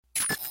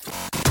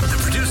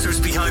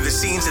Reporters behind the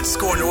scenes at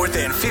Score North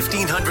and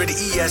 1500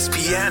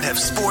 ESPN have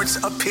sports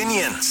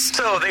opinions,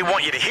 so they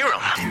want you to hear them.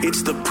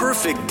 It's the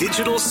perfect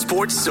digital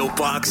sports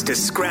soapbox to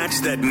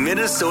scratch that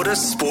Minnesota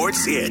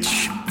sports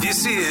itch.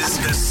 This is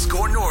the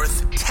Score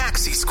North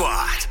Taxi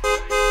Squad.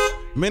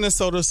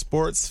 Minnesota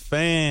sports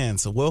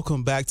fans,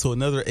 welcome back to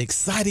another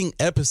exciting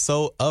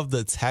episode of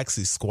the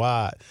Taxi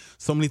Squad.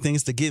 So many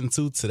things to get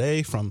into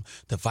today, from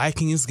the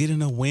Vikings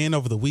getting a win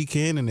over the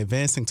weekend and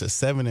advancing to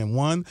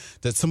 7-1,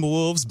 the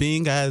Timberwolves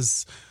being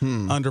as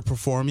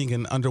underperforming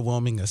and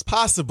underwhelming as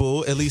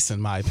possible, at least in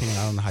my opinion.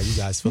 I don't know how you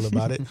guys feel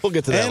about it. We'll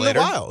get to that later.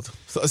 And the Wild.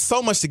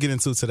 So much to get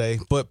into today.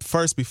 But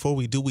first, before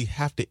we do, we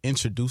have to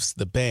introduce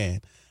the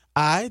band.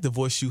 The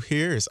voice you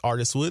hear, is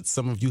Artist Woods.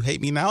 Some of you hate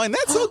me now, and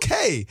that's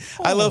okay.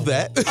 I love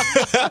that.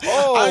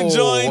 I'm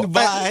joined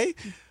by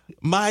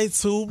my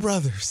two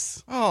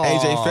brothers,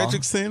 AJ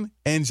Fredrickson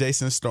and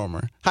Jason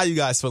Stormer. How you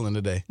guys feeling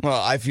today?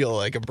 Well, I feel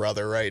like a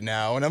brother right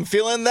now, and I'm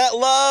feeling that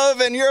love,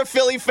 and you're a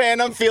Philly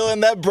fan. I'm feeling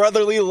that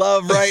brotherly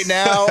love right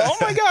now. Oh,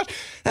 my gosh.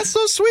 That's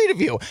so sweet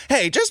of you.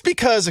 Hey, just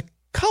because a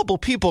couple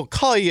people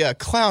call you a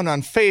clown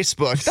on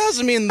Facebook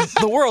doesn't mean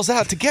the world's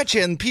out to get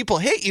you and people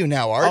hate you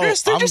now,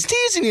 Artist. They're just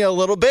teasing you a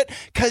little bit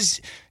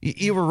because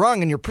you were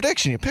wrong in your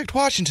prediction. You picked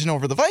Washington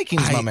over the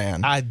Vikings, my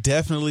man. I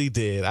definitely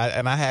did.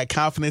 I had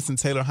confidence in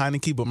Taylor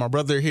Heineke, but my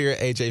brother here,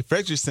 AJ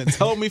Fredrickson,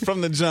 told me from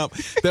the jump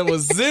there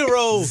was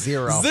zero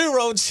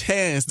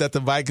chance that the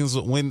Vikings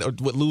would win or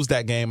would lose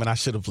that game, and I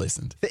should have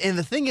listened. And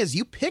the thing is,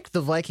 you picked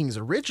the Vikings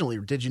originally,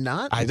 did you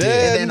not? I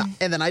did.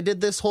 And then I did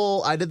the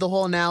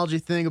whole analogy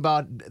thing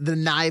about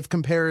the knife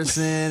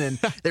comparison, and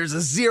there's a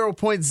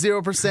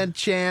 0.0%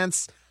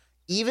 chance.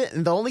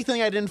 Even the only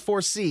thing I didn't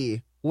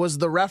foresee was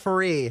the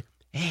referee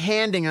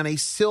handing on a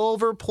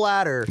silver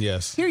platter.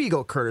 Yes. Here you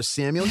go, Curtis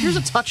Samuel. Here's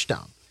a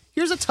touchdown.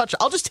 Here's a touch.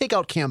 I'll just take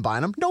out Cam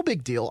Bynum. No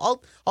big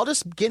deal. I'll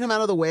just get him out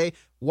of the way,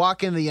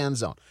 walk in the end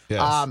zone.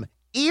 Yes.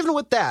 Even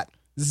with that,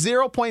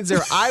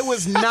 0.0, I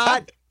was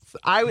not.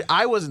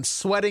 I wasn't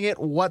sweating it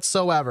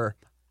whatsoever.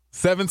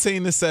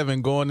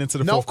 17-7 going into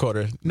the fourth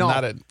quarter.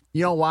 No.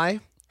 You know why?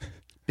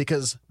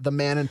 Because the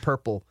man in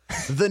purple,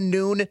 the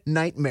noon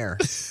nightmare,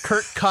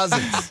 Kirk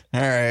Cousins.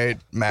 All right,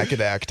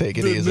 Macadac, take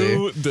it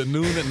easy. The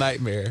noon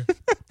nightmare.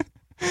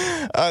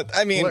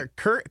 I mean, look,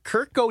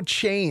 Kirk go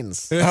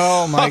chains.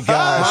 Oh my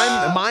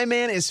gosh, my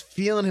man is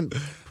feeling him.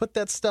 Put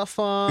that stuff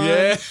on.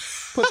 Yeah,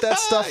 put that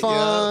stuff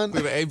on.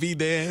 With the AB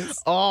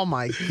dance. Oh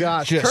my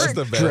gosh, just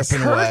the best.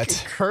 Dripping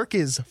wet. Kirk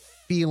is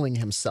feeling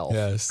himself.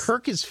 Yes.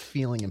 Kirk is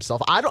feeling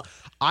himself.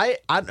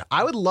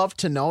 I would love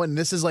to know, and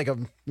this is like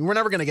we're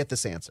never gonna get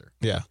this answer.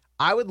 Yeah.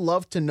 I would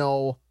love to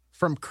know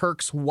from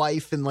Kirk's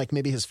wife and like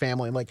maybe his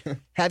family, like,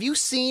 have you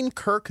seen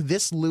Kirk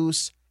this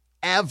loose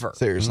ever?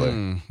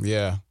 Seriously.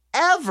 Yeah.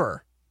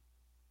 Ever.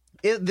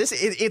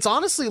 It's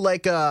honestly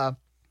like the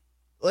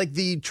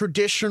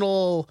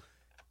traditional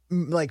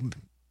like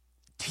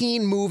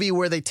teen movie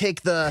where they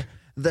take the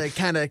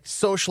kind of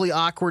socially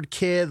awkward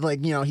kid,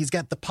 like, you know, he's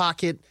got the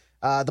pocket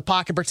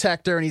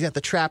protector, and he's got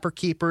the trapper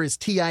keeper, his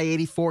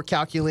TI-84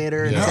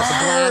 calculator, and he's got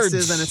the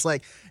glasses, and it's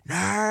like,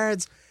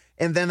 nerds.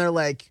 And then they're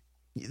like,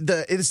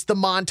 it's the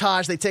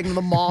montage. They take him to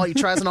the mall. He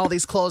tries on all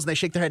these clothes, and they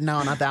shake their head,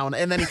 no, not that one.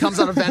 And then he comes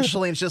out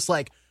eventually, and it's just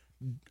like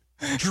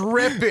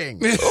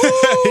dripping.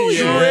 Ooh,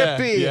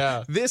 dripping.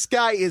 Yeah. This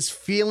guy is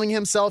feeling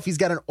himself. He's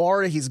got an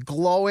aura. He's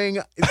glowing.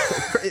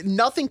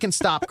 Nothing can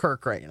stop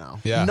Kirk right now.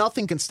 Yeah.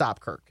 Nothing can stop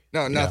Kirk.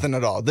 No, nothing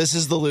at all. This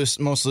is the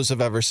most loose I've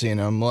ever seen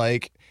him.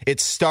 Like, it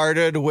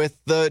started with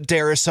the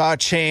Darisaw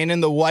chain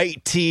and the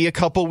white tee a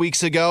couple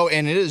weeks ago,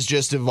 and it has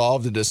just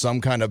evolved into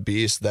some kind of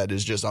beast that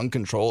is just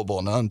uncontrollable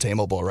and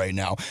untamable right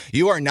now.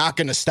 You are not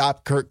going to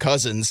stop Kirk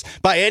Cousins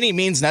by any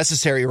means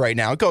necessary right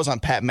now. It goes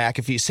on Pat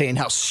McAfee saying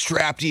how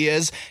strapped he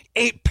is.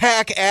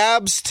 8-pack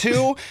abs,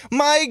 too.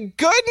 My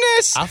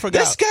goodness. I forgot.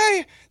 This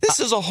guy, this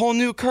is a whole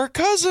new Kirk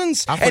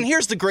Cousins. And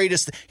here's the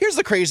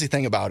crazy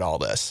thing about all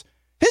this.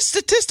 His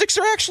statistics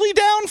are actually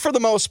down for the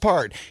most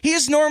part. He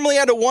is normally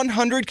at a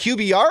 100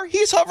 QBR.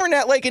 He's hovering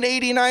at like an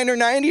 89 or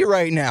 90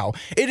 right now.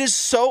 It is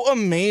so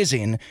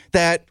amazing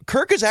that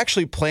Kirk is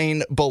actually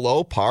playing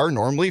below par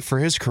normally for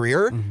his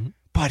career,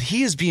 but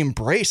he is being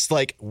braced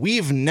like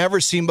we've never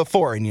seen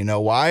before. And you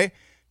know why?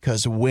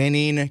 Because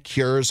winning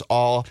cures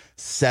all.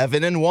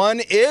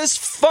 7-1 is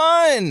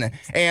fun.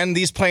 And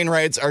these plane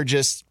rides are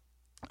just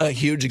a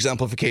huge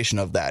exemplification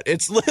of that.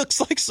 It looks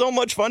like so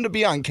much fun to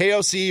be on.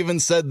 KOC even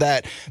said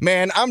that,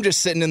 man, I'm just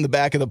sitting in the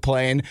back of the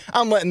plane.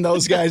 I'm letting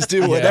those guys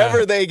do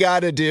whatever they got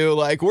to do.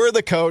 Like, we're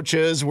the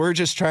coaches. We're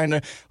just trying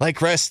to, like,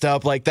 rest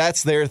up. Like,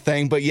 that's their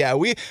thing. But yeah,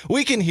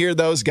 we can hear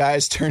those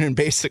guys turning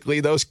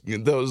basically those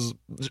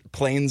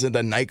planes into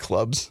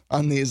nightclubs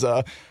on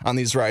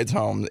these rides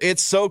home.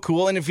 It's so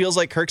cool, and it feels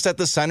like Kirk's at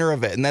the center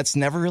of it, and that's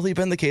never really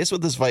been the case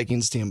with this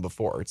Vikings team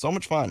before. It's so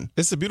much fun.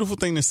 It's a beautiful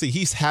thing to see.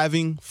 He's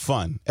having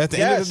fun. At the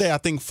end of the day, I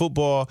think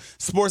football,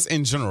 sports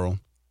in general,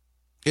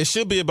 it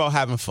should be about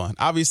having fun.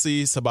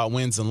 Obviously, it's about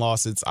wins and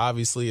losses.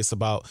 Obviously, it's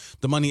about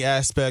the money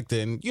aspect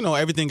and, you know,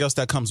 everything else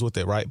that comes with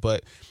it, right?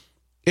 But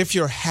if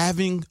you're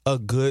having a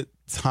good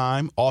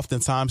time,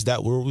 oftentimes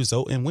that will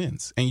result in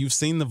wins. And you've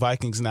seen the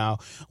Vikings now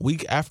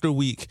week after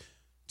week,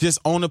 just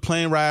on a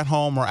plane ride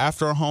home or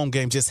after a home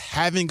game, just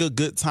having a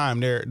good time.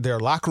 Their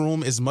locker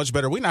room is much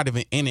better. We're not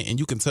even in it, and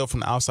you can tell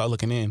from the outside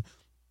looking in.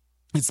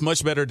 It's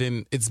much better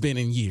than it's been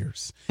in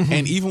years.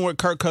 And even with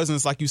Kirk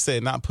Cousins, like you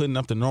said, not putting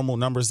up the normal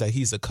numbers that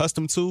he's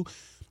accustomed to,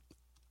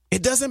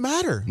 it doesn't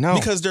matter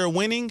because they're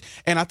winning.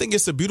 And I think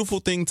it's a beautiful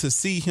thing to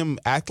see him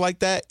act like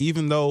that,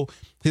 even though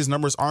his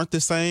numbers aren't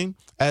the same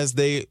as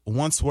they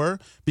once were,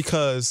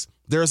 because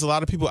there's a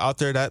lot of people out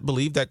there that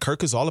believe that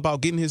Kirk is all about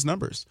getting his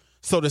numbers.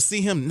 So to see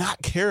him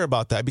not care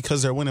about that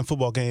because they're winning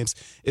football games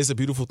is a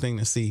beautiful thing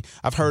to see.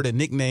 I've heard a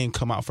nickname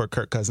come out for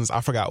Kirk Cousins. I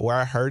forgot where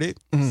I heard it,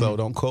 so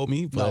don't quote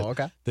me.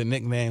 But the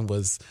nickname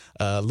was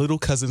Little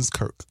Cousins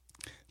Kirk.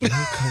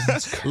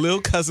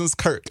 Little Cousins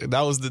Kirk. That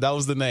was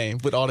the name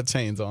with all the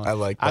chains on. I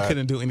like that. I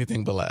couldn't do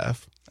anything but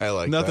laugh. I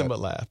like nothing that. but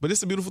laugh. But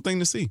it's a beautiful thing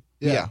to see.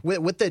 Yeah.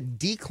 With the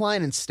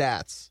decline in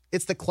stats,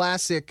 it's the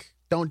classic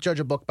don't judge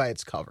a book by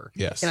its cover.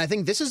 Yes. And I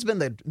think this has been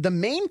the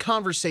main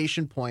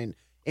conversation point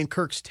in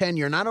Kirk's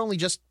tenure, not only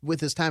just with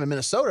his time in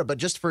Minnesota, but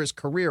just for his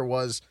career,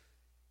 was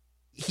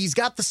he's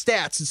got the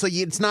stats, and so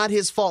it's not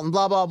his fault, and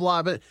blah, blah,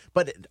 blah.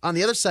 But on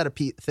the other side of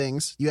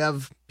things, you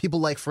have people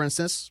like, for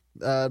instance,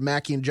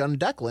 Mackey and John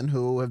Declan,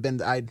 who have been,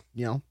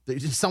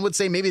 some would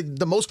say maybe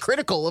the most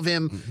critical of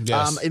him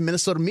in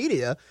Minnesota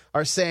media,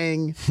 are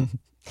saying,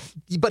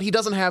 but he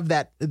doesn't have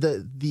that,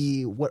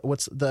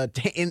 intangibles,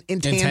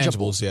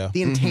 yeah.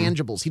 The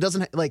intangibles. He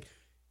doesn't,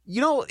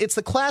 it's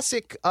the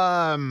classic,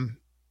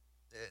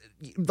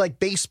 like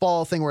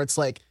baseball thing where it's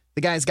like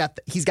the guy's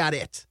he's got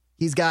it.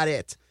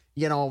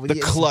 The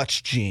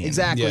clutch gene.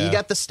 Exactly. Yeah. You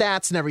got the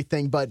stats and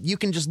everything, but you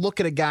can just look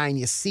at a guy and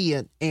you see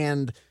it,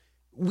 and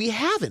we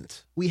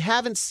haven't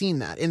seen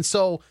that. And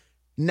so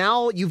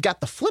now you've got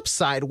the flip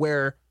side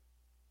where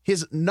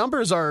his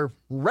numbers are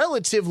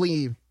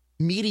relatively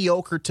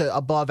mediocre to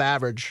above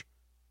average,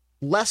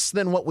 less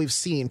than what we've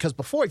seen. Because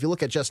before, if you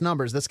look at just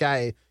numbers, this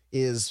guy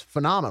is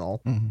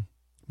phenomenal. Mm-hmm.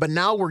 But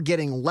now we're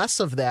getting less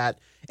of that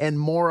and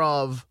more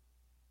of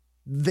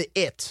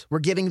we're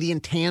getting the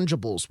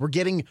intangibles, we're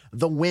getting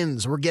the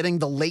wins, we're getting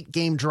the late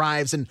game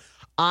drives. And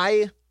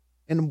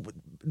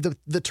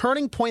the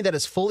turning point that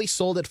has fully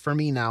sold it for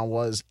me now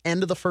was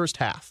end of the first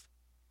half.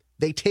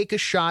 They take a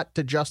shot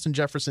to Justin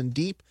Jefferson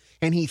deep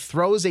and he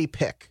throws a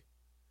pick.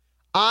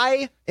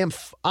 I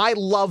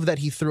love that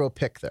he threw a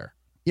pick there.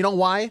 You know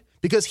why?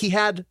 Because he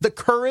had the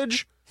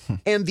courage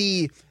and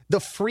the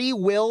free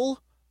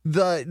will,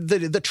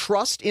 the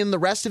trust in the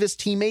rest of his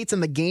teammates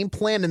and the game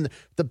plan and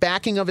the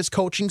backing of his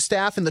coaching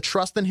staff and the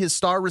trust in his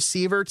star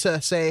receiver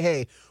to say,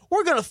 hey,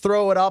 we're going to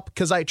throw it up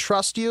because I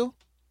trust you.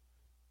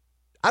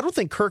 I don't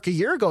think Kirk a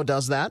year ago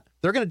does that.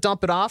 They're going to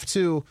dump it off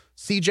to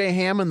C.J.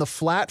 Ham in the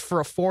flat for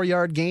a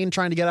 4-yard gain,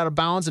 trying to get out of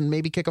bounds and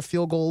maybe kick a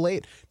field goal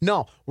late.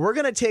 No, we're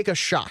going to take a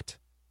shot.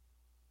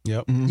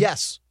 Yep. Mm-hmm.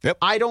 Yes. Yep.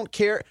 I don't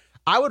care.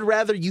 I would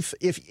rather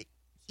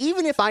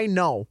even if I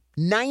know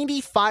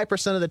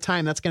 95% of the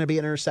time that's going to be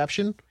an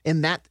interception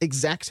in that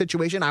exact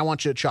situation, I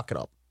want you to chuck it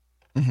up.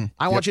 Mm-hmm.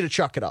 I want you to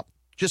chuck it up.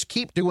 Just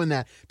keep doing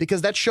that,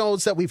 because that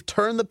shows that we've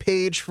turned the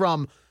page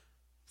from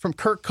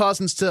Kirk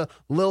Cousins to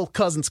Lil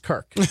Cousins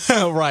Kirk.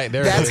 Right.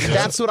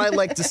 That's what I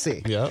like to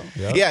see.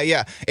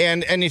 Yeah.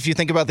 And if you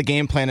think about the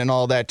game plan and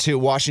all that too,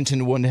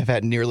 Washington wouldn't have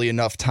had nearly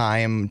enough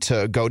time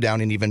to go down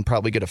and even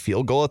probably get a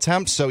field goal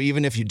attempt. So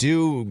even if you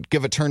do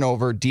give a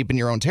turnover deep in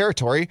your own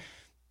territory,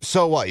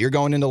 so what? You're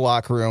going into the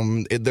locker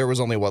room. There was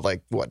only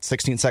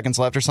 16 seconds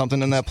left or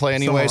something in that play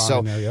anyway.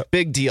 So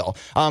big deal.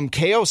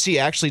 KOC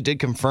actually did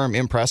confirm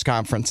in press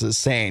conferences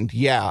saying,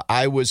 yeah,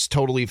 I was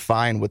totally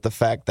fine with the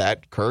fact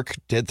that Kirk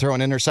did throw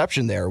an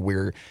interception there.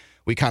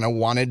 We kind of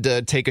wanted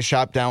to take a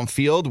shot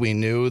downfield. We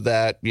knew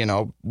that,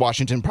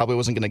 Washington probably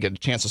wasn't going to get a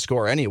chance to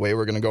score anyway.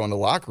 We're going to go in the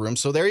locker room.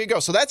 So there you go.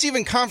 So that's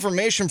even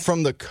confirmation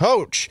from the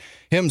coach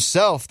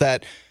himself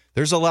that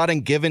there's a lot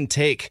of give and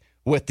take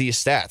with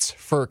these stats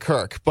for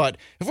Kirk. But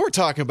if we're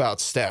talking about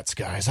stats,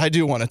 guys, I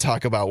do want to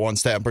talk about one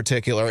stat in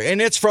particular,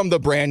 and it's from the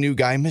brand new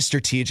guy,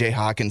 Mr. TJ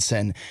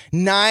Hawkinson.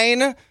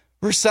 9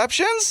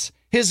 receptions,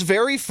 his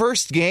very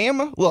first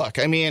game. Look,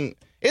 I mean,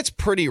 it's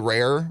pretty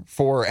rare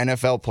for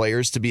NFL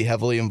players to be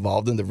heavily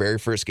involved in their very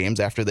first games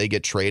after they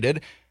get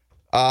traded.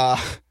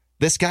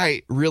 This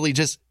guy really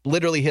just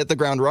literally hit the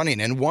ground running.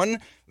 And one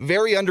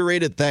very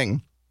underrated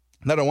thing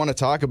that I want to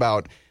talk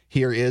about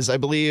here is, I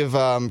believe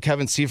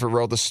Kevin Seifert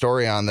wrote the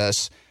story on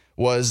this,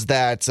 was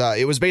that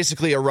it was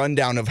basically a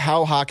rundown of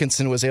how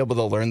Hawkinson was able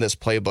to learn this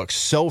playbook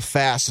so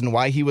fast and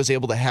why he was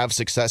able to have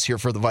success here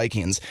for the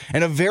Vikings.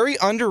 And a very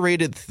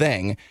underrated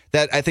thing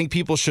that I think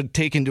people should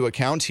take into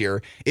account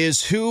here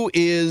is who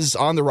is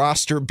on the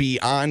roster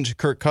beyond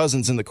Kirk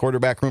Cousins in the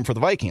quarterback room for the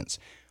Vikings.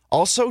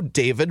 Also,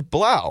 David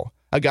Blau,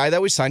 a guy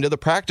that we signed to the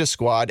practice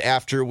squad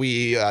after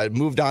we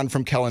moved on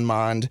from Kellen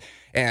Mond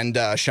and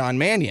Sean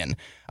Mannion.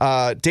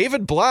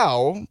 David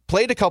Blau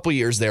played a couple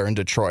years there in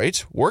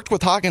Detroit, worked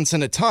with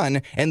Hawkinson a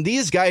ton, and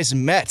these guys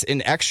met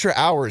in extra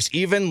hours,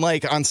 even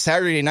like on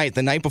Saturday night,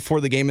 the night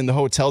before the game in the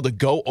hotel, to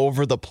go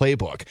over the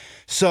playbook.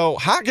 So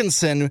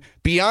Hawkinson,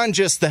 beyond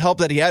just the help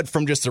that he had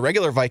from just the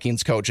regular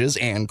Vikings coaches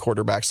and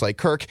quarterbacks like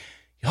Kirk,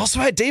 he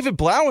also had David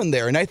Blau in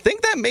there, and I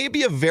think that may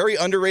be a very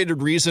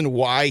underrated reason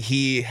why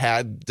he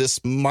had this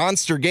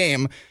monster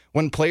game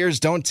when players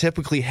don't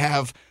typically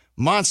have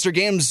monster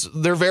games,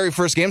 their very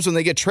first games when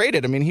they get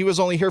traded. I mean, he was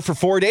only here for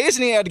 4 days,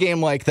 and he had a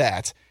game like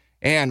that.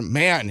 And,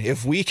 man,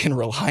 if we can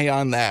rely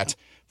on that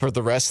for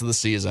the rest of the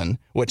season,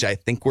 which I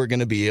think we're going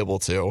to be able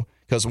to,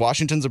 because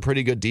Washington's a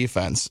pretty good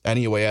defense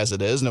anyway as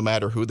it is, no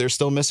matter who they're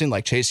still missing,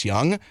 like Chase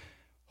Young,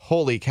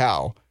 holy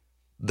cow.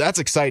 That's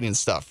exciting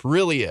stuff.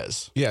 Really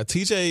is. Yeah,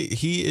 TJ,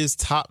 he is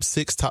top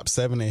 6, top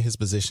 7 in his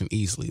position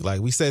easily. Like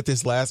we said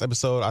this last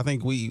episode, I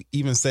think we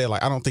even said,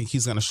 like, I don't think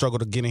he's going to struggle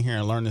to get in here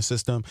and learn the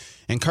system.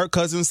 And Kirk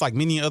Cousins, like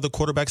many other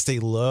quarterbacks, they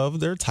love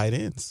their tight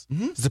ends.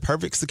 Mm-hmm. It's a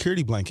perfect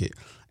security blanket.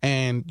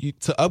 And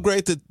to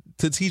upgrade to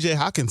TJ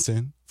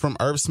Hawkinson from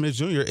Irv Smith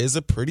Jr. is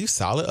a pretty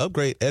solid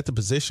upgrade at the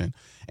position.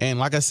 And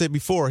like I said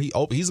before,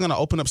 he's going to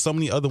open up so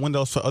many other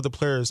windows for other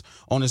players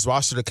on his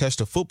roster to catch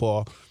the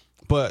football.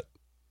 But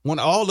when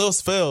all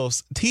else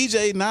fails,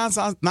 TJ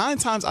 9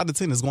 times out of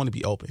 10 is going to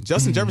be open.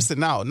 Justin Jefferson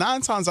now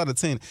 9 times out of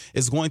 10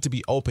 is going to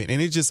be open,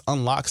 and it just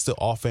unlocks the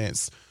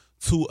offense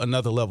to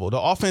another level. The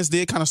offense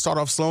did kind of start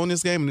off slow in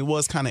this game, and it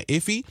was kind of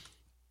iffy,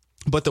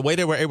 but the way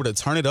they were able to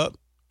turn it up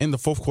in the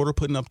fourth quarter,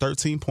 putting up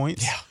 13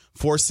 points,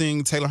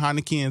 forcing Taylor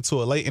Heineke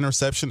into a late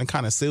interception and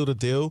kind of seal the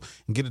deal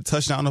and get a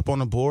touchdown up on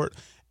the board.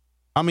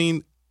 I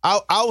mean,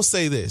 I'll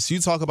say this. You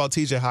talk about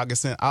TJ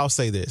Hawkinson, I'll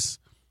say this.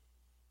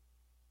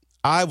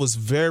 I was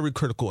very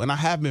critical, and I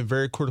have been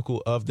very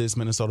critical of this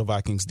Minnesota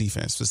Vikings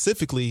defense,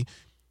 specifically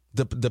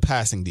the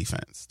passing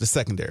defense, the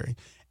secondary.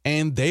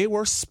 And they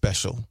were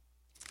special.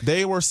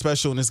 They were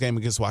special in this game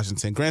against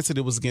Washington. Granted,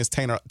 it was against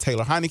Taylor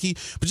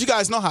Heineke, but you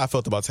guys know how I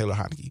felt about Taylor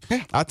Heineke.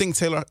 Yeah. I think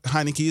Taylor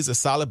Heineke is a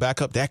solid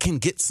backup that can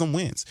get some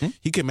wins. Mm-hmm.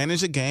 He can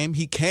manage a game.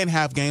 He can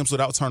have games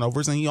without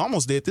turnovers, and he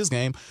almost did this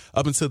game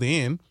up until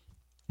the end.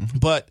 Mm-hmm.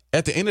 But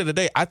at the end of the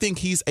day, I think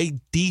he's a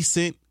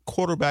decent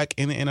quarterback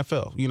in the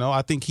NFL. You know,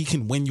 I think he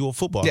can win you a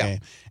football game.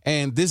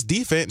 And this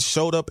defense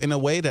showed up in a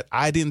way that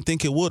I didn't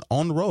think it would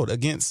on the road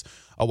against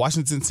a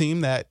Washington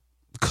team that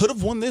could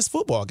have won this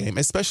football game,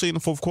 especially in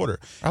the fourth quarter.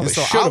 They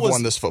should have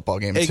won this football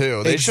game,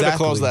 too. They should have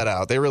closed that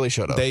out. They really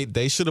should have.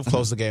 They should have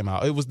closed the game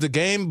out. It was the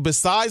game,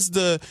 besides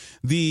the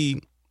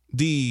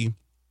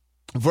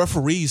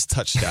referee's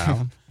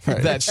touchdown,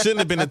 right, that shouldn't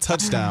have been a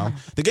touchdown.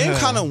 The game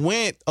kind of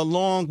went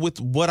along with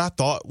what I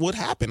thought would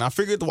happen. I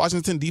figured the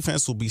Washington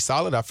defense would be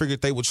solid. I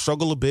figured they would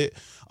struggle a bit.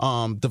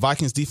 The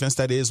Vikings defense,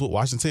 that is, with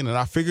Washington, and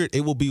I figured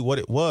it would be what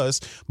it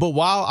was. But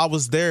while I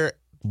was there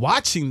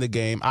watching the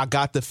game, I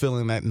got the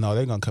feeling that, no,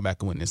 they're going to come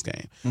back and win this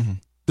game. Mm-hmm.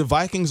 The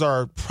Vikings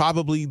are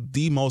probably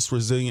the most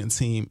resilient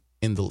team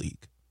in the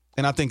league.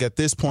 And I think at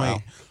this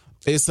point,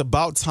 it's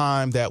about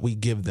time that we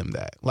give them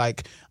that.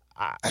 Like,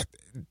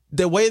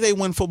 the way they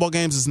win football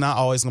games is not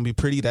always going to be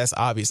pretty. That's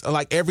obvious.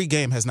 Like, every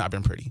game has not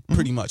been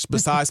pretty much,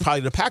 besides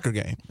probably the Packer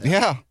game.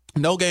 Yeah.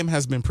 No game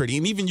has been pretty.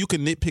 And even you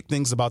can nitpick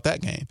things about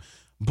that game.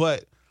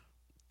 But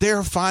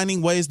they're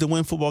finding ways to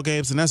win football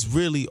games, and that's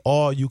really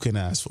all you can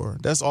ask for.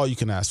 That's all you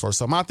can ask for.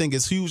 So my thing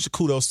is huge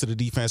kudos to the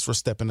defense for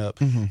stepping up.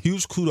 Mm-hmm.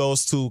 Huge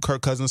kudos to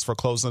Kirk Cousins for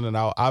closing it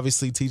out.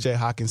 Obviously, TJ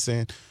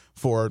Hawkinson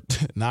for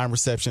 9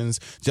 receptions.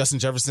 Justin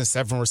Jefferson,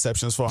 7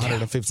 receptions for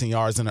 115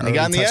 yards and an early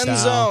touchdown. They got in the end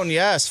zone,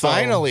 yes,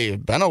 finally.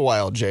 Been a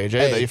while, JJ.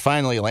 They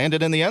finally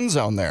landed in the end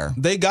zone there.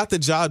 They got the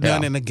job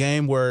done in a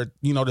game where,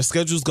 you know, the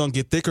schedule's going to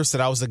get thicker, so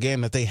that was a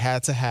game that they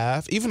had to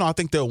have. Even though I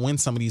think they'll win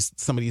some of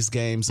these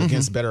games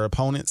against better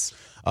opponents,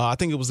 I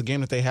think it was a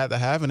game that they had to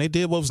have, and they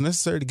did what was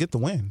necessary to get the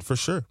win, for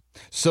sure.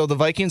 So the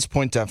Vikings'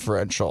 point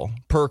differential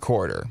per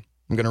quarter,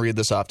 I'm going to read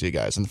this off to you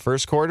guys. In the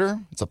first quarter,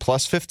 it's a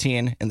plus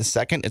 15. In the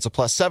second, it's a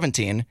plus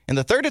 17. In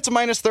the third, it's a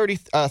minus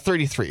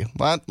 33.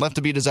 Left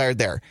to be desired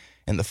there.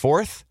 In the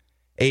fourth,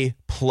 a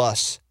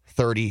plus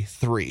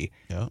 33.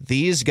 Yeah.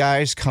 These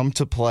guys come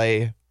to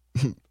play,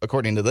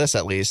 according to this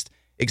at least,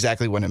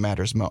 exactly when it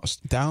matters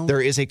most.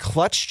 There is a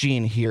clutch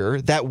gene here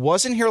that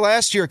wasn't here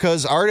last year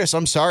because, Artis,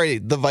 I'm sorry,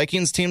 the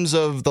Vikings teams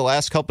of the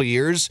last couple of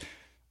years,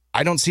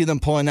 I don't see them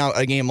pulling out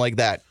a game like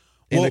that.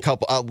 A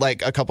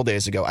couple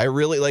days ago. I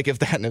really like if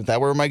that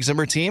were a Mike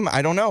Zimmer team,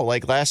 I don't know.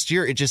 Like last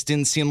year, it just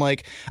didn't seem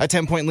like a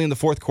 10-point lead in the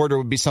fourth quarter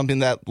would be something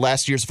that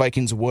last year's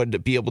Vikings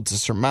would be able to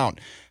surmount.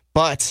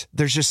 But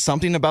there's just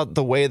something about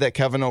the way that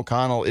Kevin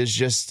O'Connell is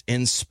just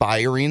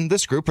inspiring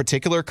this group,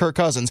 particular Kirk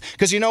Cousins.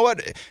 Because you know what?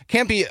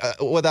 Can't be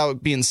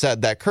without being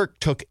said that Kirk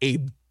took a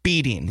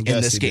beating in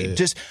this game.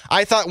 Just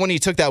I thought when he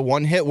took that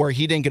one hit where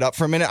he didn't get up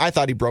for a minute, I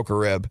thought he broke a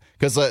rib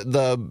because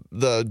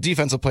the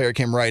defensive player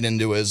came right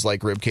into his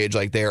like rib cage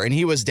like there, and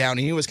he was down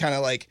and he was kind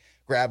of like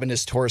grabbing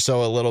his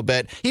torso a little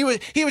bit. He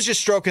was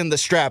just stroking the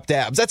strapped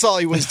abs. That's all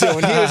he was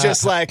doing. He was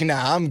just like,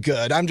 nah, I'm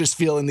good. I'm just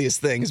feeling these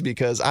things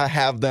because I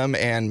have them,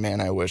 and man,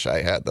 I wish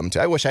I had them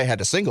too. I wish I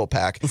had a single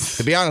pack,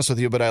 to be honest with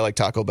you, but I like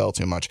Taco Bell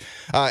too much.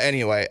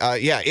 Anyway,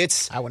 yeah,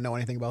 it's... I wouldn't know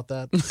anything about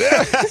that.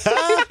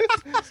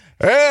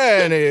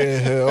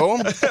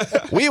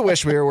 Anywho, we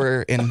wish we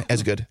were in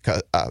as good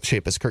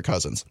shape as Kirk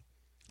Cousins.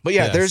 But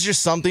yeah, there's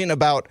just something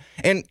about,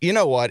 and you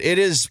know what? It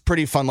is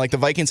pretty fun. Like the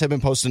Vikings have been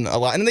posting a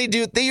lot, and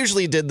they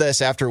usually did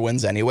this after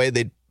wins anyway.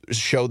 They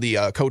show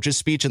the coach's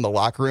speech in the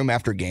locker room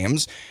after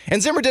games.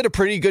 And Zimmer did a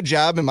pretty good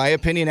job, in my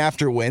opinion,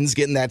 after wins,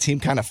 getting that team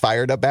kind of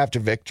fired up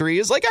after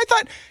victories. Like I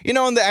thought, in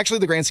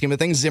the grand scheme of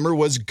things, Zimmer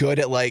was good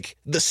at like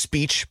the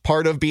speech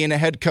part of being a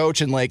head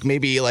coach, and like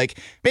maybe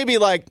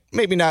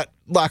not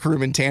locker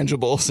room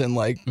intangibles and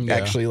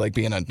actually like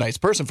being a nice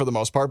person for the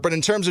most part. But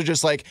in terms of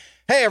just like,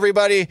 hey,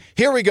 everybody,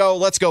 here we go.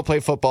 Let's go play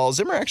football.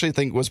 Zimmer actually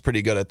think was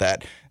pretty good at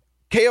that.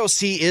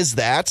 KOC is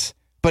that,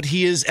 but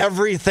he is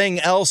everything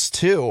else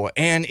too.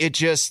 And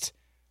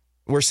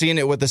we're seeing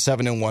it with the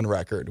 7-1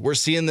 record. We're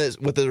seeing this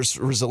with the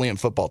resilient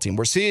football team.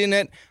 We're seeing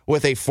it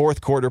with a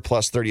fourth quarter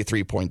plus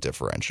 33-point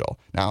differential.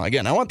 Now,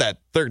 again, I want the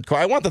third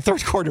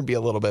quarter to be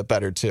a little bit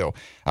better too,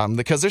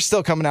 because they're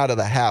still coming out of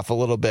the half a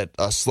little bit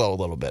slow. A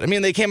little bit. I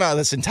mean, they came out of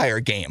this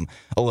entire game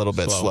a little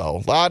bit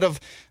slow. A lot of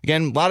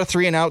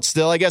 3 and out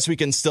still. I guess we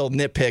can still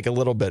nitpick a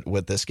little bit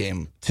with this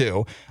game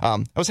too.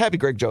 I was happy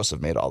Greg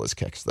Joseph made all his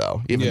kicks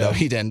though, even though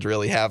he didn't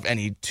really have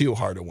any too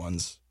harder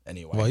ones.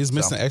 Anyway, well, he's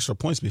missing extra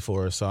points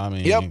before, so I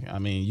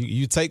mean,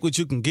 you take what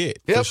you can get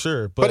for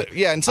sure. But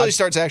yeah, until he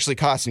starts actually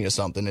costing you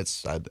something,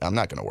 I'm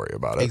not going to worry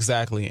about it.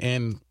 Exactly,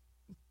 and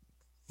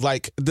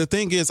like the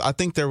thing is, I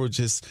think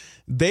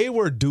they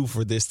were due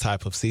for this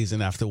type of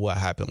season after what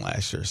happened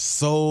last year.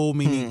 So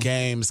many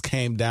games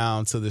came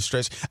down to the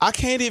stretch. I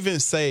can't even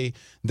say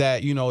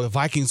that the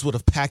Vikings would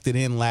have packed it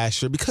in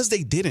last year because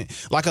they didn't.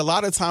 Like a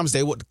lot of times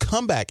they would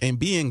come back and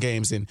be in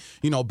games and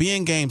be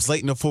in games late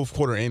in the fourth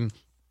quarter and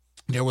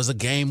there was a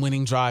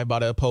game-winning drive by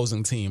the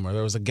opposing team, or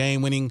there was a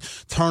game-winning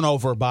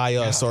turnover by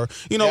us, or,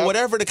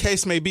 whatever the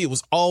case may be. It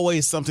was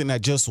always something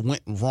that just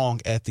went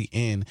wrong at the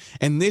end.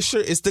 And this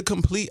year, it's the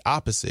complete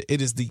opposite. It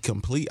is the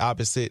complete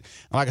opposite.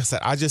 And like I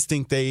said, I just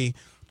think they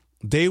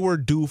were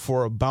due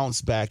for a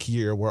bounce-back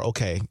year where,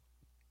 okay,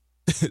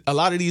 a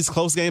lot of these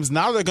close games,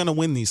 now they're going to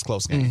win these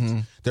close games. Mm-hmm.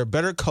 They're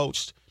better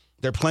coached.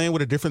 They're playing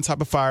with a different type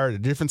of fire, a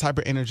different type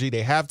of energy.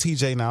 They have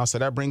TJ now, so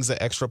that brings an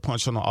extra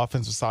punch on the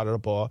offensive side of the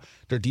ball.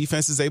 Their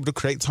defense is able to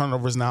create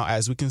turnovers now,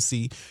 as we can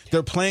see.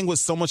 They're playing with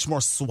so much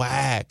more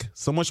swag,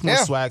 so much more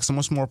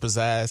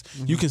pizzazz.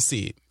 Mm-hmm. You can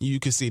see it. You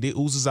can see it. It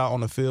oozes out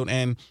on the field.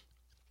 And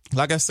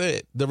like I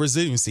said, the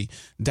resiliency,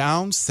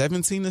 down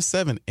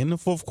 17-7 in the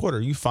fourth quarter,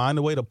 you find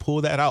a way to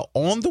pull that out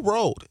on the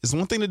road. It's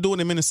one thing to do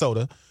it in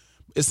Minnesota.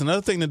 It's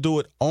another thing to do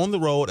it on the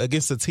road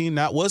against a team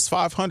that was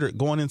 500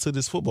 going into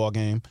this football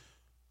game.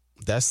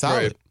 That's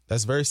solid. Right.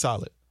 That's very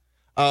solid.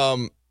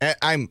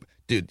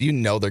 Dude,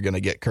 they're going to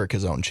get Kirk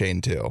his own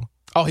chain too.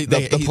 Oh,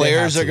 the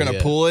players are going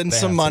to pull in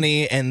some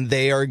money and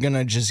they are going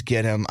to just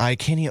get him.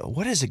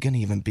 What is it going to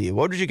even be?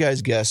 What did you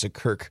guys guess a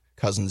Kirk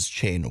Cousins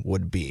chain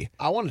would be?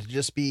 I wanted to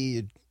just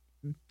be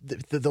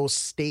those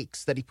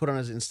stakes that he put on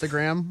his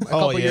Instagram a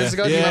couple years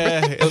ago. Do you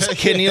remember? Those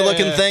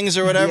kidney-looking things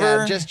or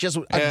whatever? Yeah, just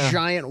a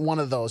giant one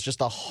of those. Just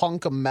a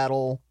hunk of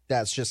metal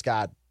that's just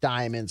got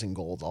diamonds and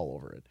gold all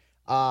over it.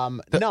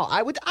 No,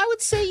 I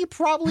would say you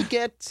probably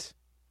get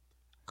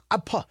a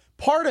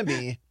part of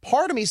me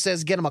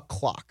says get him a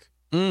clock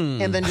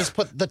and then just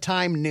put the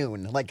time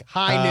noon, like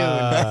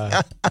high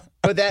noon.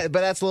 But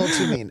that's a little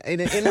too mean.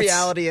 In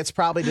reality, it's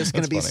probably just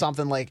going to be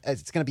something like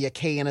it's going to be a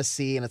K and a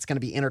C, and it's going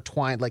to be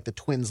intertwined like the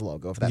Twins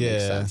logo. If that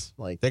makes sense,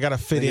 like they got to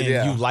fit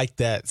in. You like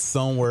that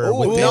somewhere?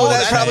 No,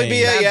 that'd probably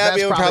be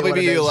it would probably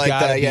be you like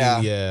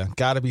that.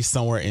 Got to be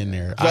somewhere in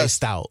there,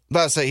 iced out. But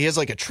I say he has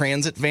like a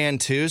transit van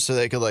too, so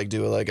they could like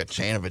do like a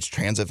chain of its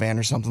transit van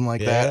or something like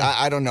that.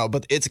 I don't know,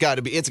 but it's got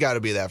to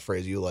be that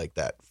phrase. You like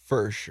that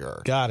for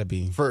sure? Got to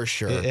be for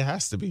sure. It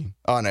has to be.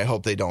 Oh, and I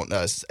hope they don't.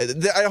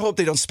 I hope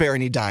they don't spare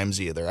any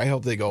dimes either. I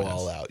hope they go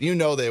all out.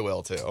 They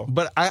will too.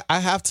 But I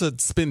have to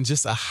spend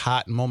just a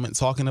hot moment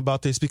talking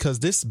about this because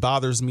this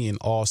bothers me in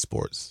all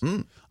sports.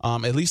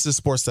 At least the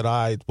sports that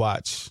I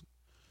watch.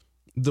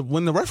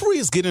 When the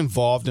referees get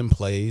involved in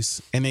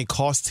plays and they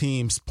cost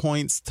teams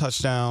points,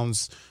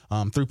 touchdowns,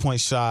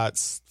 3-point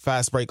shots,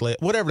 fast break,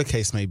 whatever the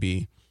case may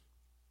be,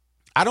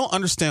 I don't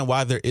understand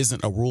why there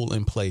isn't a rule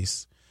in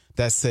place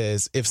that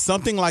says if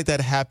something like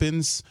that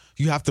happens,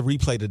 you have to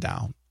replay the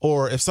down.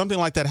 Or if something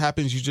like that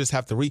happens, you just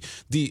have to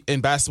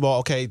in basketball,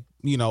 okay,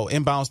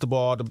 inbounds the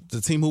ball.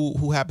 The team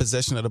who had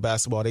possession of the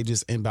basketball, they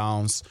just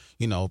inbounds,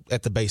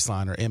 at the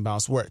baseline or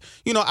inbounds where,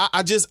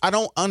 I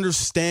don't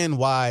understand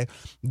why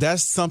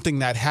that's something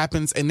that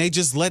happens and they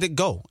just let it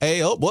go.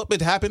 Hey,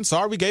 it happened.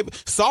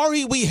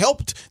 Sorry, we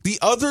helped the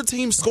other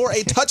team score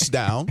a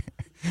touchdown.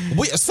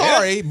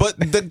 But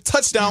the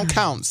touchdown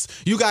counts.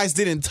 You guys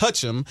didn't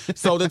touch him,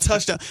 so the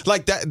touchdown,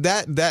 like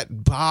that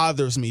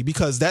bothers me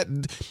because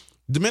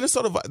The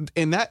Minnesota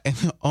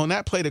on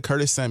that play to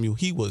Curtis Samuel,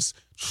 he was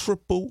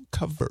triple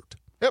covered.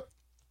 Yep.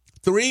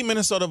 3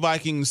 Minnesota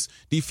Vikings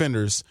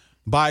defenders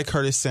by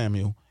Curtis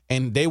Samuel,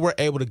 and they were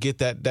able to get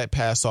that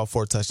pass off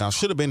for a touchdown.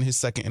 Should have been his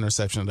second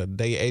interception of the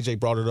day. AJ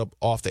brought it up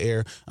off the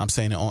air. I'm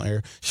saying it on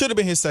air. Should have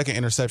been his second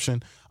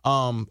interception,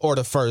 or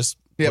the first.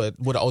 Yep. But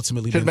would have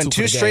ultimately Should have been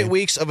 2 straight game.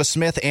 weeks of a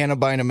Smith and a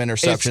Bynum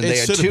interception. They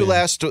had 2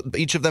 last.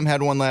 Each of them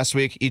had one last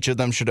week. Each of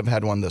them should have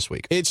had one this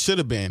week. It should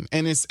have been,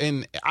 and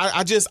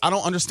I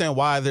don't understand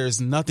why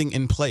there's nothing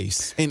in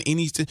place in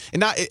any. And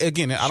not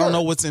again, I don't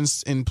know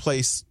what's in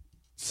place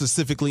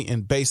specifically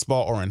in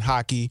baseball or in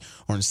hockey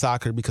or in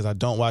soccer, because I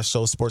don't watch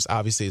those sports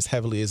obviously as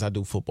heavily as I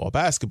do football,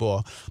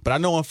 basketball. But I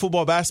know in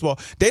football, basketball,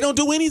 they don't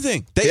do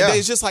anything. They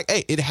just like,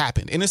 hey, it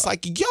happened. And it's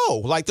like, yo,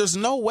 like there's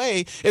no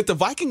way if the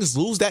Vikings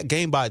lose that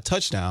game by a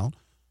touchdown,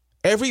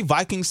 every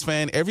Vikings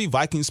fan, every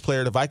Vikings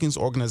player, the Vikings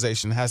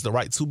organization has the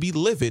right to be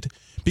livid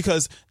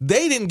because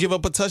they didn't give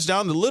up a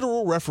touchdown. The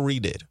literal referee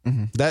did.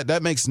 Mm-hmm.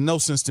 That makes no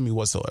sense to me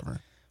whatsoever.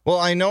 Well,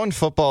 I know in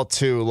football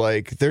too,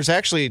 like there's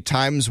actually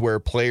times where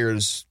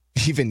players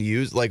even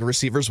use, like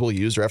receivers will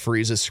use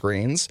referees as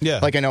screens. Yeah.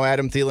 Like I know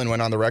Adam Thielen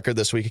went on the record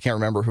this week. I can't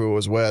remember who it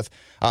was with.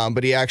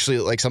 But he actually,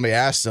 like somebody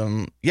asked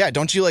him, yeah,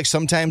 don't you like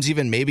sometimes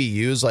even maybe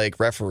use like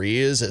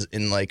referees as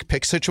in like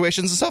pick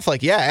situations and stuff?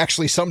 Like, yeah,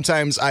 actually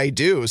sometimes I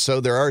do.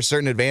 So there are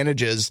certain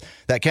advantages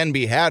that can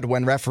be had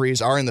when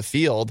referees are in the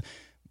field.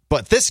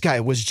 But this guy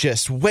was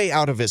just way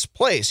out of his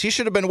place. He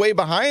should have been way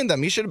behind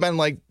them. He should have been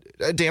like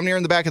damn near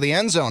in the back of the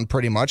end zone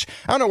pretty much.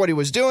 I don't know what he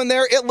was doing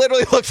there. It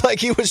literally looked like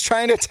he was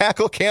trying to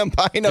tackle Cam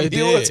Bynum.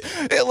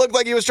 It looked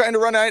like he was trying to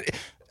run out.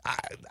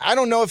 I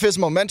don't know if his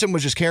momentum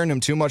was just carrying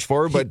him too much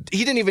forward, but he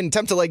didn't even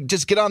attempt to like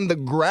just get on the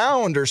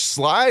ground or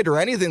slide or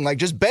anything. Like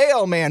just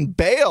bail, man,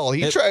 bail.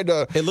 He tried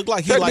to. It looked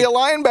like he tried to be a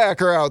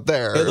linebacker out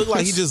there. It looked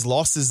like he just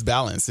lost his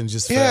balance and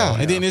just fell.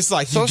 And then it's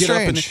like you get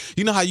up and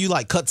you know how you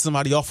like cut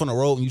somebody off on the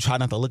road and you try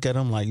not to look at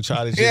them, like you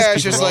try to just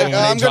it's just like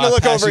I'm going to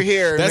look over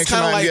here. That's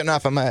kind of like getting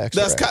off of my X.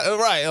 That's kind of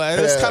right. Like,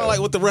 that's kind of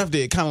like what the ref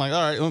did. Kind of like,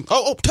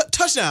 all right,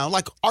 touchdown.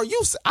 Like, are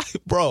you,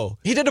 bro?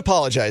 He did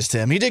apologize to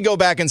him. He did go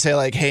back and say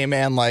like, hey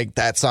man, like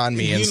that's on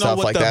me and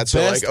stuff like that. So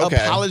like,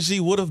 okay.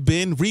 Apology would have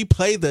been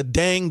replay the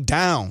dang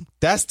down.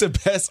 That's the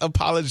best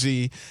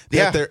apology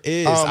that there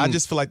is. I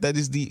just feel like that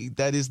is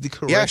the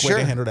correct way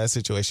to handle that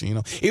situation. You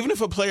know, even if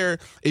a player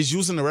is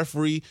using the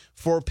referee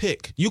for a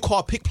pick, you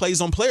call pick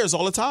plays on players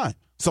all the time.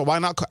 So why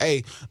not?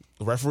 Hey,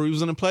 the referee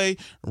was in the play,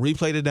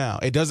 replay it down.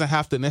 It doesn't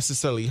have to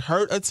necessarily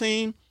hurt a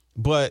team,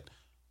 but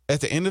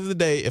at the end of the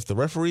day, if the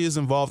referee is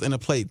involved in a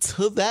play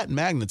to that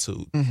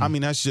magnitude, I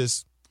mean, that's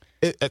just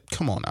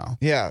come on now.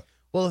 Yeah.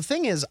 Well, the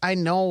thing is, I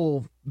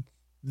know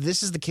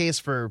this is the case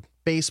for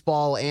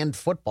baseball and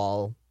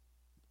football,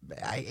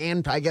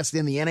 and I guess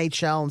in the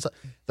NHL. And so,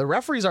 the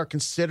referees are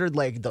considered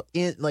like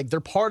they're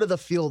part of the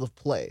field of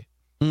play.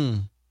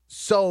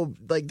 So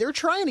like they're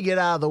trying to get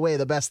out of the way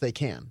the best they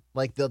can.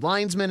 Like the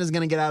linesman is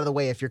going to get out of the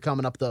way if you're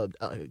coming up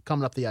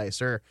the ice,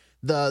 or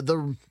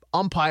the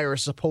umpire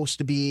is supposed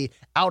to be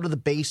out of the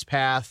base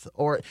path,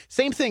 or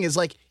same thing is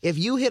like if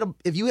you hit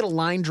a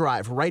line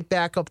drive right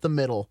back up the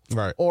middle,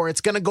 right, or it's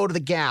going to go to the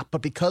gap,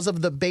 but because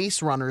of the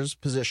base runner's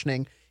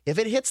positioning, if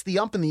it hits the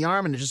ump in the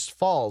arm and it just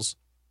falls,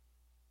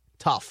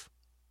 tough,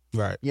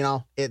 right? You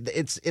know,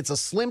 it's a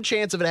slim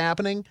chance of it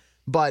happening,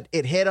 but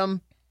it hit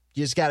him.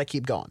 You just got to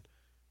keep going.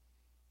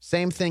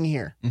 Same thing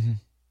here,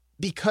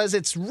 because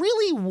it's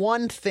really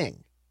one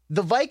thing.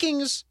 The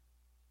Vikings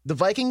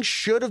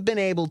should have been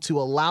able to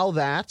allow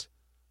that,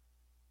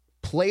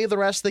 play the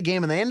rest of the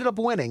game, and they ended up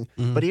winning.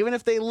 But even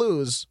if they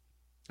lose,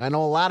 I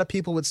know a lot of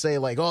people would say,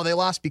 like, oh, they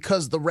lost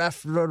because the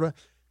ref. The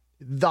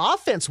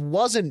offense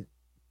wasn't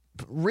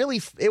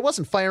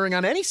firing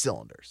on any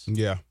cylinders.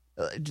 Yeah.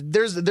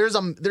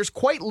 There's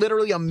quite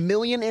literally a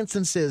million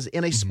instances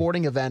in a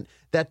sporting event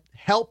that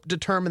help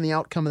determine the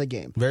outcome of the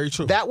game. Very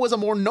true. That was a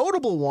more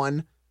notable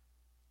one,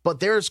 but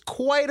there's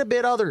quite a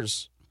bit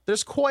others.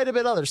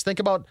 Think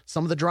about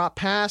some of the drop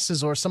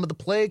passes or some of the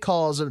play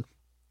calls, and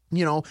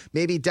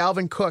maybe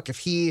Dalvin Cook, if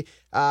he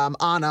on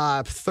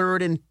a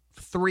 3rd and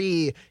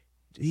 3,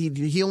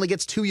 he only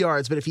gets 2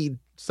 yards, but if he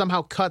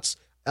somehow cuts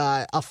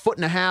a foot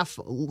and a half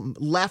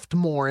left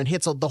more and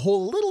hits the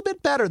hole a little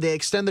bit better, they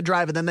extend the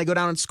drive and then they go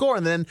down and score,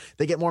 and then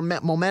they get more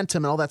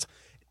momentum and all that.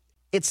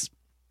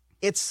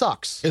 It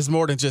sucks. It's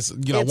more than just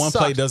one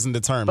play doesn't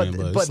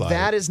determine. But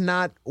that is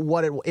not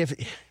what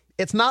it.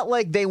 It's not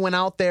like they went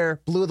out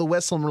there, blew the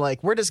whistle, and were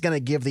like, we're just going to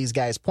give these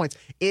guys points.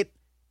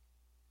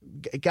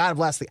 God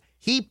bless the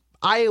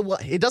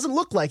it doesn't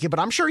look like it, but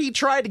I'm sure he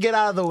tried to get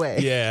out of the way.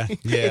 Yeah.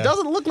 It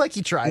doesn't look like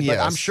he tried, but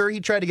I'm sure he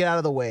tried to get out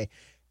of the way.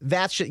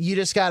 You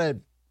just gotta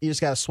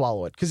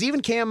swallow it. Because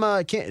even Cam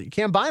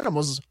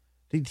Bynum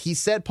he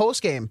said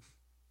post game,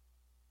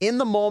 in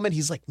the moment,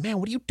 he's like, man,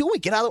 what are you doing?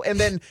 Get out of the way. And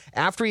then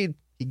after he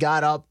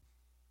got up,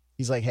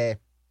 he's like, hey,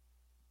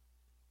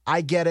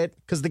 I get it.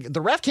 Because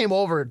the ref came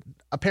over.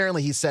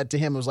 Apparently, he said to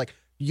him, it was like,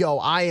 yo,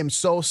 I am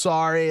so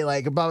sorry.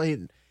 Like,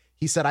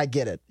 he said, I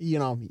get it.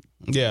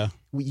 Yeah.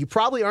 You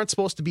probably aren't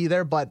supposed to be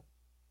there, but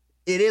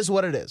it is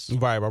what it is.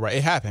 Right.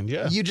 It happened,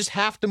 yeah. You just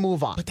have to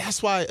move on. But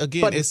that's why,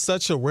 again, it's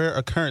such a rare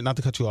occurrence. Not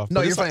to cut you off. No,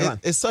 but you're fine.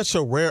 It's such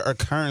a rare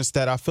occurrence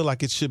that I feel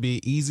like it should be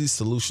an easy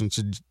solution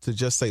to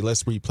just say,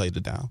 let's replay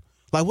the down.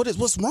 Like,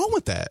 what's wrong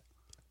with that?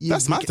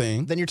 That's my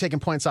thing. Then you're taking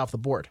points off the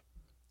board.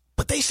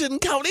 But they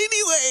shouldn't count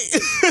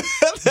anyway.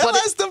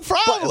 That's the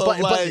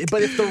problem.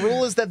 But if the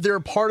rule is that they're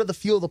a part of the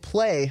field of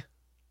play,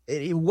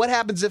 what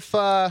happens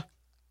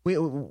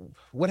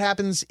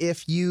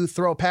if you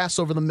throw a pass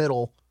over the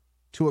middle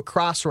to a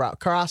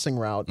crossing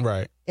route,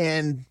 right?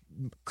 And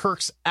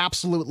Kirk's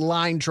absolute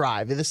line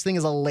drive, this thing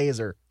is a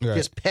laser, right,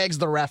 just pegs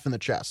the ref in the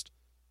chest.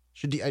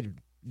 Do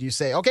you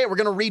say, okay, we're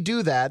going to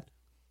redo that?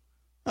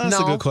 That's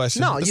a good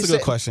question. No, that's a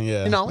good question.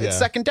 Yeah, it's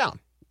second down.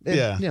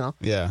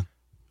 Yeah.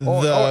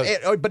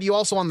 But you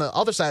also, on the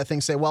other side of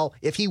things, say, well,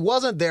 if he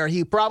wasn't there,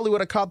 he probably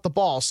would have caught the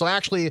ball. So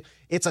actually,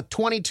 it's a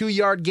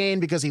 22-yard gain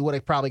because he would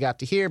have probably got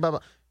to here. Blah, blah.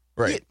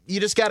 Right. You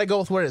just got to go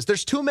with what it is.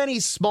 There's too many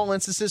small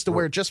instances to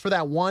where just for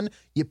that one,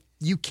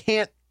 you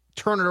can't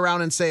turn it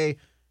around and say,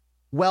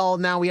 well,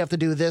 now we have to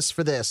do this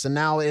for this, and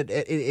now it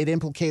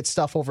implicates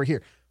stuff over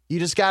here. You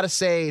just got to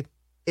say,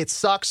 it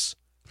sucks.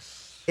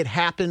 It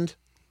happened.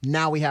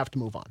 Now we have to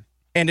move on.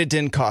 And it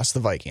didn't cost the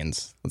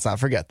Vikings. Let's not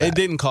forget that. It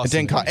didn't cost.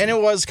 And it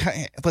was,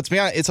 let's be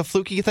honest, it's a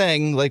fluky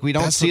thing. Like, we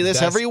don't see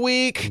this every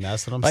week.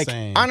 That's what I'm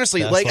saying.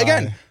 Honestly,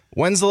 again,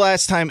 when's the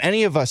last time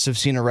any of us have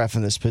seen a ref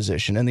in this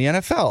position in the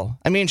NFL?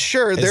 I mean,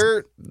 sure,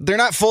 they're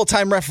not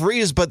full-time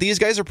referees, but these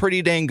guys are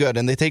pretty dang good,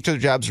 and they take their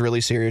jobs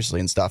really seriously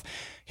and stuff.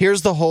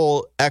 Here's the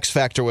whole X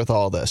factor with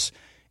all this.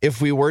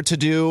 If we were to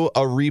do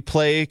a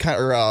replay,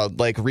 or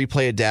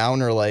replay it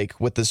down, or like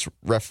with this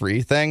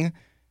referee thing,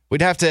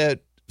 we'd have to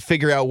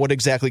figure out what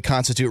exactly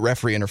constitute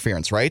referee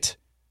interference, right?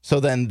 So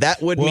then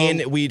that would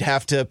mean we'd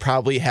have to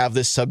probably have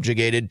this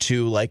subjugated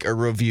to like a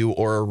review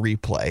or a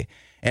replay.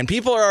 And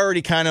people are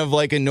already kind of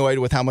like annoyed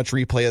with how much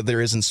replay there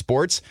is in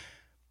sports.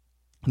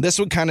 This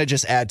would kind of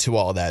just add to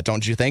all that,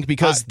 don't you think?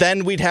 Because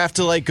then we'd have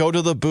to like go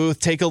to the booth,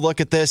 take a look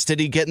at this.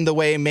 Did he get in the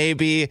way?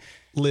 Maybe.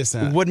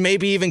 Listen, would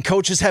maybe even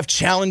coaches have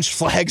challenge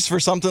flags for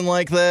something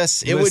like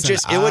this? It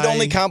would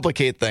only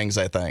complicate things,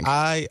 I think.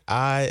 I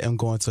am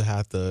going to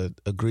have to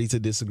agree to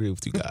disagree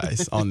with you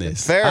guys on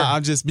this. Fair.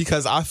 I'm just,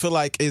 because I feel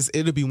like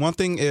it'd be one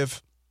thing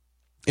if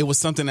it was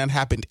something that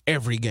happened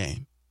every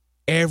game.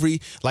 Every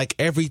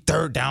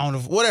third down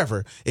of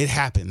whatever, it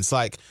happens.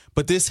 Like,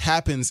 but this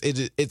happens.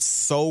 It's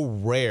so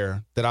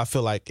rare that I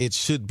feel like it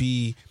should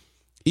be,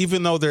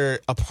 even though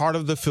they're a part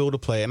of the field of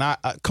play. And I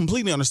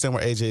completely understand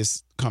where AJ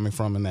is coming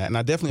from in that, and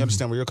I definitely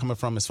understand where you're coming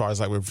from as far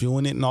as like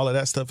reviewing it and all of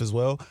that stuff as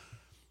well.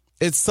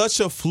 It's such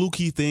a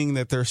fluky thing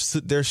that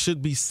there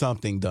should be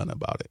something done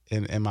about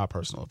it. In my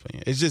personal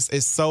opinion,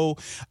 it's so.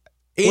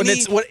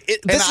 This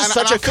is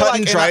such a cut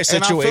and dry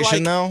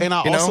situation, though. And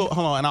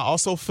I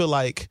also feel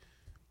like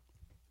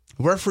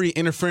referee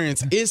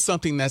interference is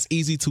something that's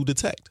easy to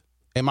detect.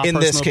 In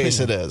this case,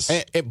 it is.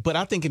 But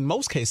I think in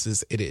most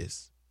cases, it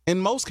is. In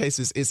most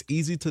cases, it's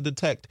easy to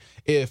detect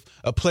if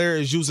a player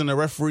is using a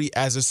referee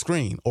as a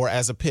screen or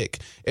as a pick.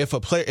 If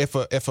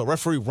a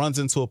referee runs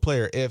into a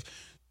player, if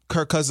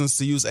Kirk Cousins,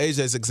 to use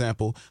AJ's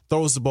example,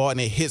 throws the ball and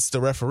it hits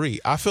the referee.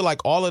 I feel like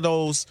all of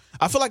those.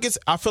 I feel like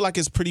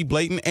it's pretty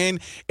blatant. And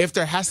if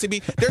there has to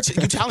be,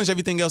 you challenge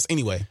everything else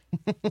anyway.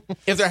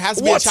 If there has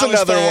to be what's a challenge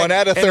another flag one?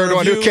 Add a third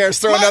one. Who cares?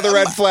 Throw another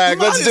red flag.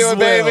 Let's do it,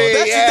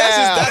 baby.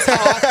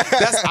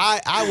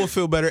 I will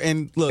feel better.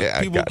 And look,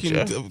 people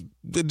can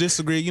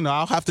disagree. You know,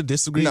 I'll have to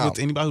disagree with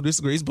anybody who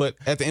disagrees. But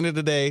at the end of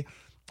the day,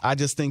 I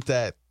just think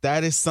that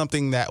is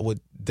something that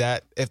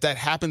if that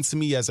happens to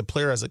me as a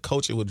player, as a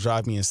coach, it would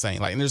drive me insane.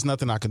 Like, and there's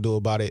nothing I can do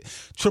about it.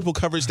 Triple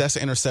coverage, that's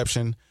an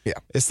interception. Yeah.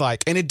 It's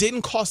like, and it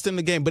didn't cost them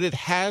the game, but it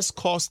has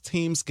cost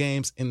teams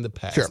games in the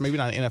past. Sure. Maybe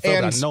not in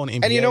NFL, but I know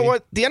in NBA. And you know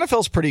what? The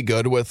NFL's pretty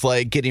good with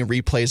like getting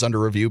replays under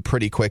review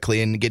pretty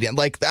quickly and getting,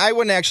 like, I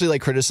wouldn't actually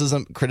like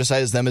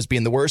criticize them as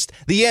being the worst.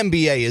 The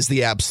NBA is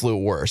the absolute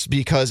worst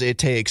because it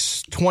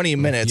takes 20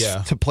 minutes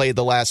to play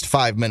the last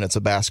 5 minutes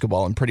of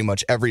basketball in pretty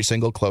much every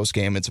single close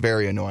game. It's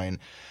very annoying.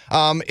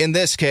 In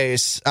this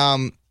case,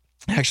 I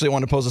actually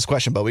want to pose this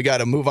question, but we got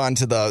to move on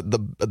to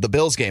the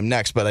Bills game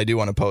next. But I do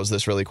want to pose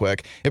this really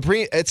quick.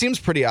 It seems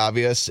pretty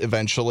obvious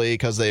eventually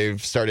because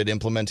they've started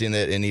implementing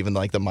it in even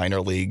like the minor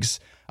leagues,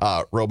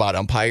 robot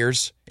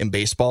umpires in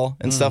baseball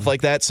and stuff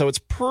like that. So it's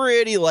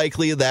pretty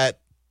likely that,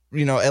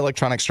 you know,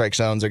 electronic strike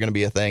zones are going to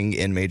be a thing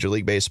in Major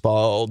League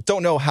Baseball.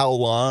 Don't know how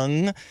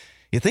long.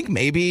 You think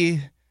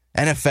maybe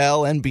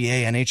NFL,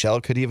 NBA,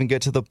 NHL could even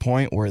get to the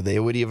point where they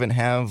would even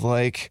have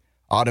like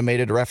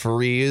automated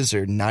referees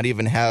or not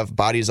even have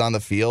bodies on the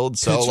field.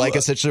 So like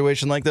a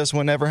situation like this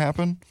would never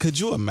happen. Could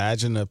you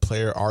imagine a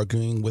player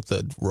arguing with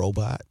a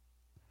robot?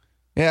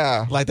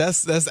 Yeah. Like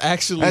that's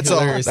actually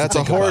hilarious. That's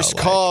a horse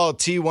call,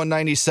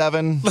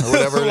 T197 or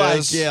whatever it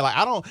is. Yeah,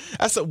 like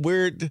that's a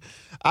weird,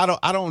 I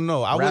don't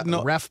know. I wouldn't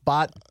know.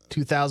 RefBot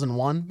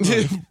 2001.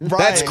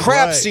 That's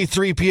crap, right.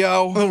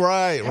 C3PO.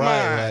 Right.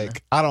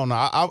 Like, I don't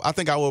know. I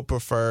think I would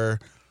prefer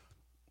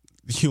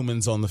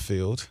humans on the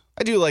field.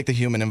 I do like the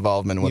human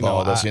involvement with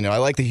all this. I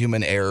like the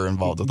human error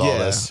involved with all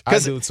this. I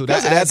do too.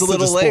 That adds a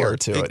little layer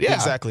to it. Yeah.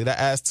 Exactly. That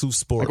adds to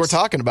sports. Like we're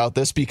talking about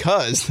this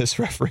because this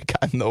referee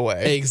got in the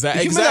way.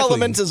 Exactly. The human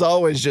element is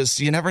always just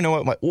you never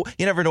know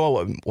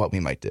what we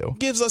might do.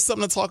 Gives us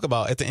something to talk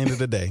about at the end of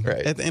the day.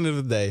 Right. At the end of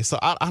the day. So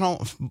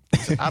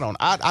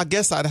I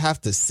guess I'd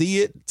have to see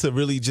it to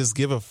really just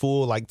give a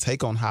full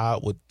take on how I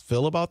would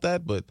feel about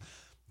that. But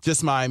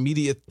just my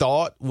immediate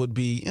thought would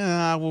be,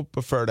 I would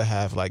prefer to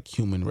have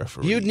human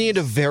referees. You'd need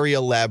a very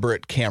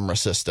elaborate camera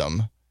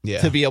system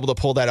to be able to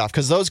pull that off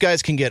because those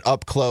guys can get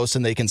up close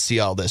and they can see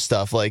all this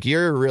stuff.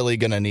 You're really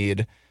going to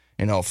need,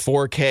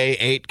 4K,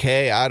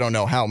 8K, I don't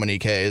know how many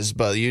Ks,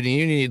 but you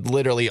need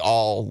literally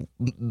all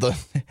the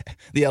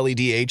LED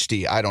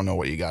HD. I don't know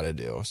what you got to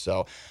do.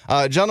 So,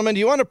 gentlemen, do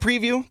you want to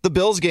preview the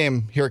Bills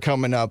game here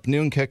coming up?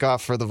 Noon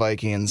kickoff for the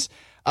Vikings.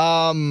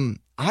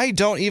 I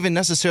don't even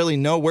necessarily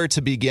know where to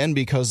begin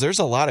because there's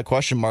a lot of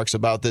question marks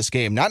about this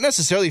game. Not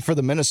necessarily for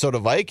the Minnesota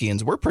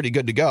Vikings. We're pretty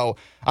good to go.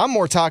 I'm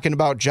more talking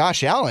about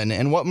Josh Allen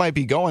and what might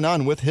be going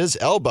on with his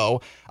elbow.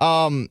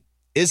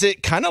 Is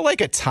it kind of like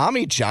a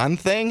Tommy John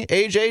thing,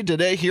 AJ?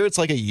 Did I hear it's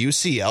like a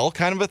UCL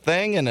kind of a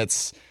thing and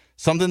it's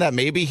something that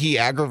maybe he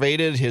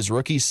aggravated his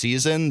rookie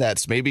season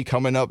that's maybe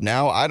coming up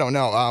now? I don't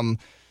know.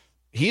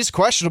 He's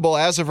questionable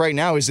as of right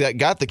now. He's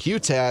got the Q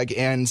tag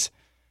and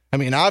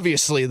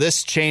obviously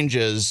this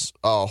changes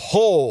a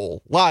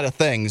whole lot of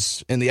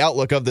things in the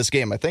outlook of this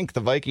game. I think the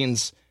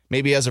Vikings,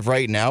 maybe as of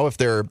right now, if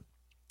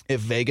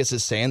Vegas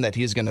is saying that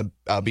he's going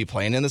to be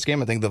playing in this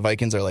game, I think the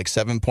Vikings are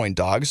 7-point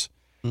dogs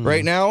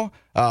right now.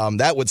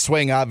 That would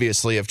swing,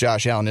 obviously, if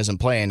Josh Allen isn't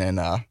playing. And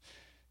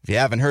if you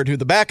haven't heard who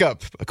the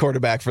backup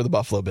quarterback for the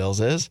Buffalo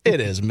Bills is,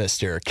 it is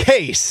Mr.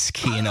 Case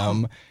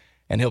Keenum.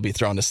 And he'll be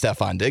thrown to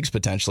Stephon Diggs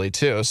potentially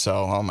too. So,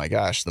 oh my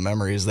gosh, the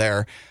memory is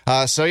there.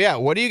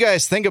 What do you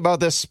guys think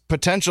about this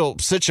potential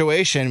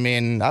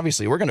situation?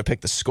 Obviously, we're going to pick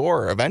the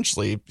score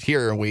eventually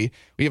here. And we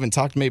even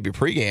talked maybe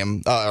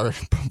pregame or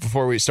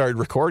before we started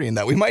recording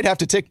that we might have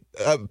to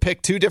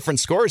pick two different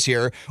scores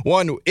here.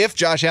 One, if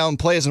Josh Allen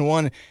plays, and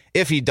one,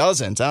 if he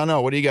doesn't. I don't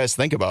know. What do you guys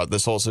think about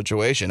this whole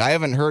situation? I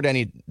haven't heard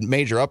any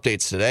major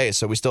updates today,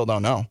 so we still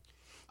don't know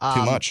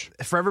too much.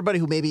 For everybody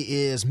who maybe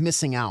is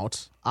missing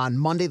out, on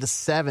Monday the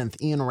 7th,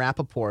 Ian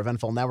Rappaport of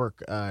NFL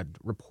Network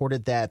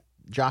reported that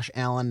Josh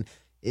Allen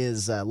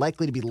is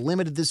likely to be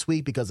limited this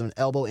week because of an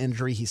elbow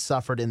injury he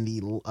suffered in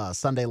the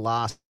Sunday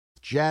loss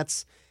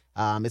Jets.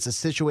 It's a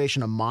situation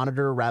to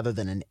monitor rather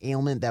than an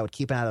ailment that would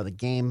keep him out of the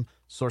game.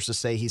 Sources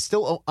say he's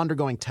still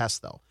undergoing tests,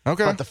 though.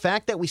 Okay. But the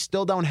fact that we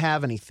still don't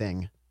have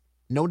anything,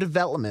 no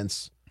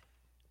developments,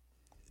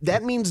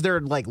 that means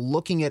they're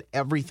looking at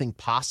everything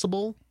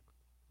possible,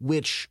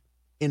 which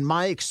in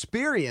my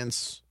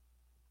experience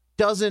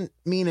doesn't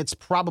mean it's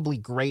probably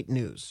great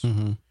news.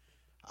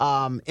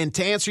 Mm-hmm. And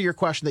to answer your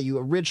question that you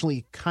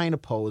originally kind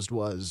of posed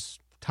was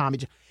Tommy,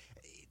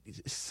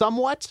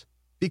 somewhat,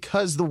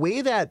 because the way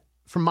that,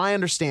 from my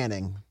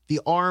understanding, the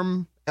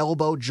arm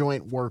elbow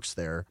joint works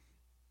there,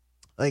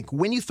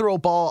 when you throw a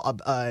ball,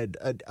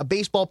 a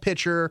baseball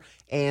pitcher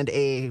and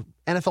a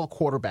NFL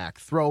quarterback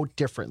throw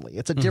differently.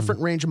 It's a different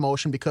range of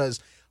motion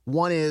because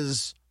one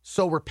is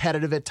so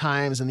repetitive at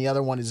times and the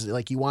other one is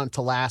you want it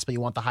to last, but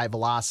you want the high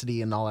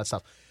velocity and all that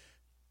stuff.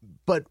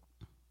 But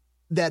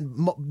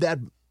that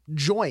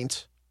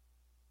joint,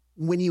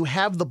 when you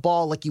have the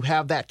ball, you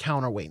have that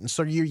counterweight. And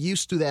so you're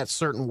used to that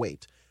certain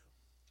weight.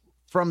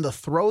 From the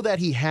throw that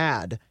he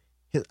had,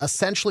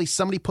 essentially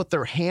somebody put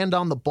their hand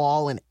on the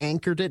ball and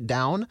anchored it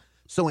down.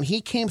 So when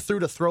he came through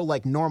to throw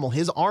like normal,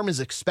 his arm is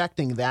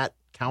expecting that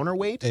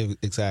counterweight.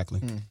 Exactly.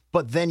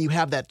 But then you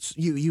have that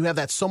you have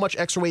that so much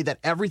extra weight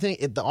that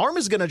the arm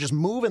is going to just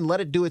move and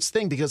let it do its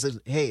thing because,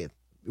 hey,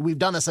 we've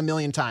done this a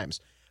million times.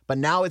 But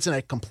now it's in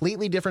a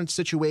completely different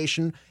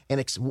situation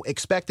and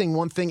expecting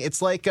one thing.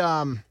 It's like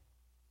I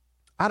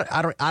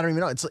don't even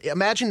know. It's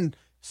imagine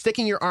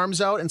sticking your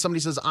arms out and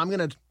somebody says, "I'm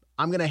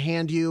gonna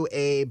hand you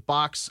a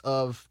box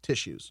of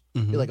tissues."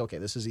 You're like, "Okay,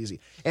 this is easy."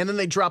 And then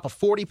they drop a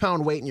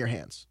 40-pound weight in your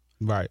hands.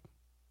 Right.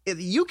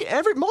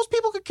 Most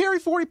people could carry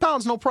 40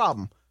 pounds, no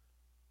problem.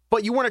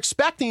 But you weren't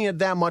expecting it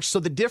that much, so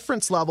the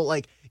difference level,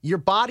 your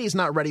body's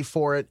not ready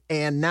for it,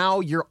 and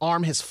now your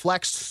arm has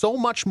flexed so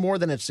much more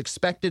than it's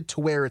expected to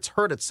where it's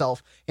hurt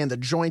itself, and the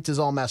joint is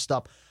all messed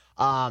up.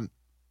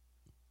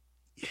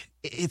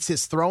 It's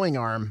his throwing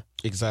arm.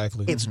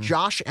 Exactly. It's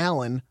Josh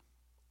Allen.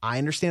 I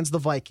understand the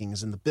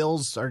Vikings, and the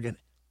Bills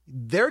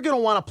they're going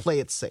to want to play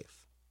it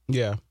safe.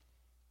 Yeah.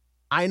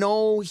 I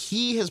know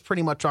he has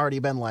pretty much already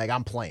been like,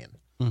 I'm playing.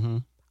 Mm-hmm.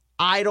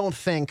 I don't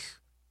think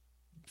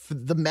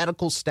the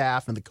medical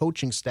staff and the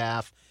coaching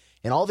staff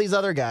and all these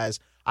other guys,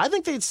 I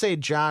think they'd say,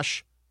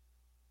 Josh,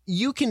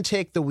 you can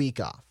take the week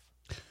off.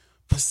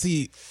 But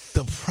see,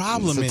 the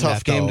problem in that, it's a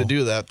tough game to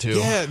do that, too.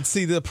 Yeah,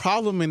 see, the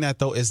problem in that,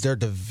 though, is their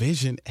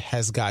division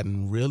has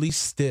gotten really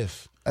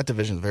stiff. That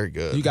division is very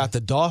good. You got the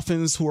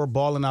Dolphins who are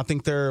balling. I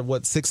think they're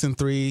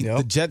 6-3. Yep.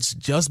 The Jets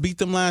just beat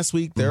them last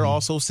week. They're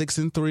also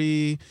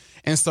 6-3.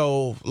 And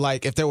so,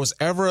 if there was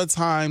ever a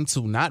time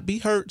to not be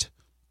hurt,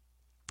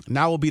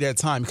 now will be that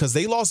time because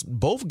they lost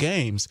both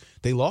games.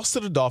 They lost to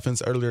the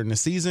Dolphins earlier in the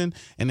season,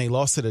 and they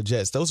lost to the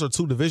Jets. Those are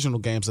 2 divisional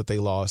games that they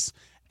lost,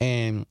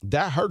 and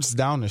that hurts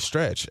down the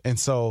stretch. And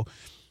so,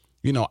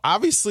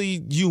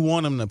 obviously you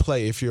want them to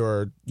play if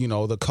you're,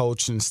 the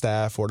coach and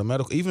staff or the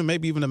medical,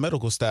 maybe even the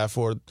medical staff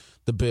for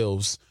the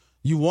Bills.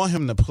 You want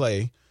him to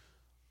play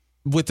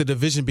with the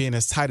division being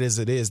as tight as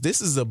it is.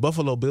 This is a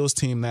Buffalo Bills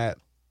team that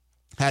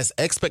has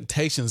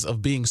expectations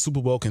of being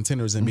Super Bowl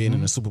contenders and being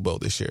in the Super Bowl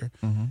this year.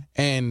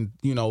 And,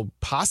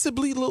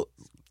 possibly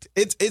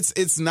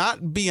it's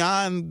not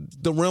beyond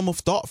the realm of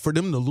thought for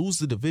them to lose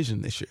the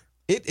division this year.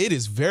 It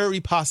is very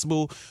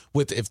possible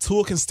if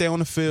Tua can stay on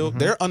the field.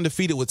 They're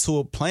undefeated with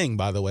Tua playing,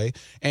 by the way.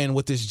 And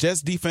with this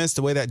Jets defense,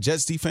 the way that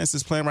Jets defense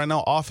is playing right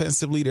now,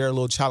 offensively, they're a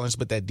little challenged.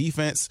 But that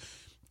defense,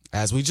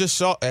 as we just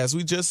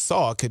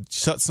saw, could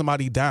shut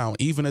somebody down.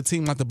 Even a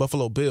team like the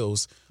Buffalo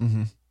Bills,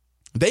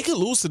 they could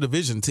lose the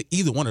division to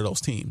either one of those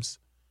teams.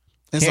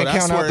 And Can't so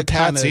that's count where out the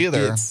Pats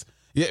either.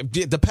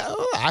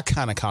 I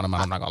kind of count them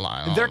out. I'm not gonna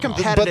lie. They're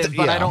competitive,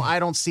 but yeah. I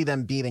don't see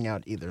them beating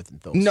out either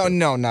of those. No,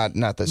 two.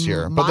 not this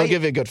year. But they'll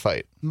give you a good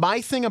fight.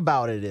 My thing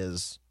about it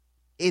is,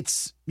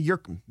 it's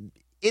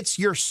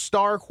your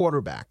star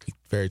quarterback.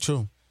 Very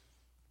true.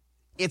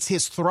 It's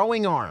his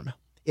throwing arm.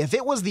 If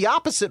it was the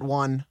opposite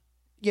one,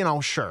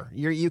 sure,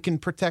 you can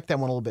protect that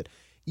one a little bit.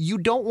 You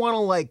don't want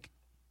to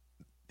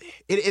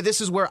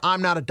this is where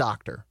I'm not a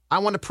doctor. I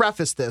want to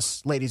preface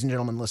this, ladies and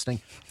gentlemen listening.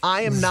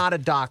 I am not a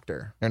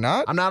doctor. You're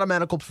not? I'm not a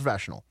medical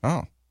professional.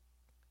 Oh.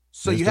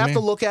 So you have to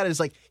look at it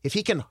as if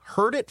he can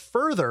hurt it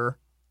further,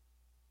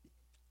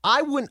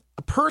 I wouldn't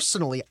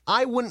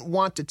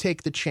want to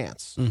take the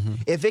chance.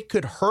 If it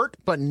could hurt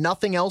but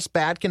nothing else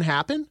bad can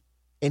happen,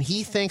 and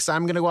he thinks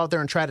I'm going to go out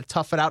there and try to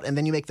tough it out, and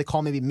then you make the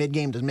call maybe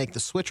mid-game to make the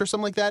switch or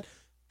something like that,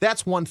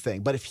 that's one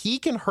thing. But if he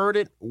can hurt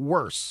it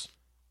worse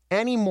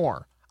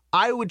anymore,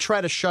 I would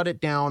try to shut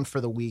it down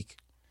for the week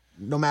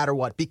no matter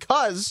what,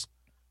 because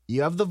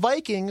you have the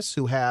Vikings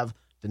who have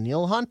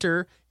Danielle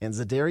Hunter and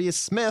Zadarius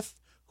Smith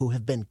who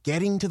have been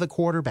getting to the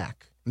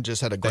quarterback.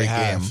 Just had a great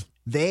game.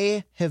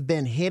 They have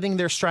been hitting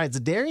their strides.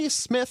 Zadarius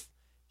Smith,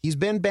 he's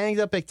been banged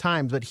up at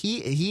times, but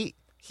he's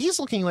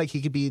looking like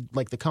he could be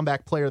like the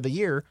comeback player of the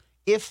year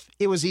if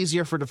it was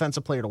easier for a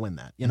defensive player to win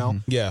that,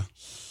 Yeah.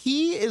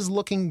 He is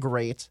looking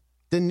great.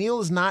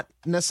 Daniil is not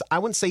I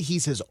wouldn't say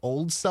he's his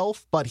old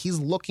self, but he's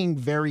looking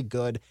very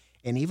good.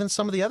 And even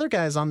some of the other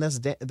guys on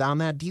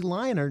that D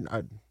line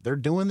are they're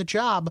doing the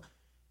job.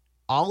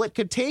 All it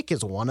could take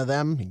is one of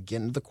them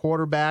getting to the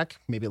quarterback,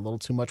 maybe a little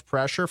too much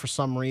pressure for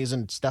some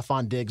reason.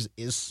 Stephon Diggs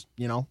is,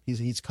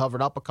 he's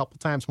covered up a couple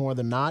times more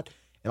than not,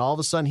 and all of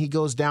a sudden he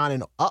goes down,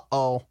 and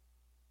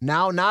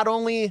now not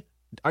only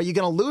are you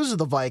going to lose to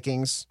the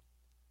Vikings,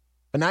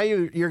 but now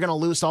you're going to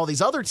lose to all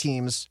these other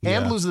teams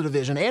and lose the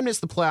division and miss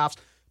the playoffs.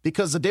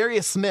 Because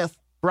Zadarius Smith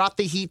brought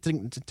the heat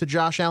to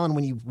Josh Allen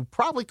when you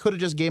probably could have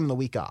just gave him the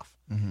week off.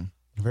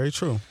 Very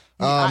true.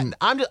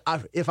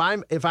 If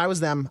I was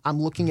them,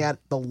 I'm looking at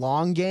the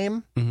long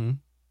game.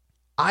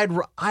 I'd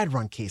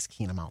run Case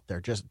Keenum out there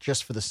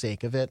just for the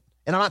sake of it.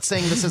 And I'm not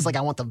saying this is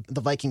I want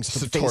the Vikings to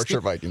face torture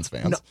Vikings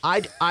fans.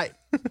 No,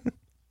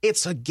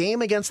 it's a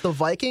game against the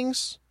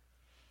Vikings.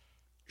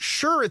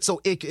 Sure, it's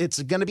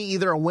going to be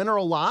either a win or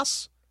a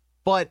loss,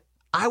 but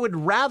I would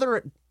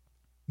rather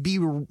be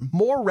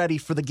more ready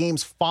for the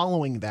games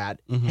following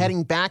that,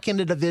 heading back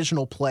into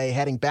divisional play,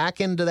 heading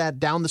back into that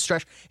down the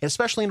stretch, and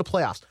especially into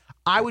playoffs.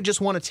 I would just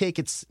want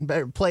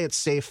to play it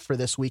safe for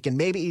this week. And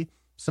maybe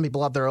some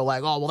people out there are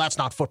like, oh, well, that's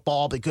not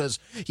football because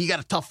you got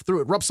to tough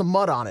through it, rub some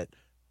mud on it.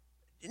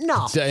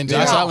 No. And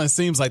Josh Allen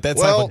seems like that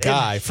type of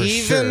guy for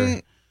sure.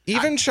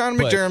 Even Sean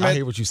McDermott. I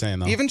hear what you're saying,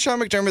 though. Even Sean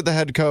McDermott, the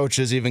head coach,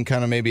 is even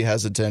kind of maybe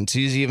hesitant.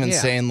 He's even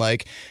saying,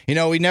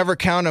 we never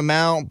count him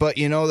out, but,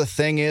 the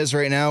thing is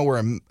right now,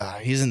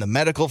 he's in the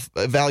medical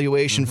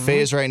evaluation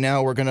phase right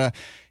now.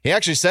 He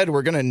actually said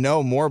we're going to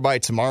know more by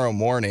tomorrow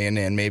morning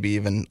and maybe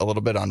even a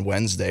little bit on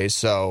Wednesday.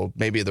 So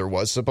maybe there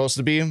was supposed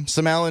to be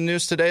some Allen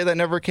news today that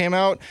never came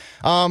out.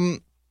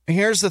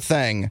 Here's the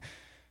thing.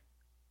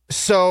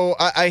 So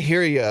I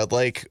hear you.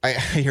 I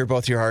hear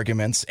both your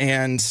arguments.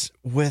 And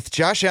with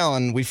Josh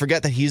Allen, we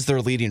forget that he's their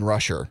leading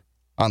rusher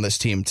on this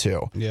team,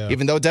 too. Yeah.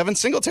 Even though Devin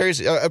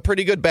Singletary's a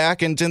pretty good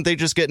back, and didn't they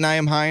just get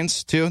Nyheim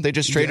Hines, too? They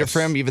just traded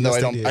for him, even though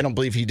I don't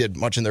believe he did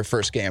much in their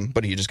first game,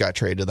 but he just got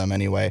traded to them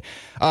anyway.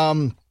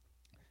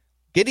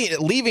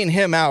 Leaving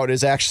him out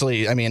is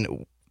actually,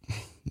 in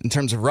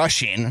terms of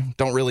rushing,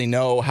 don't really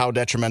know how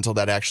detrimental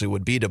that actually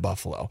would be to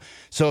Buffalo.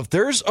 So if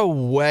there's a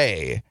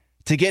way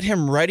to get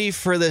him ready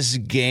for this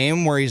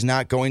game where he's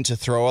not going to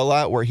throw a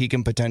lot, where he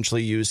can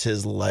potentially use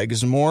his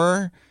legs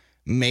more,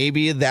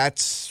 maybe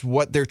that's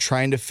what they're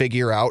trying to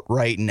figure out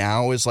right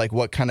now is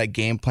what kind of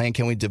game plan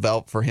can we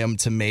develop for him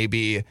to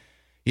maybe,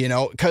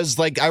 because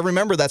I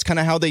remember that's kind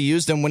of how they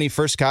used him when he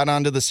first got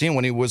onto the scene.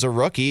 When he was a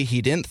rookie,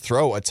 he didn't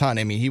throw a ton.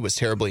 He was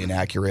terribly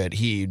inaccurate.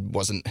 He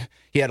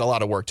had a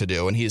lot of work to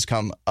do, and he's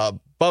come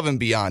above and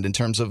beyond in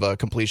terms of a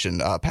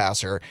completion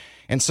passer.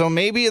 And so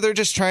maybe they're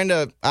just trying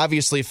to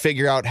obviously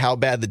figure out how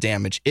bad the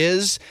damage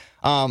is.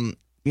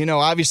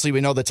 obviously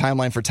we know the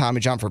timeline for Tommy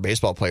John for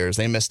baseball players.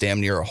 They miss damn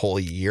near a whole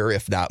year,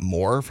 if not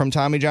more, from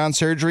Tommy John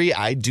surgery.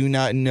 I do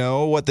not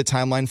know what the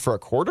timeline for a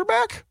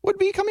quarterback would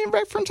be coming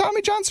back from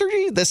Tommy John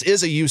surgery. This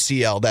is a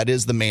UCL. That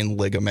is the main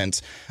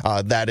ligament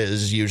that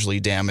is usually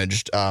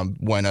damaged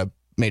when a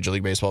Major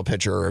League Baseball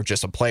pitcher or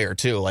just a player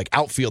too. Like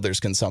outfielders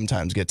can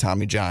sometimes get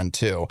Tommy John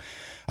too.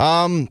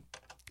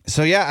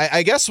 So yeah,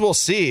 I guess we'll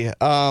see.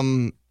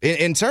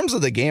 In terms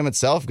of the game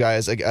itself,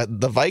 guys,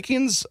 the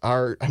Vikings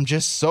I'm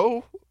just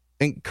so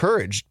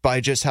encouraged by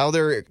just how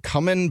they're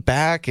coming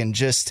back and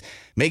just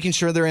making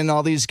sure they're in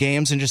all these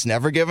games and just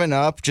never giving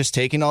up, just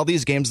taking all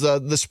these games.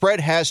 The spread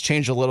has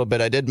changed a little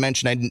bit. I did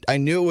mention I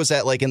knew it was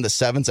at like in the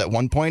 7s at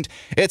one point.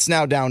 It's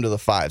now down to the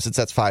 5s. It's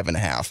at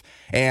 5.5.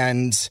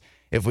 And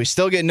if we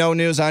still get no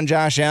news on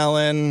Josh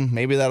Allen,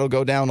 maybe that'll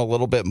go down a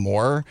little bit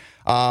more.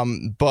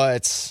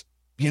 But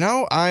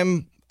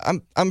I'm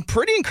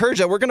pretty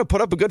encouraged that we're going to put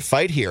up a good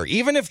fight here.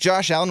 Even if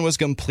Josh Allen was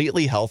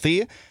completely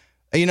healthy,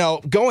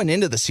 going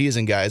into the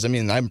season, guys, I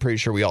mean, I'm pretty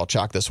sure we all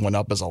chalk this one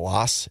up as a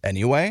loss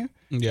anyway.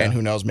 Yeah. And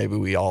who knows, maybe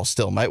we all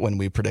still might when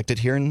we predict it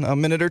here in a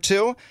minute or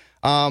two.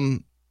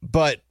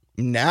 But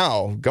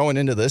now going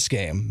into this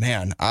game,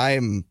 man,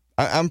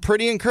 I'm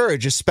pretty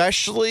encouraged,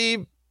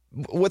 especially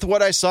with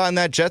what I saw in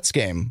that Jets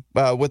game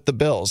with the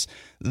Bills.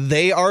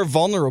 They are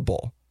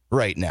vulnerable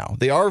right now.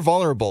 They are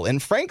vulnerable.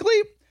 And frankly,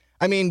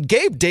 I mean,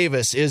 Gabe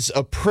Davis is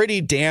a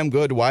pretty damn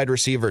good wide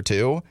receiver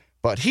too,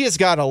 but he has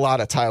got a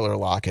lot of Tyler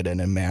Lockett in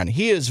him, man.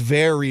 He is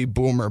very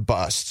boomer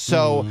bust.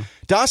 So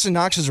Dawson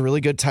Knox is a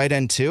really good tight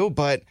end too,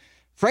 but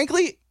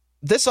frankly,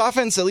 this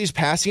offense, at least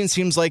passing,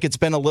 seems like it's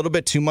been a little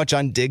bit too much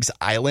on Diggs'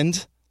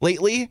 island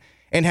lately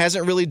and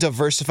hasn't really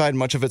diversified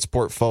much of its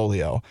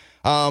portfolio.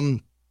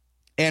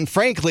 And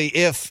frankly,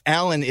 if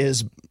Allen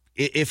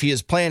if he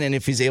is playing and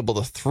if he's able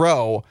to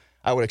throw,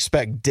 I would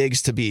expect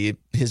Diggs to be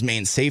his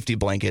main safety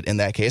blanket in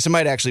that case. It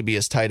might actually be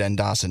his tight end,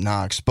 Dawson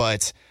Knox.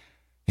 But,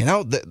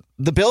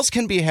 the Bills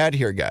can be had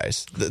here,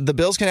 guys. The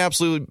Bills can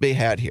absolutely be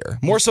had here.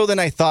 More so than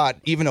I thought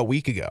even a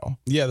week ago.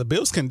 Yeah, the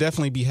Bills can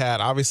definitely be had.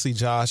 Obviously,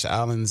 Josh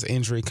Allen's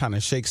injury kind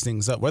of shakes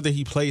things up, whether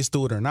he plays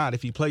through it or not.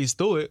 If he plays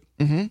through it,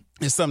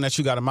 it's something that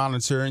you got to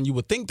monitor, and you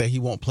would think that he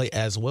won't play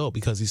as well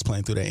because he's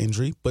playing through that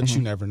injury, but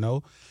you never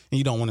know, and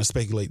you don't want to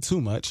speculate too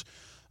much.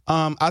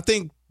 I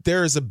think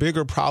there is a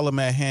bigger problem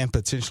at hand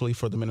potentially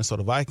for the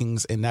Minnesota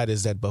Vikings, and that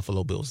is that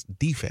Buffalo Bills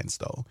defense,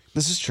 though.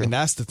 This is true. And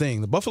that's the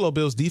thing. The Buffalo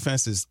Bills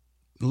defense is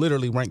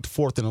literally ranked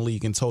 4th in the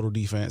league in total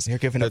defense. They're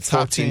giving up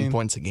 14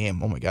 points a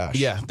game. Oh, my gosh.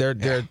 Yeah,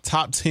 they're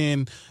top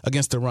 10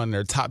 against the run.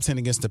 They're top 10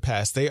 against the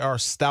pass. They are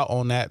stout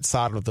on that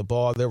side of the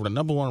ball. They were the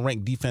number 1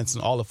 ranked defense in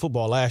all of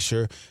football last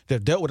year.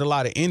 They've dealt with a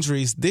lot of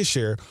injuries this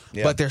year,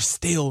 but they're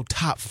still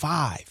top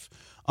 5.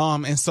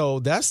 And so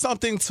that's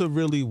something to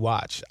really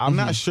watch. I'm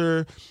not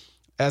sure,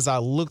 as I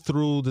look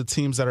through the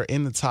teams that are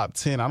in the top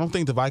 10, I don't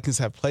think the Vikings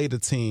have played a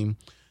team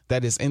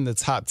that is in the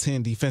top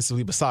 10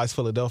 defensively besides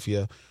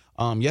Philadelphia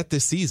yet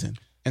this season.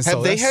 And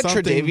have they had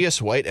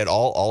Tre'Davious White at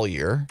all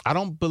year? I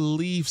don't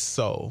believe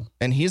so.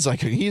 And he's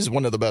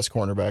one of the best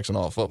cornerbacks in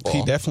all of football.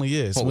 He definitely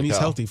is when he's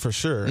healthy, for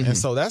sure. And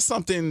so that's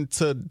something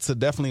to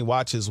definitely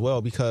watch as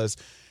well, because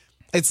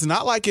it's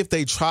not like if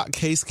they trot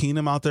Case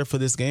Keenum out there for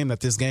this game that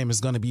this game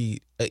is going to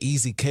be an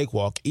easy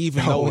cakewalk,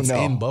 even though it's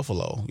in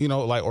Buffalo.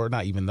 Or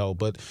not even though,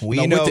 but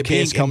we know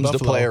Case comes to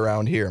play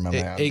around here, my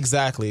man.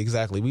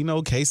 Exactly. We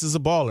know Case is a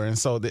baller, and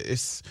so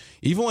it's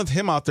even with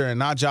him out there and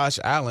not Josh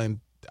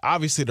Allen.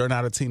 Obviously, they're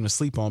not a team to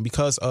sleep on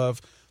because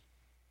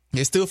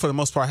they still, for the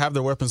most part, have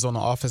their weapons on the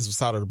offensive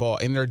side of the ball,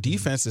 and their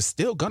defense is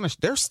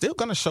they're still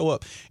gonna show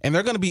up, and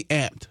they're gonna be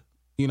amped.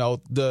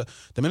 The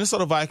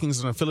Minnesota Vikings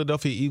and the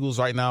Philadelphia Eagles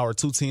right now are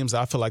 2 teams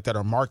I feel like that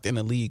are marked in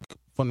the league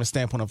from the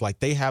standpoint of like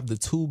they have the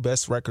 2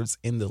 best records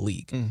in the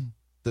league.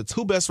 The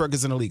 2 best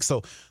records in the league.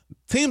 So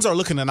teams are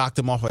looking to knock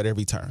them off at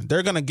every turn.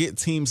 They're going to get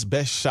teams'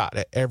 best shot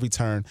at every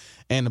turn.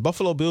 And the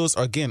Buffalo Bills,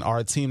 are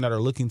a team that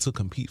are looking to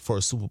compete for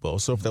a Super Bowl.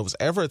 So if there was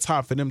ever a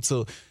time for them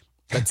to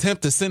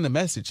attempt to send a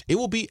message, it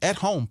will be at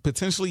home,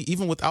 potentially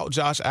even without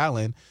Josh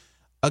Allen,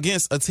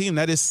 against a team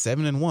that is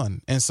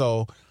 7-1. And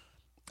so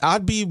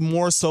I'd be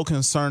more so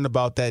concerned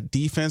about that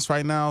defense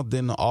right now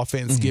than the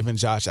offense, given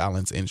Josh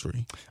Allen's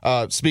injury.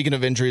 Speaking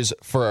of injuries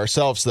for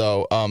ourselves,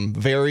 though,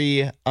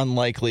 very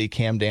unlikely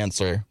Cam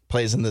Dantzler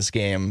plays in this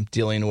game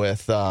dealing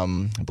with, I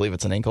believe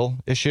it's an ankle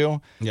issue.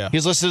 Yeah.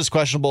 He's listed as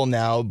questionable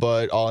now,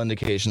 but all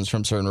indications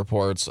from certain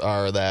reports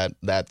are that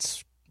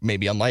that's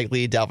maybe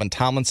unlikely. Dalvin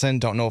Tomlinson,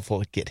 don't know if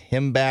we'll get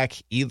him back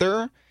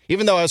either.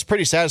 Even though I was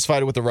pretty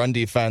satisfied with the run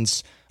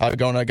defense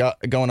going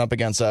up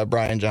against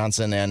Brian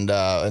Johnson and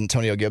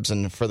Antonio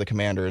Gibson for the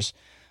Commanders.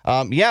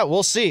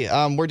 We'll see.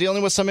 We're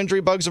dealing with some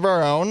injury bugs of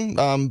our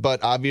own,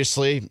 but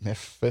obviously,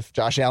 if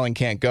Josh Allen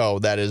can't go,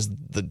 that is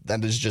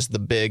just the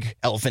big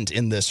elephant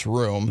in this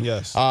room.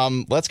 Yes.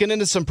 Let's get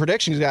into some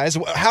predictions, guys.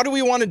 How do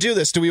we want to do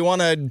this? Do we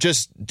want to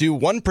just do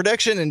one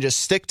prediction and just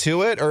stick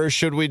to it, or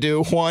should we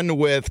do one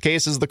with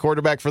Case as the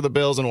quarterback for the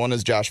Bills and one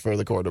as Josh for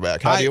the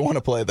quarterback? How do you want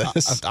to play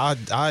this?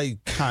 I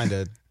kind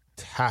of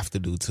have to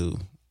do 2.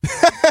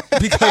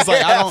 Because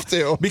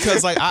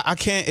like I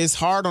can't. It's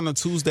hard on a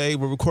Tuesday.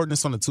 We're recording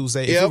this on a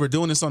Tuesday. If we were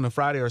doing this on a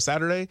Friday or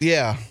Saturday,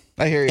 yeah,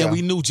 I hear you. And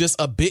we knew just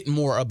a bit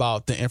more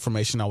about the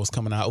information that was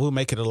coming out, it would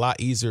make it a lot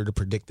easier to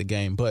predict the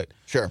game. But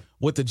sure,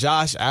 with the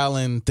Josh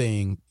Allen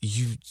thing,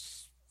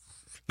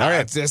 all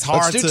right, it's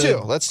hard.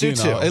 Let's do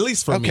two. At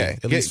least for me.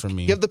 At least for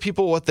me. Give the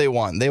people what they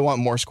want. They want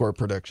more score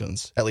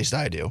predictions. At least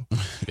I do.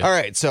 Yeah. All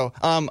right, so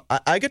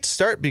I get to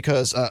start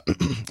because I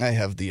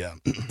have the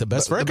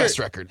best record. The best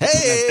record.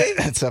 Hey,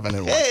 at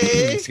 7-1.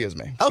 Hey, Excuse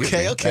me.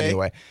 Okay.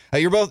 Anyway,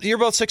 you're both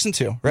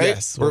 6-2, right?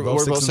 Yes, we're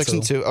both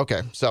 6-2.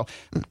 Okay, so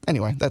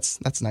anyway, that's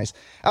nice.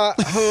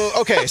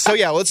 Okay, so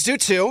yeah, let's do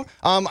two.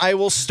 I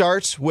will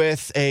start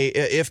with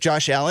if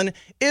Josh Allen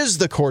is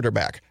the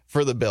quarterback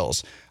for the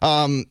Bills.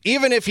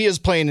 Even if he is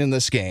playing in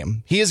this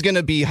game, he is going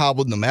to be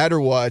hobbled no matter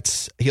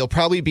what. He'll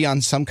probably be on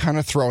some kind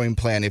of throwing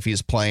plan if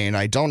he's playing.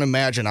 I don't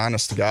imagine,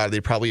 honest to God,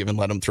 they probably even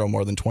let him throw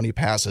more than 20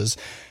 passes,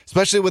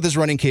 especially with his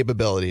running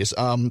capabilities.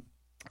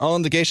 All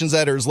indications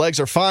that his legs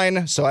are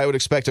fine, so I would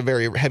expect a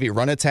very heavy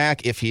run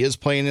attack if he is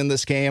playing in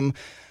this game.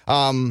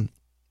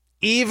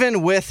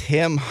 Even with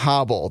him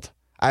hobbled,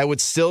 I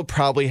would still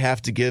probably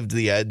have to give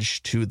the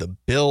edge to the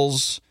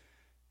Bills.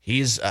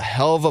 He's a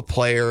hell of a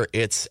player.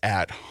 It's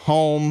at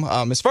home.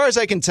 As far as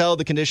I can tell,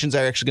 the conditions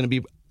are actually going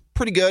to be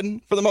pretty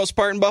good for the most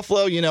part in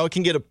Buffalo. You know, it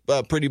can get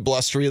a pretty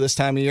blustery this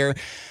time of year.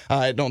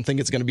 I don't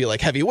think it's going to be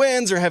like heavy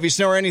winds or heavy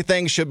snow or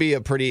anything. Should be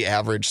a pretty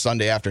average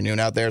Sunday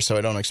afternoon out there, so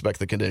I don't expect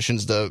the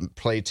conditions to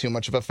play too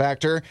much of a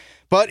factor.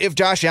 But if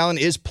Josh Allen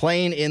is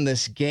playing in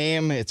this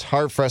game, it's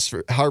hard pressed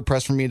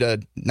for me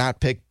to not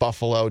pick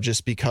Buffalo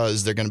just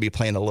because they're going to be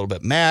playing a little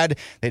bit mad.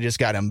 They just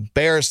got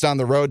embarrassed on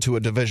the road to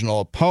a divisional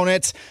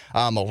opponent.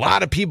 A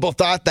lot of people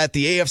thought that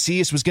the AFC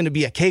East was going to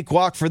be a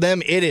cakewalk for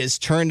them. It has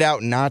turned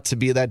out not to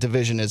be. That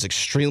division is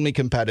extremely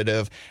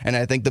competitive, and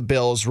I think the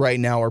Bills right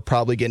now are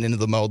probably getting into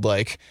the mode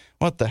like,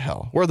 what the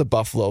hell? We're the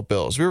Buffalo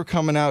Bills. We were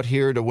coming out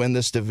here to win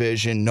this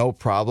division, no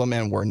problem,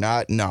 and we're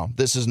not. No,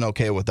 this isn't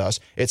okay with us.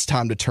 It's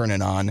time to turn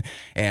it on,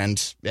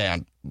 and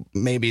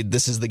maybe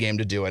this is the game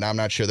to do it. I'm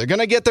not sure. They're going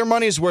to get their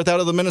money's worth out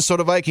of the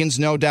Minnesota Vikings,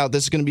 no doubt.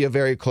 This is going to be a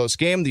very close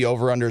game. The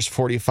over-under is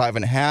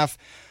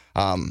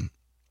 45.5.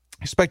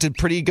 Expected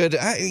pretty good.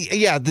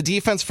 The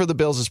defense for the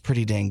Bills is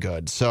pretty dang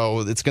good, so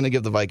it's going to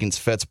give the Vikings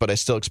fits, but I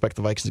still expect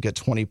the Vikings to get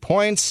 20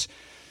 points.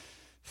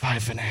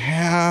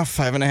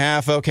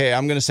 5.5. Okay,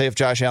 I'm going to say if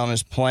Josh Allen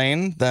is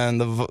playing, then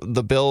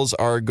the Bills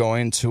are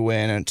going to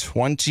win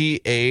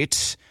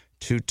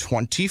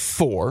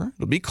 28-24.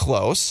 It'll be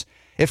close.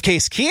 If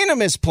Case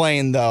Keenum is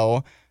playing,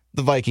 though,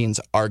 the Vikings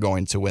are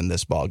going to win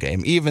this ball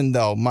game. Even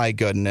though, my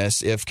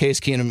goodness, if Case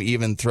Keenum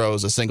even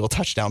throws a single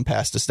touchdown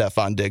pass to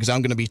Stephon Diggs,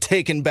 I'm going to be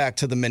taken back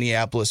to the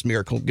Minneapolis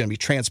Miracle, going to be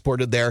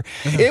transported there.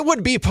 It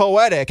would be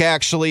poetic,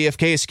 actually, if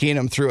Case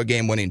Keenum threw a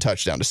game-winning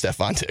touchdown to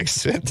Stephon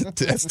Diggs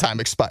as time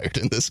expired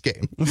in this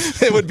game.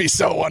 It would be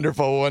so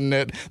wonderful, wouldn't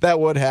it? That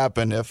would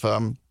happen if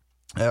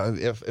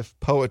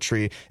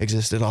poetry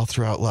existed all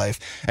throughout life.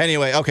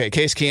 Anyway, okay,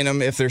 Case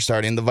Keenum, if they're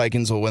starting, the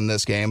Vikings will win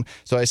this game.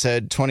 So I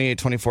said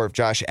 28-24 if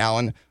Josh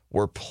Allen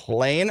were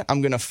playing.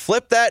 I'm going to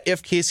flip that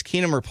if Case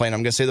Keenum were playing. I'm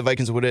going to say the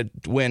Vikings would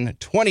win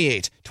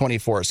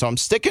 28-24. So I'm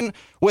sticking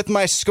with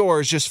my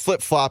scores, just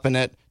flip-flopping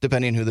it,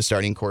 depending on who the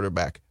starting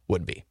quarterback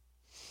would be.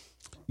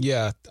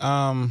 Yeah.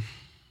 I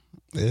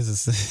know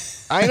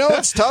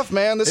it's tough,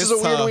 man. This is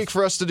a weird week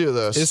for us to do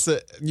this.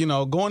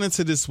 It's going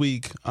into this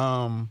week,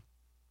 I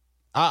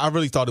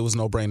really thought it was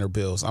no-brainer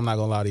Bills. I'm not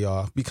going to lie to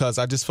y'all because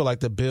I just feel like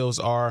the Bills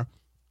are,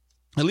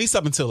 at least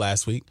up until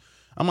last week,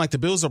 I'm like, the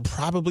Bills are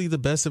probably the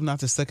best, if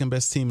not the second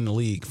best team in the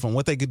league from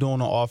what they could do on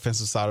the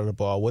offensive side of the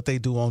ball. What they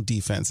do on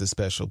defense is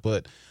special.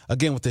 But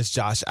again, with this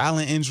Josh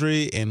Allen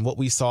injury and what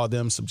we saw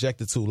them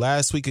subjected to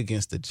last week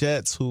against the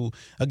Jets, who,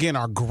 again,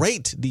 are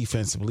great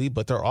defensively,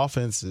 but their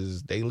offense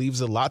they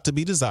leaves a lot to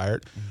be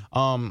desired.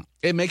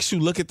 It makes you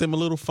look at them a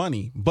little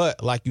funny.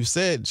 But like you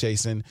said,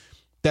 Jason,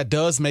 that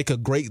does make a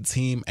great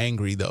team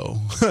angry,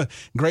 though.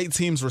 Great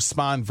teams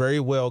respond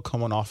very well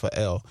coming off a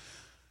L.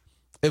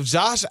 If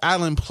Josh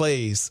Allen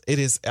plays,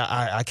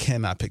 I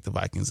cannot pick the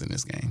Vikings in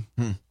this game.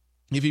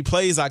 If he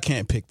plays, I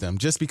can't pick them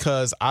just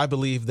because I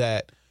believe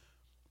that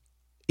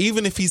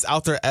even if he's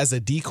out there as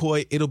a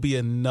decoy, it'll be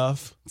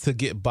enough to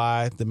get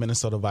by the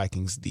Minnesota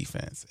Vikings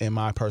defense, in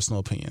my personal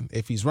opinion.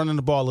 If he's running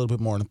the ball a little bit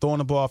more than throwing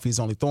the ball, if he's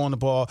only throwing the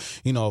ball,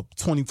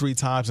 23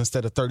 times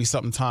instead of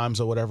 30-something times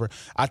or whatever,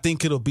 I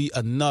think it'll be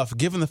enough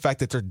given the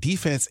fact that their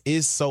defense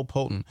is so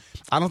potent.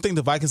 I don't think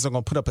the Vikings are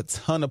going to put up a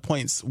ton of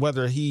points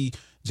whether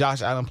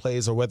Josh Allen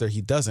plays or whether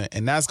he doesn't,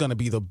 and that's going to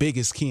be the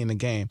biggest key in the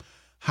game.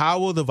 How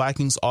will the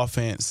Vikings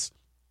offense,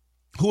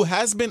 who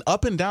has been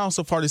up and down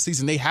so far this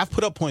season, they have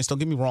put up points, don't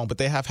get me wrong, but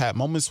they have had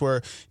moments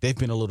where they've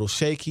been a little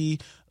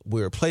shaky,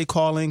 weird play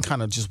calling,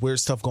 kind of just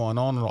weird stuff going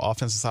on the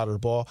offensive side of the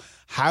ball.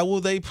 How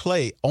will they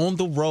play on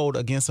the road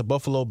against a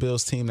Buffalo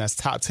Bills team that's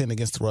top 10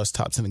 against the rush,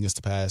 top 10 against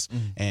the pass,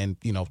 and,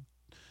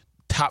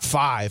 top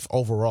 5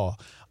 overall?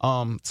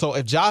 So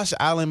if Josh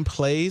Allen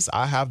plays,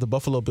 I have the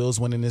Buffalo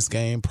Bills winning this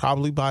game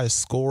probably by a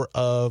score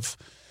of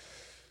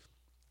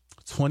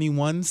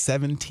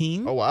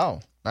 21-17. Oh,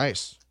 wow.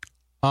 Nice.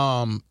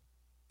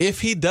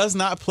 If he does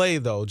not play,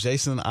 though,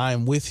 Jason, I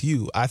am with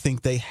you. I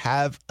think they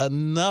have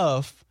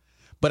enough,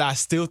 but I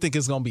still think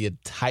it's going to be a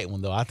tight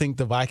one, though. I think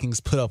the Vikings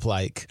put up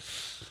I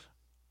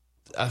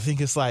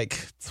think it's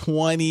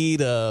 20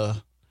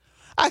 to...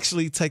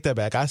 Actually, take that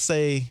back. I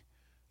say,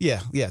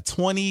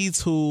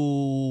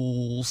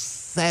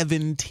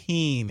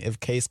 20-17 if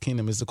Case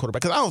Keenum is the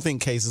quarterback. Because I don't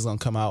think Case is going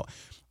to come out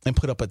and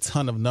put up a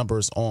ton of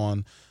numbers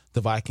on the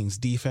Vikings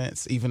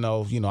defense, even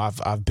though,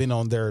 I've been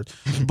on their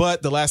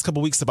but the last couple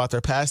of weeks about their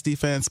pass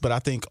defense. But I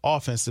think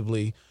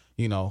offensively,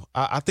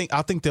 I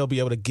think they'll be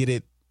able to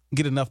get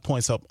enough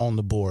points up on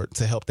the board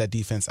to help that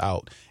defense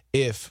out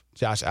if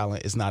Josh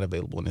Allen is not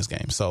available in this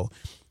game. So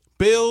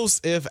Bills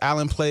if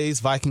Allen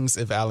plays, Vikings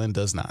if Allen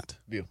does not.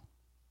 Deal.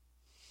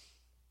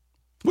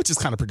 Which is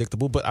kind of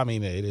predictable, but I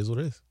mean, it is what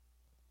it is.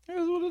 It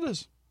is what it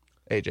is.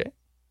 AJ?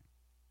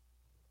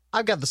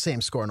 I've got the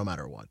same score no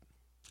matter what.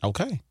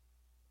 Okay.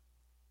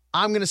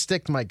 I'm going to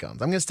stick to my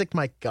guns. I'm going to stick to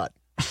my gut.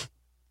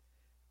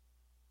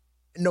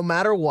 No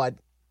matter what,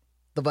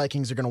 the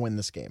Vikings are going to win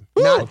this game.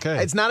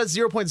 Okay. It's not a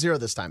 0.0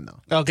 this time,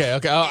 though. Okay.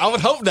 I would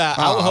hope not.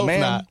 I would hope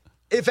not.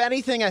 If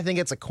anything, I think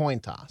it's a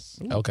coin toss.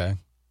 Okay.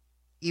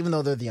 Even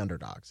though they're the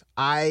underdogs.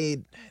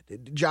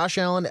 Josh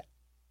Allen,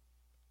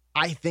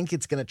 I think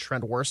it's going to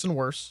trend worse and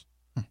worse.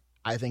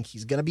 I think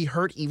he's going to be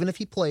hurt even if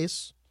he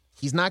plays.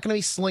 He's not going to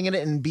be slinging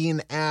it and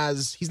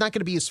he's not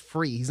going to be as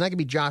free. He's not going to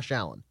be Josh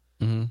Allen.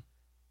 Mm-hmm.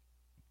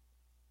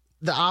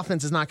 The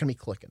offense is not going to be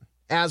clicking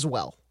as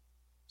well.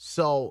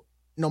 So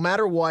no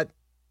matter what,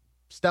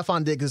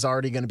 Stephon Diggs is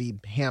already going to be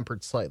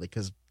hampered slightly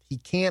because he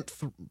can't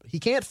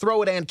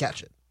throw it and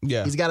catch it.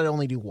 Yeah. He's got to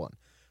only do one.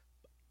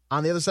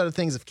 On the other side of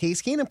things, if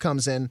Case Keenum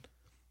comes in,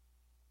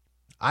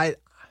 I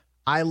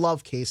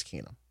love Case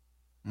Keenum.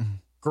 Mm-hmm.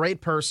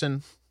 Great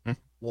person.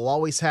 Will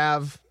always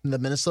have the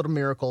Minnesota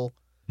Miracle.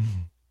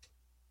 Mm-hmm.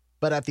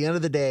 But at the end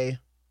of the day,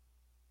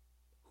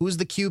 who's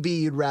the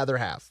QB you'd rather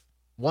have?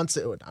 I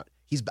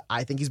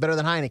think he's better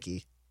than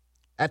Heineke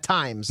at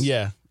times.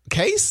 Yeah.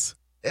 Case?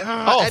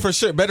 For for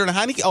sure. Better than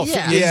Heineke? Oh,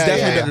 Yeah. he's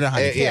definitely better than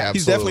Heineke. Yeah,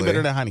 he's definitely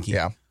better than Heineke.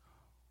 Yeah.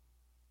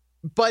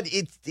 But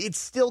it's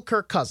still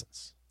Kirk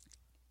Cousins.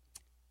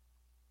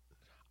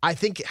 I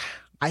think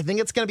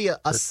it's going to be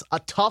a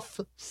tough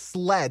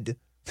sled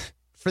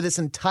for this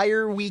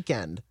entire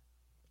weekend.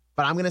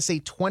 But I'm going to say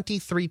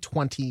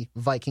 23-20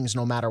 Vikings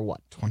no matter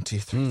what.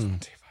 23-20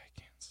 Vikings.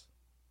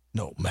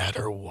 No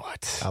matter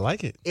what. I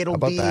like it. It'll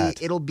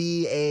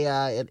be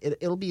a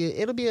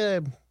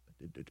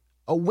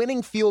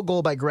winning field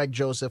goal by Greg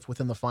Joseph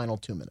within the final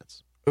 2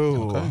 minutes.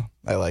 Ooh, Okay.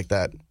 I like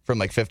that. From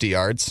 50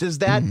 yards. Does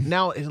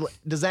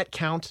that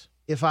count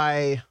if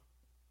I...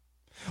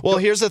 Well,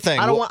 here's the thing.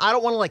 I don't want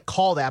to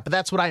call that, but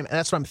that's what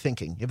I'm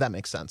thinking, if that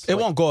makes sense. It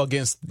won't go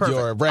against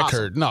your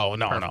record.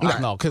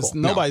 Awesome. No, because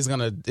nobody's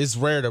gonna. It's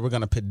rare that we're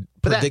gonna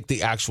predict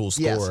the actual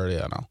score.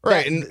 Yes. Yeah, no.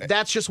 Right, And and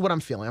that's just what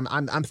I'm feeling.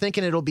 I'm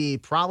thinking it'll be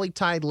probably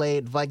tied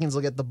late. Vikings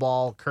will get the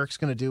ball. Kirk's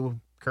gonna do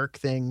Kirk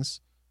things,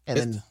 and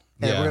then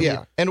we're gonna be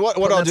And what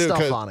putting I'll that do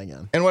stuff on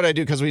again. and what I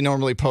do, because we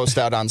normally post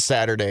out on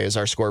Saturdays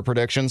our score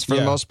predictions for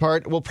the most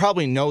part. We'll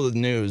probably know the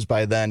news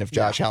by then if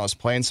Josh Allen's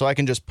playing, so I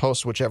can just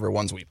post whichever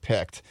ones we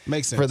picked.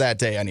 Makes sense. For that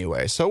day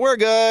anyway. So we're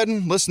good.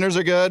 Listeners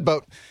are good,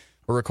 but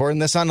we're recording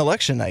this on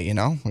election night.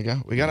 We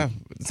gotta.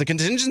 It's a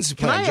contingency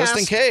plan just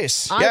in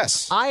case.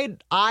 Yes.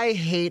 I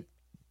hate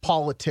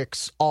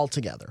politics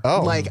altogether.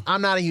 Oh.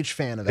 I'm not a huge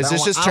fan of it. Is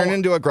this just turned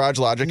into a Garage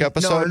Logic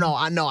episode? No.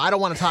 I don't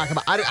want to talk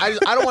about. I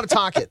don't want to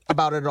talk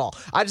about it at all.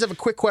 I just have a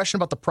quick question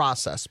about the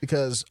process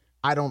because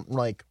I don't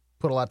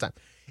put a lot of time.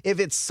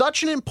 If it's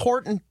such an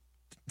important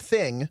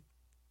thing,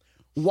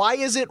 why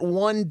is it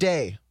one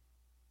day?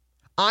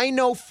 I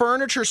know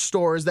furniture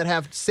stores that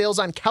have sales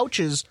on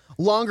couches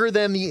longer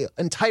than the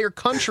entire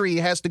country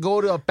has to go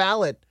to a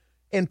ballot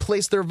and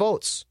place their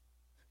votes.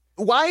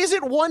 Why is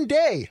it one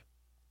day?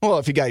 Well,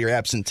 if you got your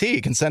absentee,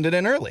 you can send it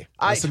in early.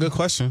 That's a good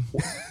question.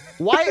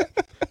 Why?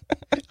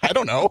 I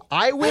don't know.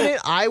 I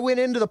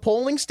went into the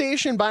polling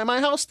station by my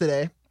house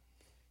today,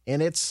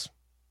 and it's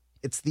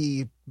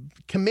the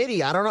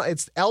committee. I don't know.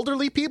 It's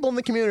elderly people in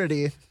the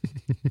community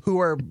who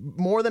are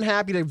more than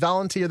happy to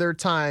volunteer their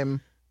time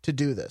to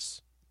do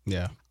this.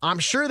 Yeah. I'm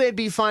sure they'd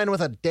be fine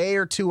with a day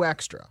or two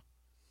extra.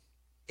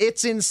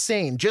 It's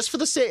insane. Just for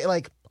the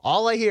sake,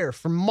 all I hear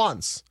for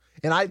months,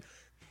 and I.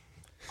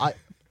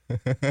 Do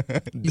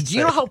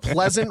you know how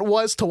pleasant it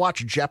was to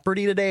watch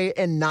Jeopardy today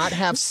and not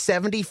have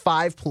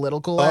 75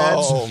 political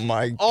ads? Oh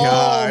my gosh.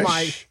 Oh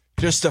my.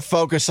 Just to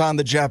focus on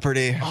the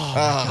Jeopardy. Oh my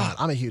God,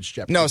 I'm a huge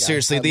Jeopardy No, guy.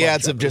 seriously, I the love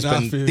ads have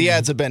Jeopardy.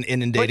 just been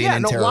inundating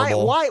and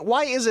terrible.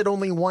 Why is it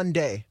only one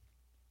day?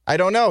 I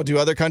don't know. Do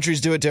other countries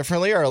do it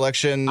differently? Are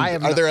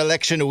there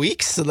election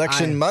weeks,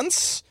 election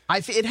months?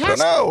 It has.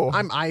 I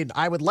don't know.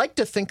 I would like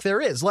to think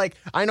there is.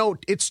 I know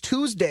it's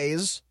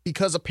Tuesdays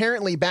because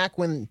apparently back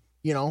when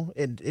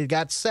it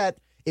got set,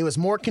 it was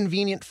more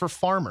convenient for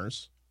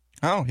farmers.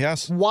 Oh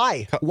yes.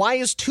 Why? Why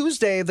is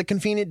Tuesday the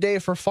convenient day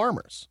for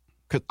farmers?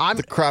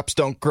 The crops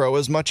don't grow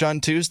as much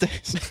on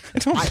Tuesdays. I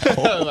don't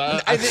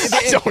know. I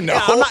don't know.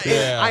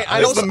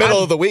 It's the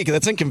middle of the week.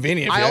 That's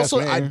inconvenient.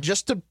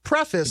 Just to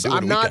preface,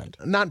 I'm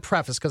not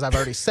preface because I've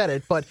already said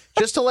it, but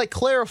just to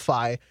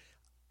clarify,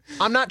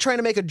 I'm not trying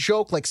to make a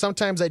joke like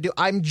sometimes I do.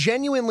 I'm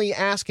genuinely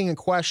asking a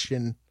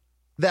question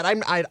that I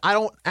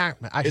don't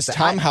act. Is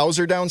Tom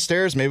Hauser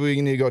downstairs? Maybe we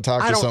need to go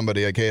talk to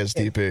somebody at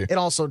KSTP. And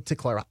also to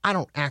clarify, I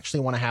don't actually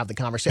want to have the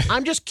conversation.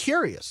 I'm just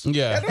curious.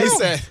 Yeah, he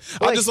said,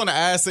 I just want to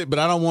ask it, but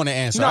I don't want to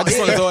answer. I just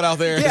want to throw it out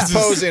there. Yeah.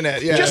 Posing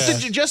it. Yeah.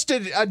 Just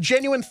a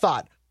genuine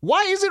thought.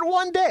 Why is it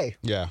one day?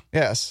 Yeah.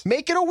 Yes.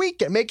 Make it a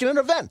weekend. Make it an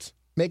event.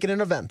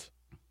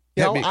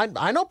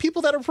 I know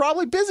people that are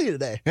probably busy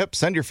today. Yep.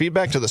 Send your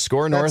feedback to the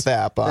Score North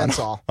app on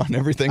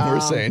everything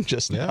we're saying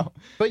just now.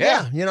 But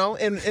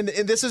and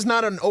this is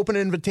not an open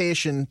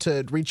invitation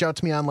to reach out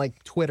to me on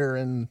Twitter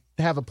and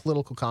have a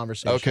political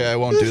conversation. Okay, I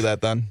won't do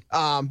that then.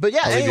 But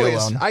yeah,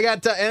 I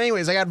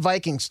got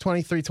Vikings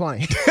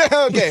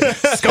 23-20. Okay.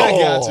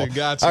 Skull.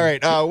 Got you. All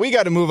right, we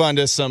got to move on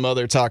to some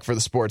other talk for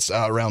the sports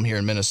realm here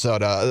in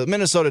Minnesota. The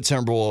Minnesota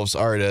Timberwolves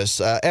artists,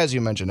 as you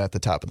mentioned at the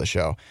top of the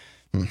show,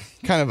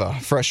 kind of a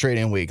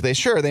frustrating week. They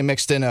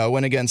mixed in a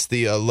win against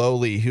the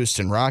lowly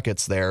Houston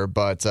Rockets there,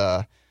 but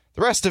the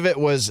rest of it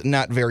was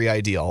not very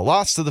ideal. A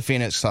loss to the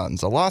Phoenix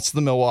Suns, a loss to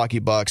the Milwaukee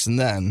Bucks, and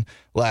then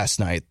last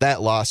night,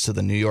 that loss to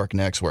the New York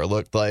Knicks where it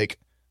looked like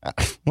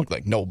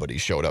nobody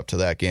showed up to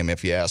that game,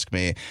 if you ask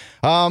me.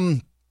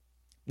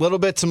 Little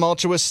bit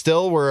tumultuous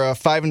still. We're a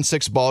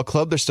 5-6 ball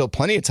club. There's still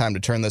plenty of time to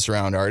turn this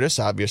around, artists.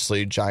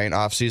 Obviously, giant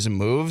offseason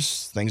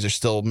moves. Things are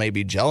still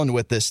maybe gelling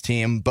with this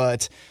team,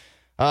 but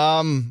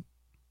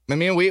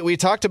we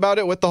talked about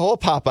it with the whole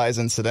Popeyes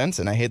incident,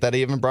 and I hate that I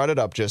even brought it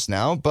up just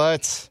now,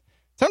 but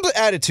in terms of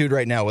attitude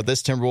right now with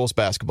this Timberwolves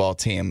basketball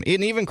team,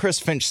 and even Chris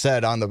Finch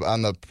said on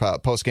the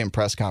post-game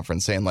press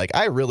conference saying,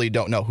 I really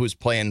don't know who's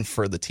playing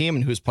for the team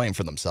and who's playing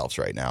for themselves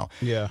right now.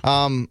 Yeah.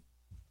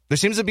 There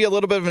seems to be a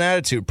little bit of an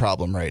attitude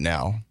problem right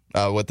now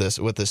with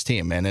this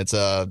team, and it's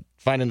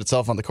finding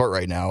itself on the court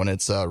right now, and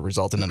it's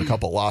resulting in a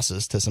couple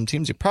losses to some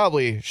teams you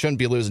probably shouldn't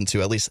be losing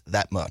to, at least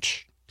that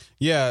much.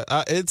 Yeah,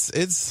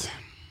 it's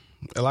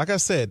like I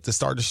said to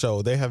start the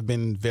show, they have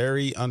been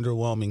very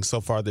underwhelming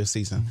so far this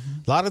season.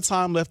 A lot of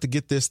time left to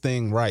get this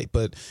thing right,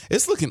 but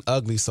it's looking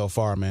ugly so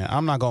far, man.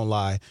 I'm not going to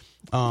lie.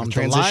 The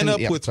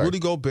lineup with Rudy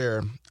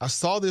Gobert, I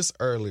saw this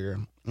earlier,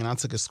 and I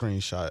took a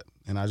screenshot,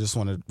 and I just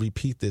want to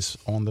repeat this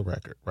on the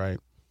record, right?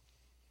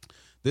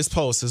 This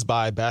post is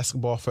by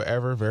Basketball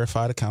Forever,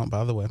 verified account,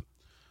 by the way.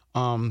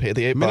 Pay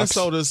the $8.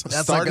 Minnesota's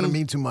That's not going to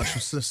mean too much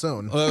so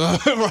soon. Right,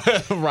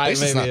 maybe.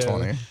 It's not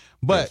 20.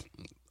 But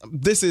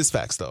this is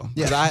facts, though.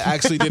 Because I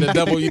actually did a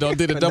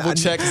double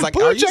check. It's like,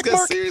 are you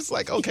guys serious?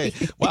 Okay,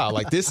 wow,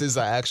 this is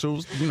an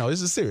actual,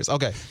 this is serious.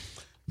 Okay.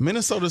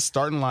 Minnesota's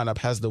starting lineup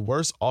has the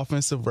worst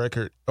offensive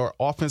record or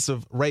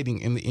offensive rating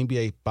in the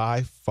NBA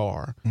by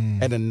far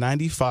at a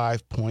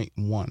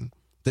 95.1.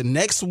 The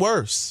next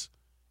worst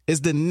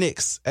is the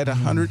Knicks at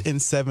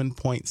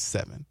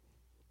 107.7.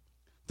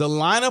 The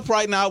lineup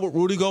right now with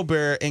Rudy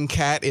Gobert and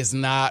Cat is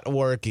not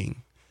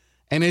working.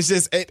 And it's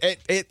just,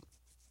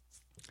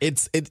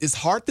 it's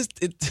hard to.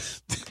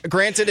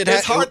 Granted,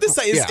 it's hard to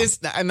say. It's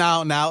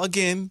now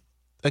again.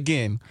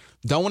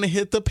 Don't want to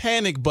hit the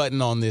panic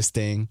button on this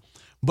thing,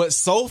 but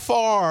so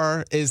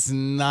far it's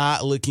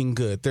not looking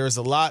good. There's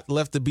a lot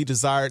left to be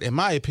desired, in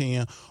my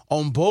opinion,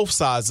 on both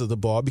sides of the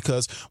ball.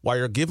 Because while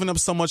you're giving up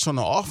so much on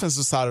the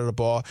offensive side of the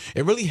ball,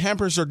 it really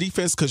hampers your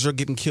defense because you're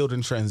getting killed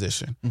in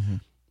transition. Mm-hmm.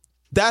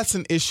 That's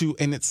an issue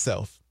in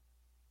itself.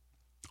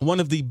 One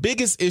of the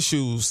biggest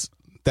issues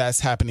that's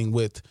happening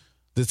with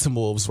the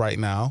Timberwolves right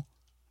now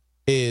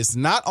is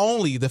not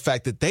only the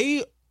fact that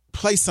they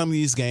play some of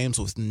these games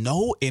with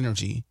no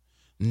energy,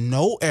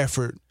 no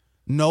effort,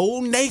 no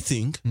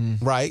nothing,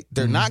 right?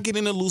 They're not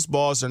getting the loose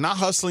balls. They're not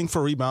hustling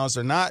for rebounds.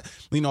 They're not,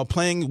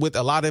 playing with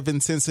a lot of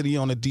intensity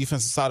on the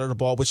defensive side of the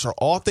ball, which are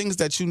all things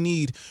that you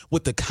need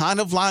with the kind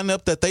of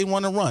lineup that they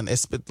want to run,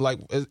 like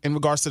in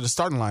regards to the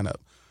starting lineup.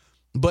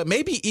 But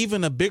maybe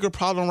even a bigger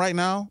problem right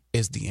now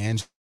is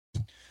D'Angelo.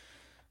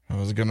 I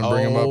was going to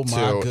bring him up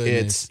too.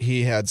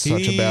 He had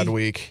such a bad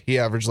week. He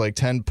averaged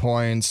 10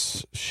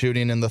 points,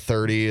 shooting in the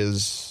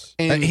 30s.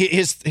 And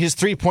his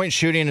 3-point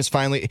shooting is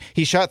finally,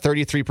 he shot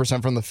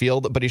 33% from the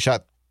field, but he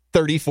shot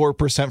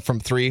 34% from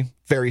three.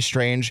 Very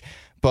strange.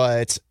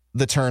 But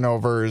the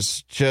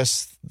turnovers,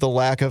 just the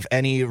lack of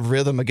any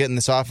rhythm of getting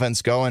this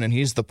offense going, and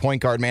he's the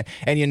point guard, man.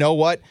 And you know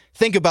what?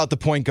 Think about the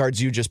point guards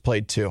you just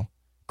played too.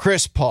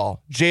 Chris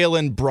Paul,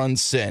 Jalen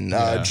Brunson,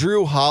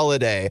 Drew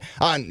Holiday.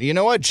 You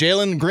know what?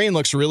 Jalen Green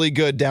looks really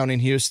good down in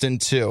Houston,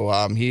 too.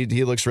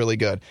 He looks really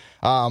good.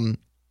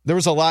 There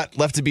was a lot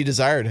left to be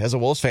desired as a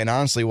Wolves fan,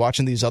 honestly,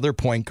 watching these other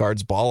point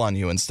guards ball on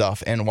you and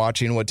stuff, and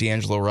watching what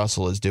D'Angelo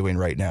Russell is doing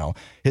right now.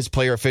 His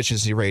player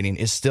efficiency rating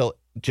is still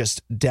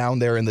just down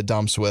there in the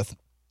dumps with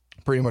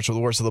pretty much the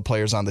worst of the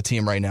players on the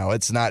team right now.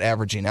 It's not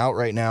averaging out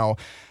right now.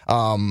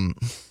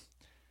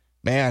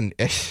 man,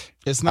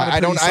 It's not. I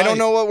don't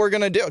know what we're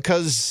gonna do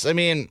because I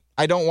mean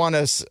I don't want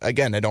to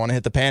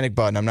hit the panic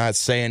button. I'm not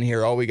saying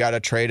here, oh, we got to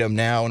trade him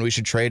now and we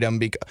should trade him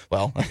because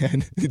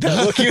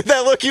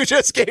that look you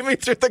just gave me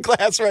through the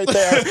glass right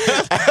there.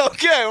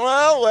 Okay,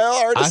 well,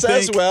 Artis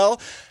says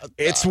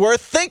it's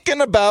worth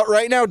thinking about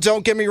right now.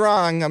 Don't get me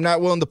wrong, I'm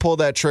not willing to pull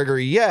that trigger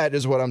yet,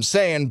 is what I'm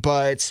saying.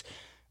 But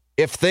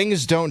if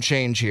things don't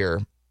change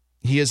here,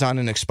 he is on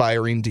an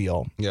expiring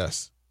deal.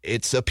 Yes,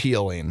 it's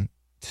appealing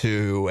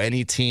to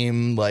any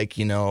team, like,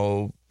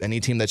 any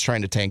team that's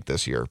trying to tank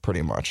this year,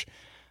 pretty much.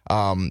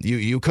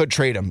 You could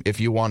trade him if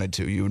you wanted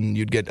to.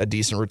 You'd get a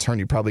decent return.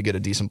 You'd probably get a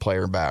decent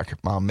player back,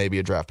 maybe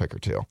a draft pick or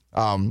two.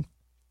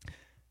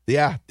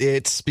 Yeah,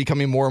 it's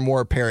becoming more and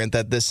more apparent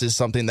that this is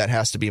something that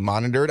has to be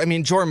monitored. I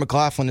mean, Jordan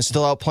McLaughlin is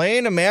still out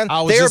playing him, man.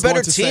 They're a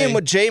better team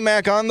with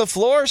J-Mac on the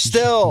floor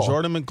still.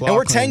 Jordan McLaughlin. And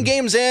we're 10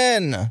 games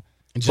in.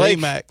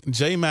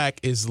 J-Mac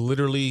is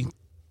literally...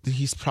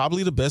 He's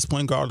probably the best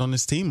point guard on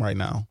this team right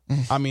now.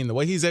 I mean, the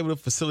way he's able to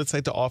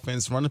facilitate the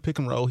offense, run the pick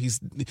and roll, he's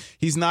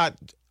not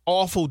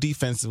awful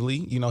defensively.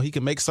 He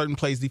can make certain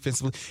plays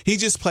defensively. He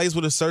just plays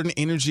with a certain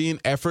energy and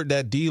effort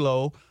that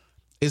D'Lo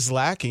is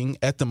lacking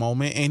at the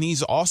moment, and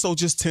he's also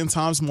just 10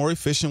 times more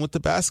efficient with the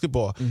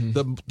basketball.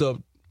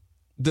 The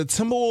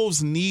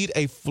Timberwolves need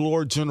a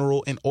floor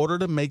general in order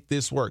to make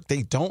this work.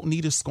 They don't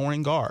need a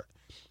scoring guard.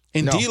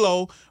 And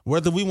D'Lo,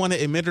 whether we want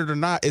to admit it or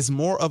not, is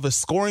more of a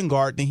scoring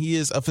guard than he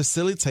is a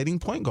facilitating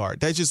point guard.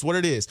 That's just what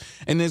it is.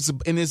 And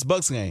in this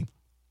Bucks game,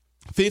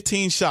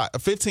 15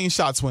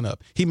 shots went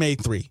up. He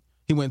made 3.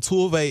 He went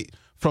 2 of 8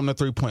 from the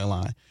 3-point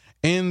line.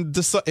 In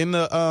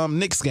the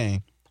Knicks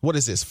game, what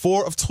is this?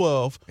 4 of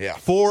 12,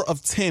 4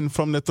 of 10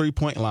 from the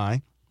 3-point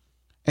line.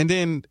 And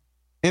then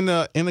in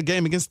the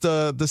game against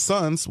the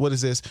Suns, what is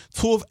this?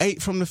 2 of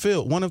 8 from the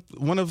field,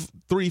 1 of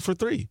 3 for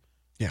 3.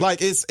 Yeah.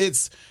 Like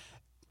it's.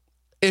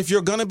 If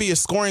you're going to be a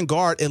scoring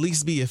guard, at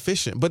least be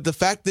efficient. But the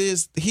fact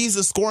is, he's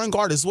a scoring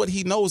guard is what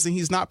he knows, and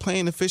he's not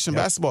playing efficient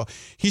basketball.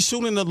 He's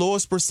shooting the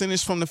lowest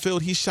percentage from the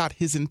field he shot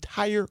his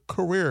entire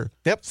career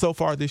so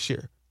far this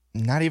year.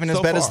 Not even as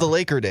bad as the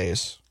Laker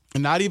days.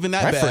 Not even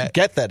that bad. I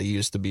forget that he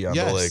used to be on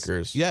the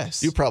Lakers.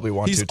 Yes. You probably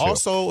want to, too.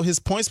 Also, his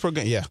points per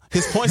game,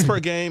 his points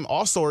per game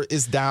also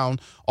is down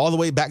all the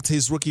way back to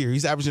his rookie year.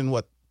 He's averaging,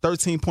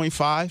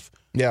 13.5?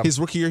 Yeah. His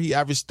rookie year, he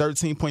averaged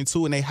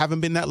 13.2, and they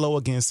haven't been that low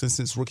again since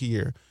his rookie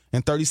year.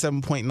 And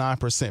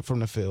 37.9% from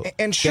the field.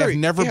 And sure, they've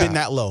never been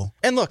that low.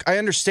 And look, I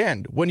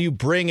understand when you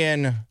bring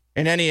in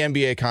any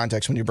NBA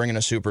context, when you bring in a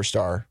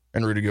superstar,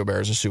 and Rudy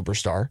Gobert is a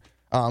superstar,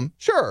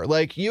 sure,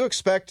 like you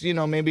expect,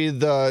 maybe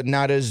the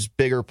not as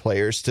bigger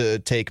players to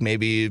take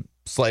maybe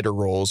slighter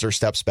roles or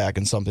steps back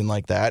and something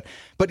like that.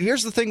 But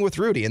here's the thing with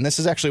Rudy, and this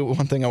is actually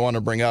one thing I want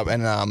to bring up,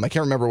 and I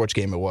can't remember which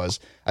game it was.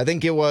 I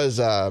think it was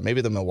maybe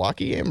the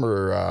Milwaukee game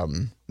or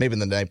maybe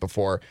the night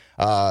before.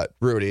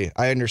 Rudy,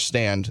 I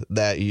understand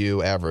that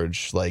you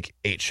average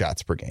 8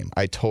 shots per game.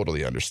 I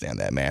totally understand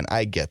that, man.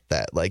 I get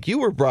that. Like, you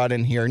were brought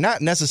in here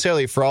not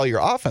necessarily for all your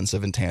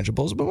offensive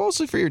intangibles, but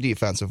mostly for your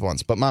defensive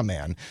ones. But my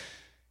man,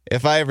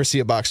 if I ever see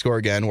a box score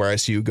again where I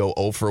see you go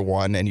 0 for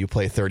 1 and you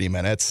play 30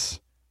 minutes...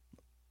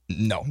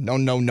 No.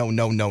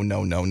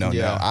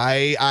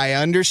 I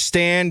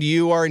understand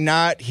you are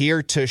not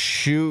here to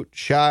shoot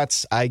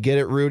shots. I get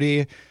it,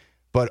 Rudy.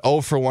 But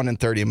 0 for 1 in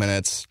 30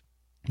 minutes.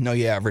 No,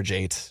 you average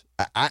 8.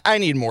 I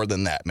need more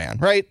than that, man.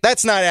 Right?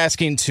 That's not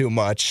asking too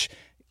much.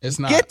 It's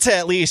not. Get to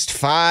at least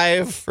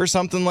 5 or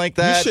something like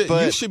that.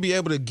 You should be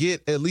able to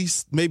get at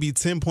least maybe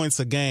 10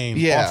 points a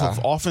game off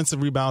of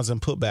offensive rebounds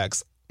and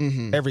putbacks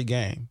every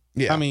game.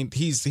 Yeah. I mean,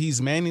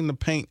 he's manning the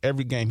paint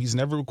every game. He's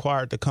never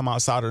required to come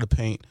outside of the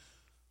paint.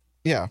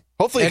 Yeah.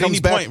 Hopefully he comes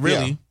back.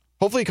 Yeah.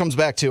 Hopefully he comes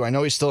back too. I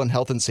know he's still in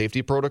health and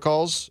safety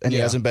protocols, and he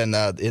hasn't been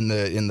in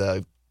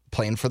the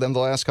playing for them the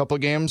last couple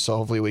of games. So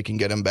hopefully we can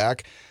get him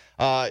back.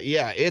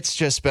 It's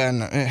just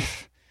been,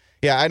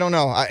 I don't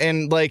know.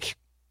 And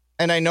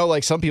I know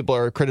some people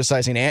are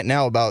criticizing Ant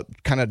now about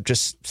kind of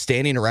just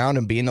standing around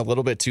and being a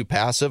little bit too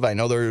passive. I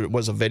know there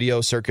was a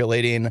video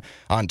circulating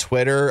on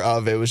Twitter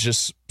of it was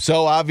just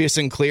so obvious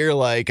and clear.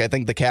 I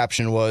think the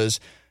caption was,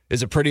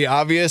 is it pretty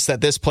obvious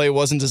that this play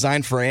wasn't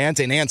designed for Ant?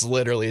 And Ant's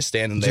literally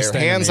standing there,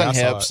 hands on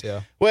hips,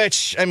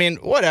 which, I mean,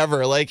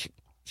 whatever.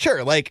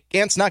 Sure,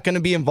 Ant's not going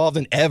to be involved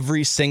in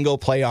every single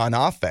play on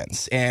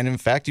offense. And in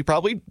fact, you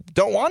probably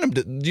don't want him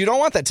to. You don't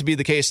want that to be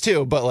the case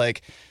too. But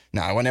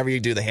whenever you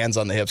do the hands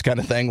on the hips kind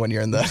of thing when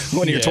you're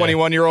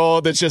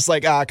 21-year-old, it's just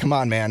come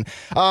on, man.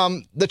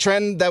 The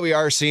trend that we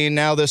are seeing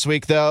now this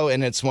week, though,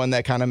 and it's one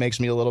that kind of makes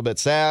me a little bit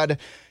sad.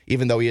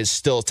 Even though he is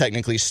still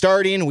technically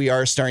starting, we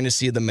are starting to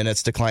see the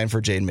minutes decline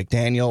for Jaden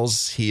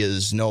McDaniels. He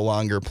is no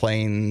longer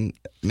playing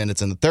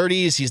minutes in the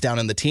 30s. He's down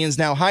in the teens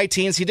now, high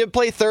teens. He did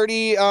play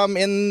 30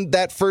 in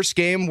that first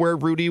game where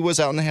Rudy was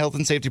out in the health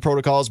and safety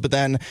protocols, but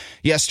then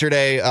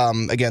yesterday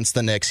against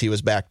the Knicks, he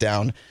was back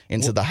down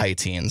into the high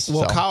teens.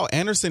 Well, so. Kyle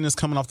Anderson is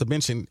coming off the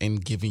bench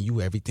and giving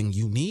you everything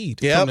you need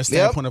from the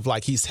standpoint of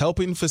like he's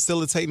helping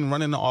facilitate and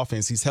running the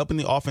offense. He's helping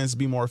the offense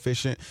be more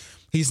efficient.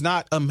 He's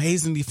not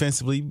amazing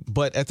defensively,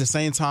 but at the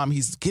same time,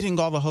 he's getting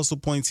all the hustle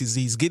points.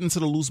 He's getting to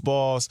the loose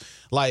balls.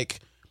 Like,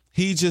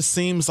 he just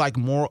seems like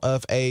more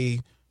of a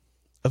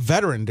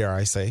veteran, dare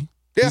I say.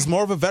 Yeah. He's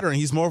more of a veteran.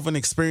 He's more of an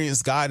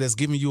experienced guy that's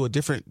giving you a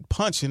different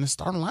punch in the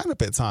starting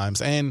lineup at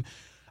times. And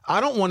I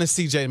don't want to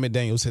see Jaden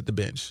McDaniels hit the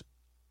bench.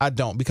 I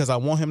don't, because I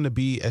want him to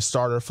be a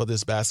starter for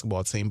this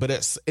basketball team. But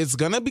it's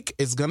gonna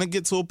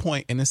get to a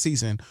point in the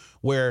season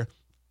where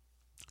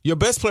your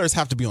best players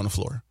have to be on the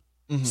floor.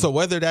 Mm-hmm. So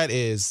whether that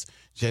is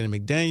Jaden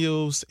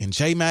McDaniels and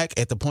J-Mac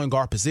at the point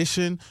guard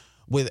position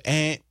with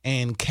Ant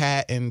and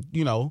Cat and,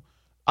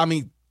 I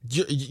mean,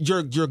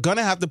 you're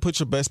gonna have to put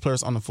your best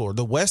players on the floor.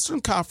 The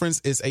Western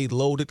Conference is a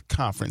loaded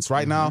conference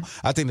right now.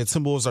 I think the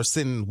Timberwolves are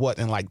sitting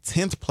in like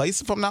 10th place,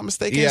 if I'm not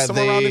mistaken,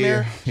 somewhere around in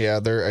there. Yeah,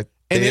 they're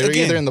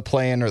either in the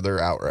play-in or they're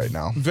out right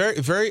now. Very,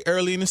 very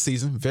early in the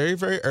season. Very,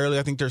 very early.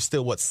 I think they're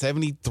still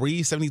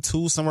 73,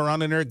 72, somewhere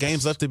around in there.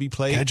 Games left to be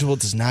played. Schedule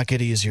does not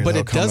get easier, but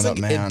though,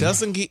 it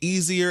doesn't get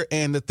easier.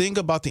 And the thing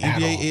about the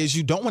NBA is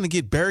you don't want to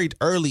get buried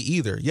early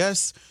either.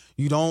 Yes,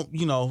 you don't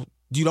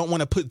want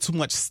to put too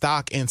much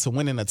stock into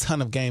winning a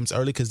ton of games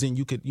early, because then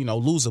you could,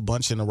 lose a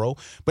bunch in a row.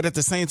 But at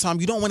the same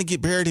time, you don't want to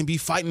get buried and be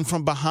fighting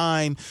from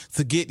behind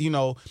to get,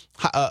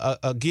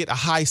 get a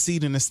high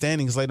seed in the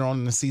standings later on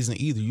in the season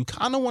either. You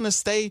kind of want to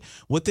stay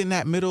within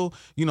that middle,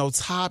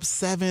 top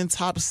 7,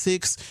 top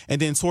 6, and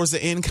then towards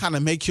the end kind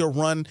of make your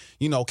run,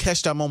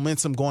 catch that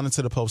momentum going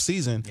into the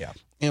postseason. Yeah.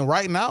 And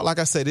right now, like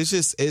I said,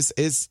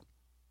 it's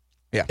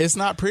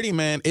not pretty,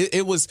 man.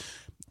 It was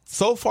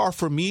so far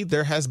for me,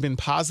 there has been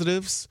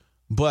positives.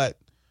 But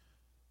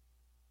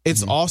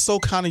it's also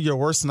kind of your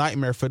worst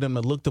nightmare for them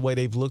to look the way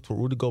they've looked with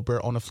Rudy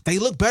Gobert on they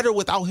look better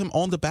without him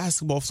on the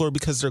basketball floor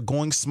because they're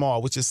going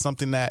small, which is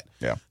something that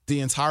the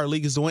entire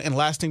league is doing. And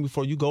last thing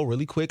before you go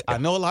really quick, I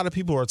know a lot of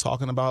people are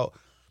talking about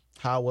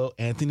how well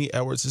Anthony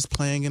Edwards is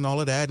playing and all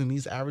of that, and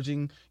he's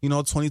averaging,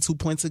 22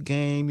 points a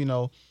game.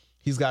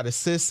 He's got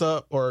assists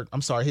up, or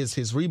I'm sorry,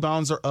 his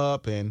rebounds are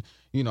up, and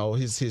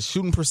his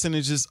shooting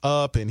percentage is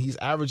up, and he's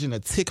averaging a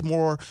tick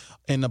more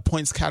in the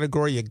points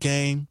category a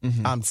game.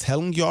 I'm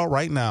telling y'all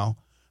right now,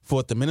 for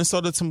what the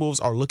Minnesota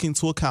Timberwolves are looking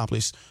to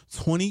accomplish,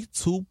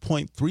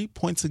 22.3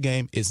 points a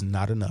game is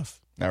not enough.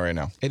 Not right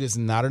now. It is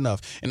not enough.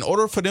 In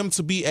order for them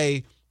to be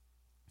a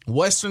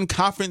Western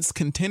Conference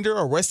contender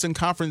or Western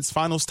Conference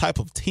Finals type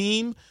of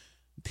team,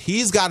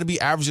 he's got to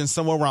be averaging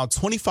somewhere around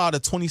 25 to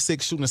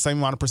 26, shooting the same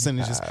amount of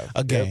percentages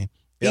a game.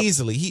 Yep.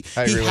 Easily.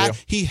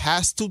 He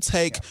has to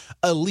take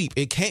a leap.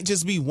 It can't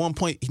just be 1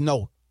 point.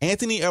 No,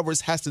 Anthony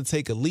Edwards has to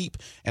take a leap.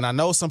 And I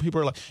know some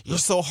people are like, you're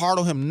so hard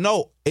on him.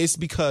 No, it's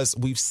because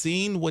we've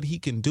seen what he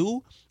can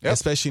do,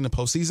 especially in the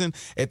postseason.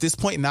 At this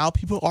point now,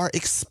 people are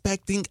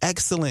expecting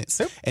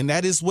excellence. Yep. And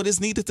that is what is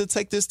needed to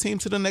take this team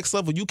to the next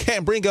level. You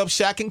can't bring up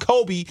Shaq and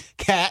Kobe,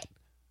 Cat,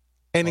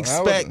 and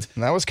expect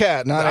that was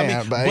Cat, not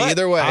Ant, but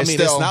either way,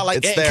 it's not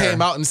like Ant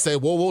came out and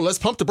said, "Whoa, let's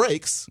pump the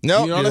brakes."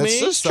 No, you know what I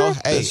mean. So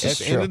at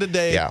the end of the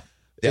day,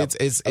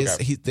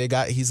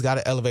 he's got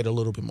to elevate a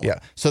little bit more. Yeah.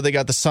 So they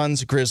got the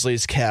Suns,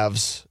 Grizzlies,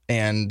 Cavs,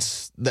 and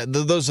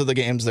those are the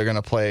games they're going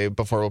to play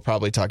before we'll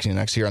probably talk to you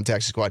next year on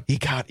Taxi Squad. You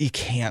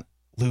can't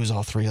lose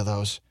all three of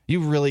those. You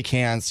really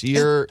can't.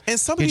 And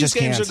some of these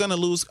games you're going to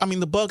lose. I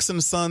mean, the Bucks and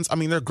the Suns,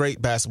 they're great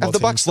basketball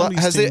teams.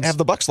 Have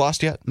the Bucks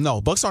lost yet?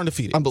 No, Bucks aren't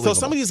defeated. Unbelievable. So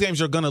some of these games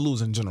you're going to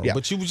lose in general,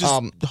 but you would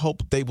just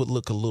hope they would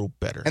look a little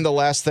better. And the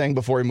last thing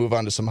before we move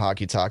on to some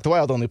hockey talk, the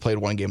Wild only played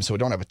one game, so we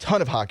don't have a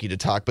ton of hockey to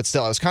talk, but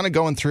still, I was kind of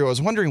going through, I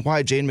was wondering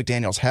why Jaden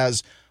McDaniels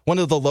has one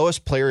of the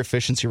lowest player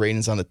efficiency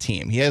ratings on the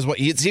team.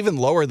 It's even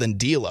lower than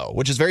D'Lo,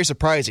 which is very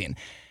surprising.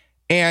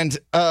 And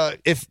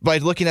if by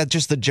looking at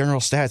just the general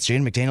stats,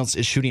 Jaden McDaniels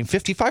is shooting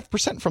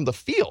 55% from the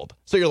field.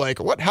 So you're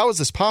like, what? How is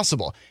this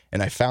possible?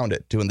 And I found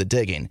it doing the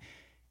digging.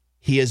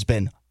 He has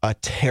been a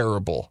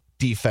terrible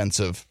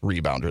defensive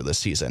rebounder this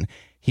season.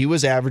 He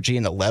was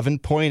averaging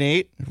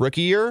 11.8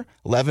 rookie year,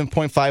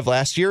 11.5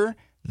 last year.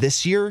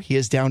 This year, he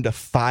is down to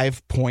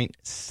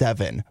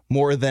 5.7,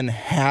 more than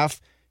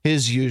half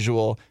his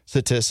usual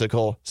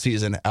statistical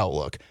season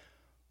outlook.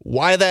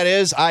 Why that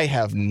is, I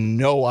have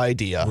no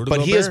idea.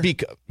 But he has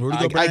become,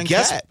 I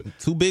guess,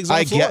 two bigs on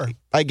the floor.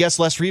 I guess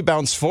less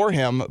rebounds for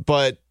him,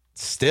 but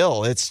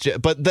still, it's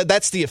just, but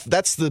that's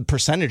the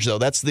percentage though.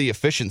 That's the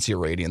efficiency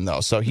rating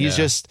though. So he's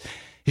just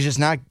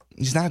not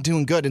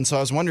doing good. And so I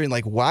was wondering,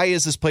 like, why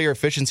is this player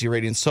efficiency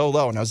rating so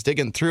low? And I was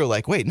digging through,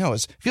 like, wait, no,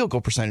 his field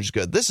goal percentage is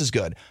good. This is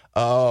good.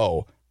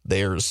 Oh,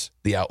 there's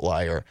the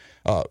outlier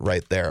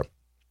right there.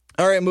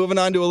 All right, moving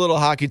on to a little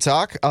hockey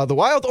talk. The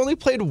Wild only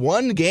played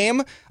one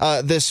game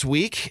this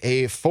week,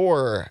 a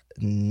 4-0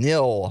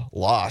 4-0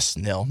 loss.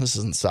 Nil. This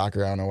isn't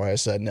soccer. I don't know why I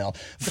said nil.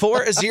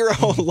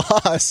 4-0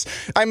 loss.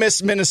 I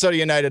miss Minnesota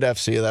United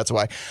FC. That's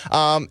why.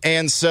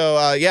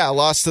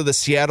 Lost to the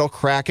Seattle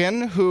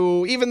Kraken,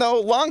 who, even though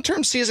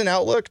long-term season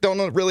outlook,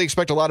 don't really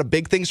expect a lot of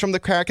big things from the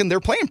Kraken. They're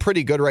playing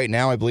pretty good right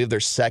now. I believe they're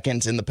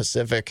second in the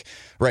Pacific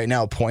right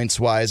now,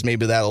 points-wise.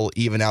 Maybe that'll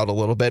even out a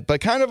little bit.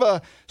 But kind of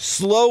a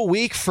slow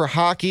week for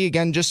hockey.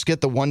 Again, just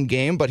get the one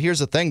game. But here's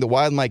the thing. The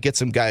Wild might get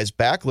some guys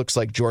back. Looks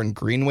like Jordan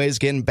Greenway's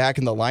getting back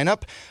in the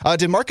lineup.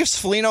 Did Marcus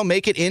Foligno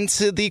make it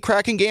into the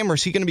Kraken game, or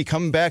is he going to be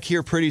coming back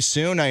here pretty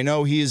soon? I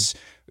know he's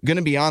going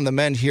to be on the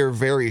mend here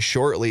very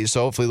shortly,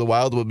 so hopefully the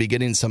Wild will be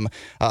getting some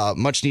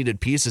much-needed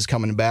pieces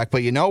coming back.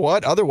 But you know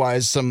what?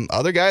 Otherwise, some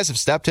other guys have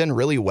stepped in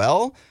really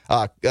well.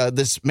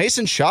 This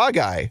Mason Shaw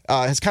guy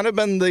has kind of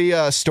been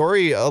the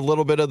story a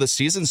little bit of the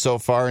season so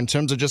far in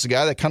terms of just a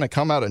guy that kind of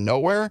come out of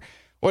nowhere.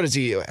 What is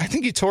he? I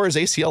think he tore his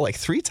ACL like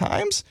 3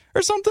 times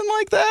or something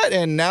like that.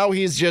 And now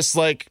he's just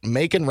like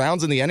making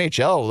rounds in the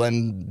NHL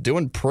and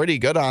doing pretty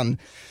good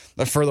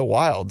for the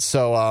Wild.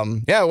 So,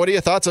 what are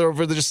your thoughts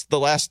over just the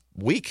last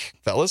week,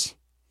 fellas?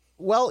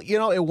 Well,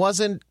 it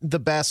wasn't the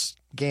best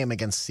game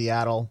against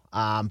Seattle,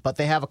 but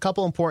they have a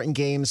couple important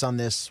games on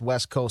this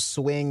West Coast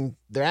swing.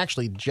 They're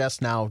actually just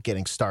now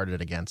getting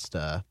started against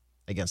the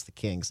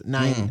Kings.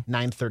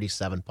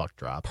 9:37 puck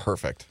drop.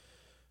 Perfect.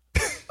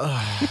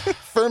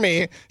 For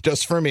me,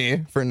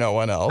 for no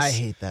one else. I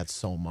hate that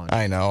so much.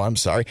 I know, I'm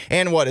sorry.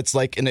 And it's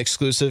like an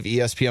exclusive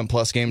ESPN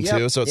Plus game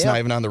too, so it's not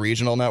even on the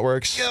regional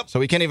networks. Yep. So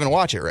we can't even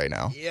watch it right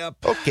now. Yep.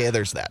 Okay,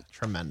 there's that.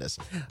 Tremendous.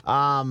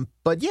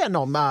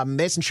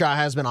 Mason Shaw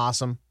has been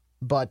awesome,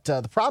 but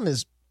the problem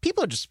is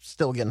people are just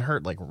still getting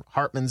hurt. Like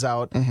Hartman's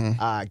out.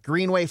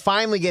 Greenway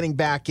finally getting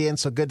back in,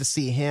 so good to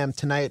see him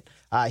tonight.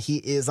 He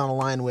is on a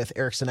line with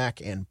Eriksson Ek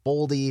and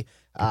Boldy.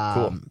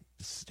 Cool.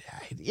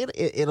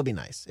 It'll be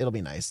nice. It'll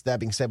be nice. That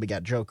being said, we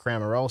got Joe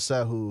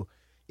Cramarosa, who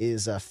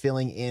is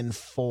filling in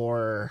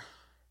for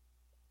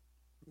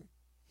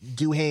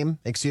Duhaime.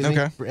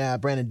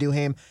 Brandon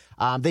Duhaime.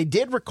 They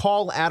did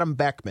recall Adam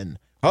Beckman,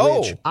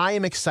 which I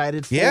am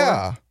excited for.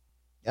 Yeah,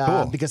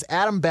 cool. Because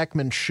Adam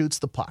Beckman shoots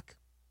the puck.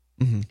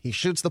 He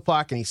shoots the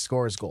puck and he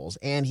scores goals,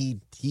 and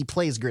he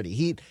plays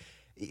gritty.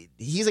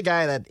 He's a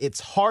guy that it's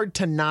hard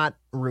to not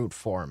root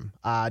for him,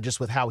 just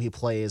with how he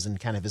plays and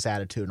kind of his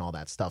attitude and all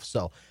that stuff.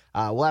 So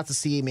we'll have to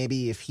see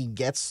maybe if he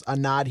gets a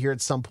nod here at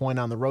some point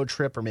on the road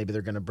trip, or maybe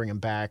they're going to bring him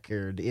back,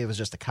 or it was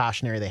just a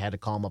cautionary. They had to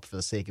call him up for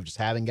the sake of just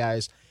having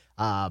guys.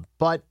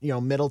 But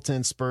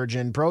Middleton,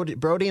 Spurgeon,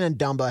 Brodin, and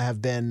Dumba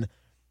have been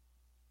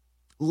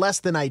less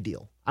than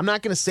ideal. I'm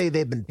not going to say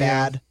they've been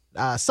bad.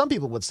 Some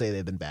people would say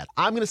they've been bad.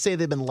 I'm going to say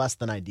they've been less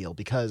than ideal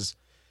because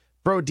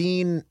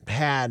Brodin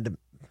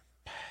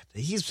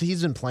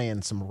he's been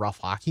playing some rough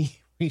hockey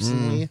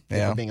recently,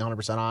 if I'm being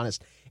 100%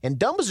 honest. And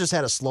Dumba's just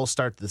had a slow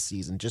start to the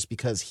season just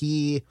because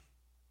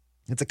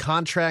it's a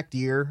contract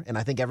year, and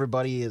I think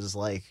everybody is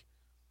like,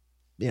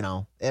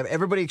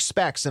 everybody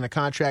expects in a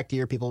contract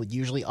year, people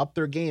usually up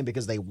their game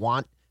because they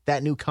want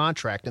that new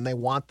contract and they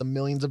want the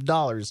millions of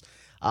dollars.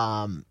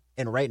 And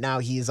right now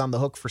he's on the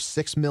hook for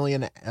 $6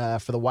 million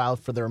for the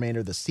Wild for the remainder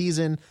of the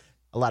season.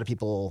 A lot of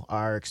people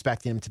are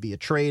expecting him to be a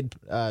trade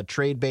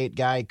bait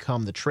guy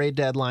come the trade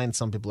deadline.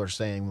 Some people are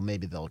saying, well,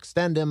 maybe they'll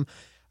extend him.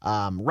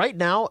 Right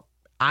now,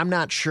 I'm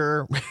not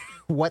sure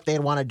what they'd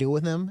want to do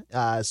with him.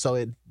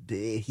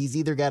 He's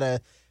either got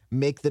to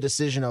make the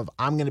decision of,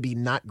 I'm going to be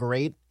not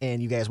great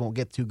and you guys won't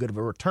get too good of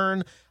a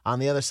return. On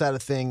the other side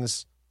of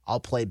things,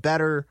 I'll play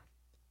better.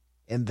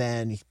 And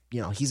then,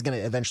 he's going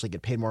to eventually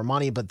get paid more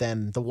money. But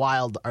then the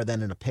Wild are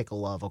then in a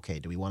pickle of, okay,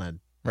 do we want to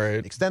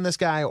extend this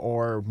guy,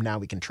 or now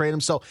we can trade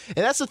him? So, and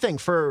that's the thing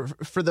for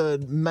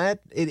the Met.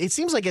 It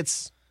seems like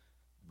it's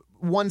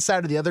one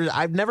side or the other.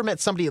 I've never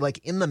met somebody like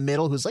in the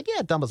middle who's like,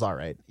 yeah, Dumba's all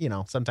right.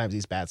 Sometimes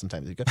he's bad,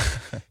 sometimes he's good.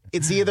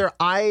 It's either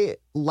I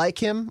like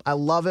him, I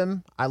love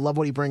him, I love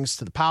what he brings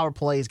to the power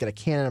play. He's got a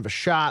cannon of a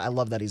shot. I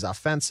love that he's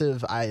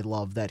offensive. I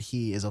love that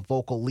he is a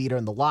vocal leader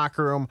in the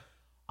locker room.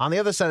 On the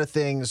other side of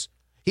things,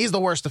 he's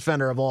the worst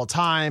defender of all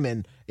time,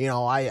 and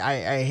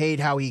I hate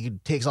how he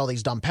takes all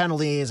these dumb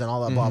penalties and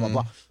all that blah blah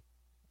blah.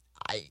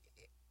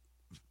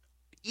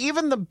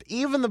 Even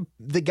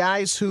the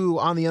guys who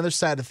on the other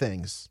side of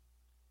things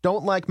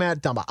don't like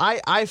Matt Dumba.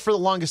 I for the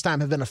longest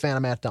time have been a fan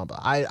of Matt Dumba.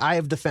 I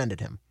have defended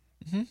him.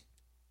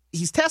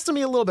 He's testing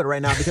me a little bit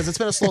right now because it's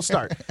been a slow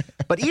start.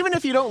 But even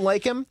if you don't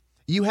like him,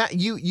 you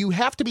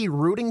have to be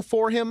rooting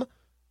for him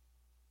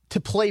to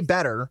play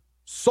better,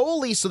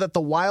 solely so that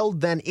the Wild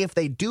then, if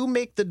they do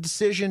make the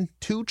decision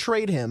to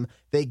trade him,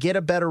 they get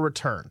a better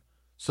return.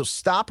 So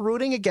stop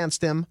rooting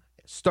against him,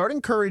 start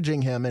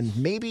encouraging him, and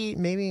maybe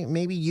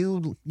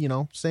you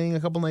saying a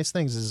couple nice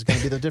things is going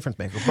to be the difference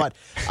maker. But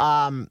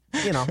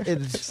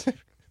it's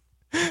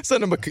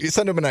send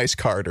him a nice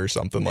card or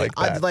something like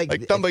that. Like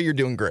Dumba, you're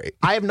doing great.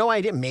 I have no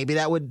idea. Maybe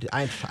that would.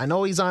 I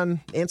know he's on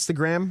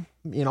Instagram,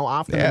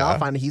 often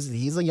enough.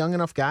 He's a young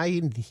enough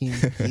guy.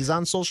 He's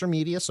on social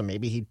media, so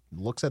maybe he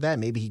looks at that.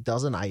 Maybe he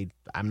doesn't.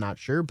 I'm not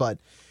sure, but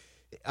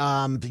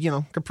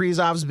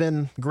Kaprizov's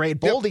been great.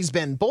 Boldy's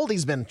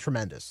been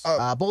tremendous.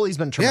 Boldy's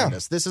been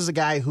tremendous. This is a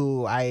guy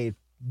who I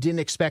didn't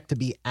expect to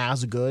be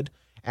as good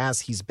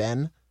as he's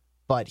been,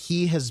 but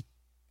he has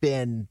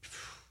been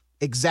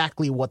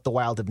exactly what the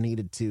Wild have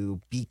needed to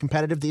be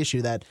competitive. The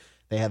issue that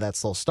they had that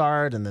slow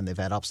start, and then they've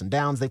had ups and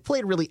downs. They've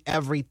played really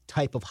every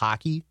type of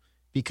hockey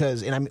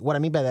what I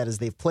mean by that is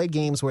they've played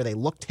games where they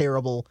look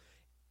terrible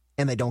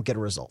and they don't get a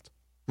result.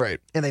 Right.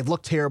 And they've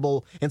looked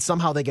terrible and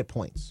somehow they get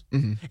points.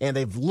 Mm-hmm. And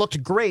they've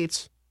looked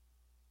great,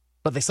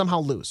 but they somehow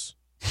lose.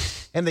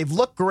 And they've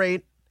looked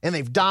great and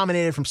they've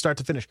dominated from start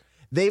to finish.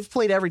 They've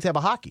played every type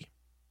of hockey.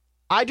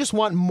 I just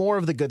want more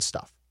of the good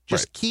stuff.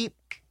 Just keep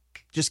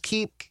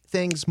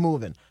things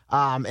moving.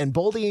 And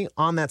Boldy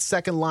on that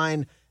second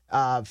line,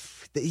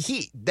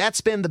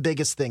 that's been the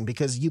biggest thing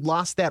because you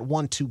lost that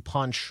 1-2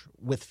 punch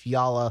with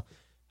Fiala.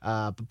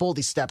 But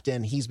Boldy stepped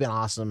in. He's been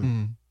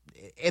awesome.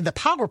 And the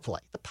power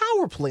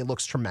play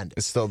looks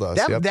tremendous. It still does.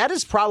 That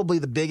is probably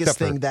the biggest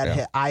thing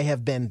that I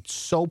have been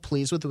so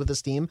pleased with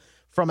this team.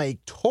 From a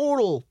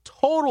total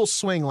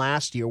swing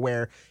last year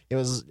where it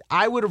was,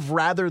 I would have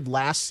rather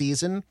last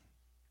season,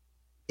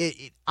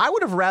 I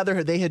would have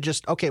rather they had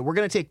just, okay, we're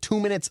going to take 2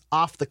 minutes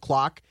off the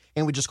clock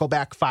and we just go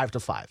back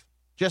 5-5.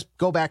 Just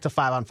go back to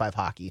 5-on-5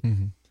 hockey.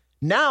 Mm-hmm.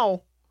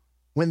 Now,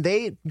 when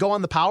they go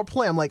on the power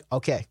play, I'm like,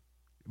 okay,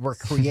 we're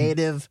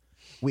creative.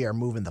 We are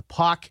moving the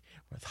puck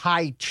with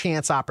high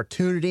chance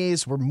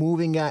opportunities. We're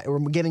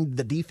getting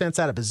the defense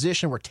out of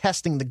position. We're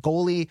testing the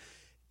goalie.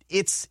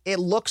 It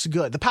looks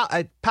good.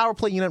 The power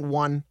play unit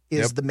 1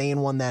 is the main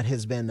one that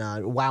has been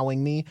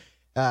wowing me.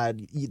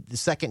 The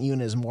second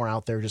unit is more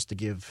out there just to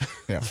give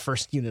the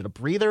first unit a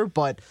breather.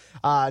 But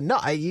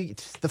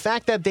the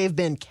fact that they've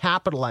been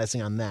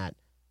capitalizing on that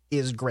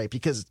is great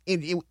because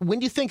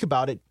when you think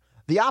about it,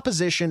 the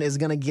opposition is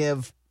going to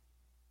give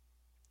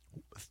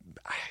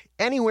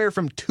anywhere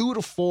from 2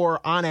 to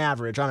 4 on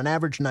average, on an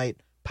average night,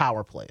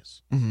 power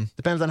plays. Mm-hmm.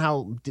 Depends on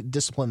how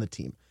disciplined the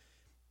team.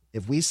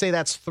 If we say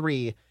that's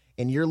 3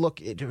 and you're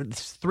looking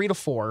 3 to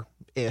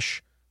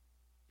 4-ish,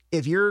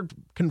 if you're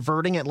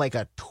converting at like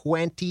a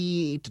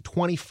 20 to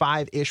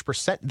 25-ish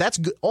 %, that's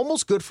good,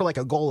 almost good for like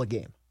a goal a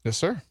game. Yes,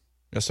 sir.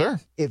 Yes, sir.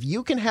 If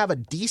you can have a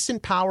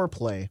decent power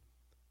play,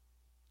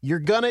 you're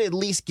going to at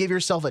least give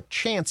yourself a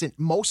chance in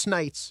most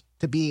nights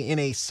to be in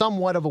a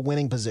somewhat of a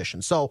winning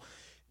position. So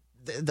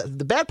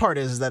the bad part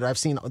is that I've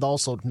seen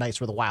also nights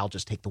where the Wild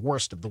just take the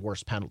worst of the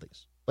worst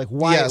penalties. Like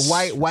why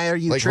are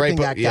you tricking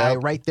that guy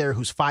right there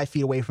who's 5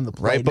 feet away from the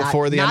play, right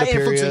before the end of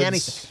periods?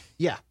 Anything.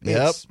 Yeah.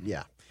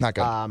 Not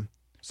good.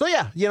 So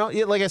yeah,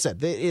 like I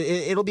said,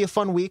 it'll be a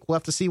fun week. We'll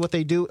have to see what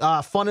they do.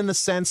 Fun in the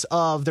sense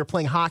of they're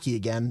playing hockey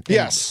again.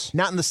 Yes.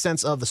 Not in the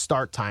sense of the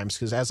start times,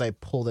 because as I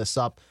pull this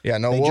up,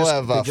 we'll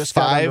have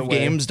 5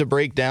 games to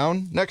break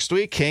down next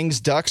week. Kings,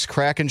 Ducks,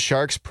 Kraken,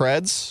 Sharks,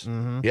 Preds.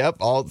 Mm-hmm. Yep,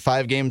 all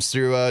 5 games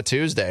through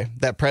Tuesday.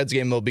 That Preds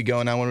game will be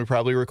going on when we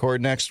probably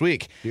record next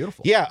week.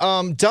 Beautiful. Yeah,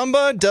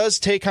 Dumba does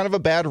take kind of a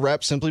bad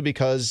rep simply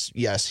because,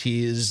 yes,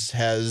 he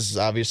has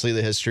obviously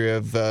the history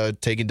of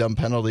taking dumb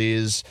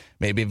penalties,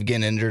 maybe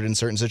getting injured in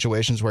certain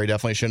situations where he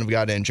definitely shouldn't have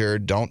got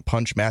injured. Don't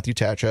punch Matthew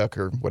Tkachuk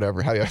or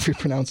whatever, however you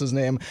pronounce his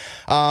name.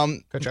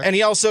 And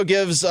he also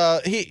gives,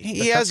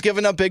 he has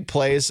given up big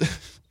plays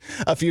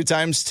a few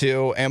times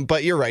too.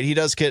 But you're right, he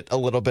does get a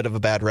little bit of a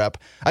bad rep.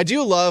 I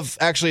do love,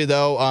 actually,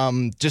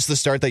 though, just the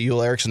start that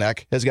Joel Eriksson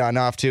Ek has gotten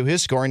off to.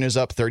 His scoring is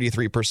up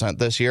 33%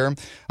 this year.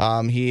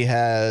 He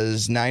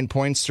has 9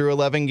 points through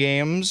 11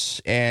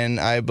 games, and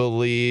I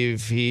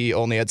believe he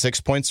only had 6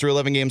 points through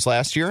 11 games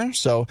last year.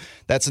 So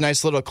that's a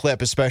nice little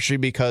clip, especially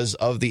because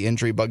of the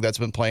injury bug that's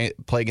been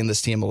plaguing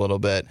this team a little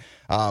bit.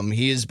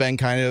 He has been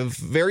kind of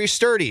very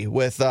sturdy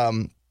with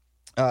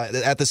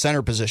at the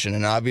center position.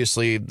 And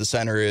obviously the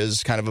center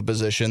is kind of a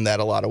position that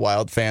a lot of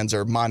Wild fans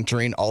are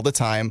monitoring all the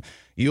time.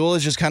 Ewell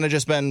has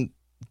just been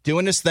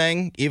doing his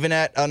thing, even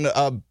at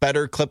a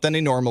better clip than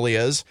he normally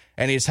is.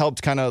 And he's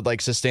helped kind of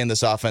like sustain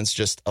this offense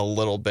just a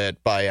little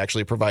bit by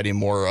actually providing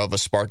more of a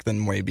spark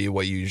than maybe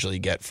what you usually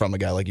get from a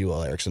guy like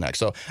Joel Eriksson Ek.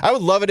 So I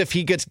would love it if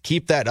he gets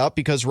keep that up,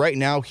 because right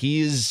now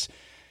he's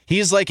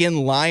like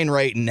in line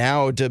right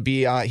now to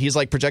be, he's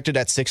like projected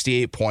at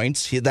 68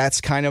 points. That's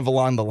kind of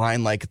along the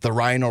line like the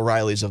Ryan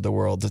O'Reillys of the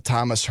world, the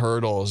Thomas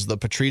Hurdles, the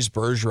Patrice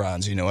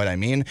Bergerons, you know what I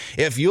mean?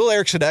 If Joel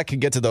Eriksson Ek could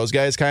get to those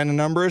guys kind of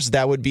numbers,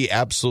 that would be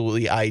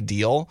absolutely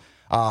ideal.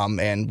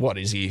 And what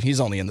is he? He's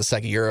only in the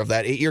second year of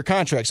that 8-year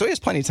contract, so he has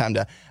plenty of time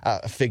to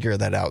figure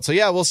that out. So,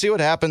 yeah, we'll see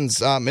what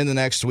happens in the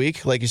next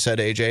week. Like you said,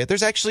 AJ,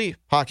 there's actually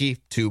hockey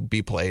to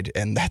be played,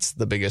 and that's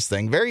the biggest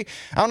thing. I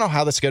don't know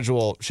how the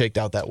schedule shaked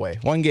out that way.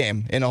 1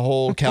 game in a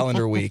whole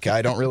calendar week.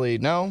 I don't really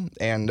know,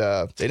 and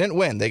they didn't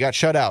win. They got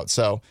shut out,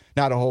 so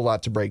not a whole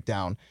lot to break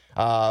down.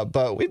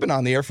 But we've been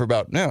on the air for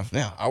about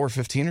hour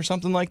 15 or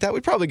something like that. We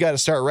probably got to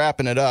start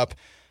wrapping it up.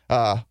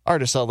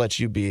 Artis, I'll let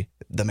you be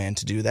the man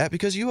to do that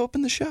because you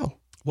opened the show.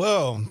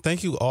 Well,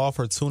 thank you all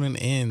for tuning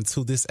in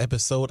to this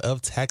episode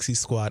of Taxi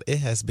Squad. It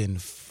has been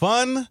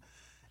fun.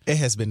 It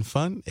has been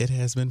fun. It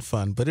has been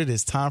fun. But it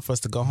is time for us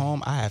to go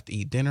home. I have to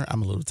eat dinner.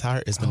 I'm a little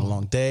tired. It's been a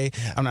long day.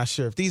 I'm not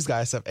sure if these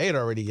guys have ate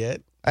already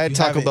yet. I had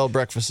Taco Bell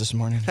breakfast this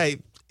morning. Hey,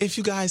 if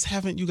you guys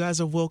haven't, you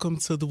guys are welcome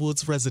to the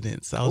Woods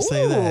residence. I'll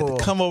say that.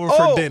 Come over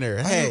for dinner.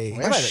 Hey.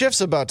 Our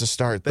shift's about to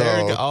start, though.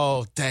 There you go.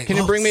 Oh, dang. Can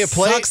you bring me a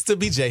plate? Sucks to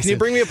be Jason. Can you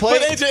bring me a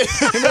plate?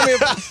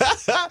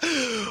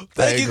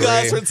 Thank you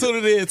guys for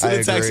tuning in to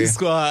the Taxi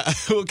Squad.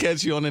 We'll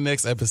catch you on the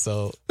next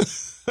episode.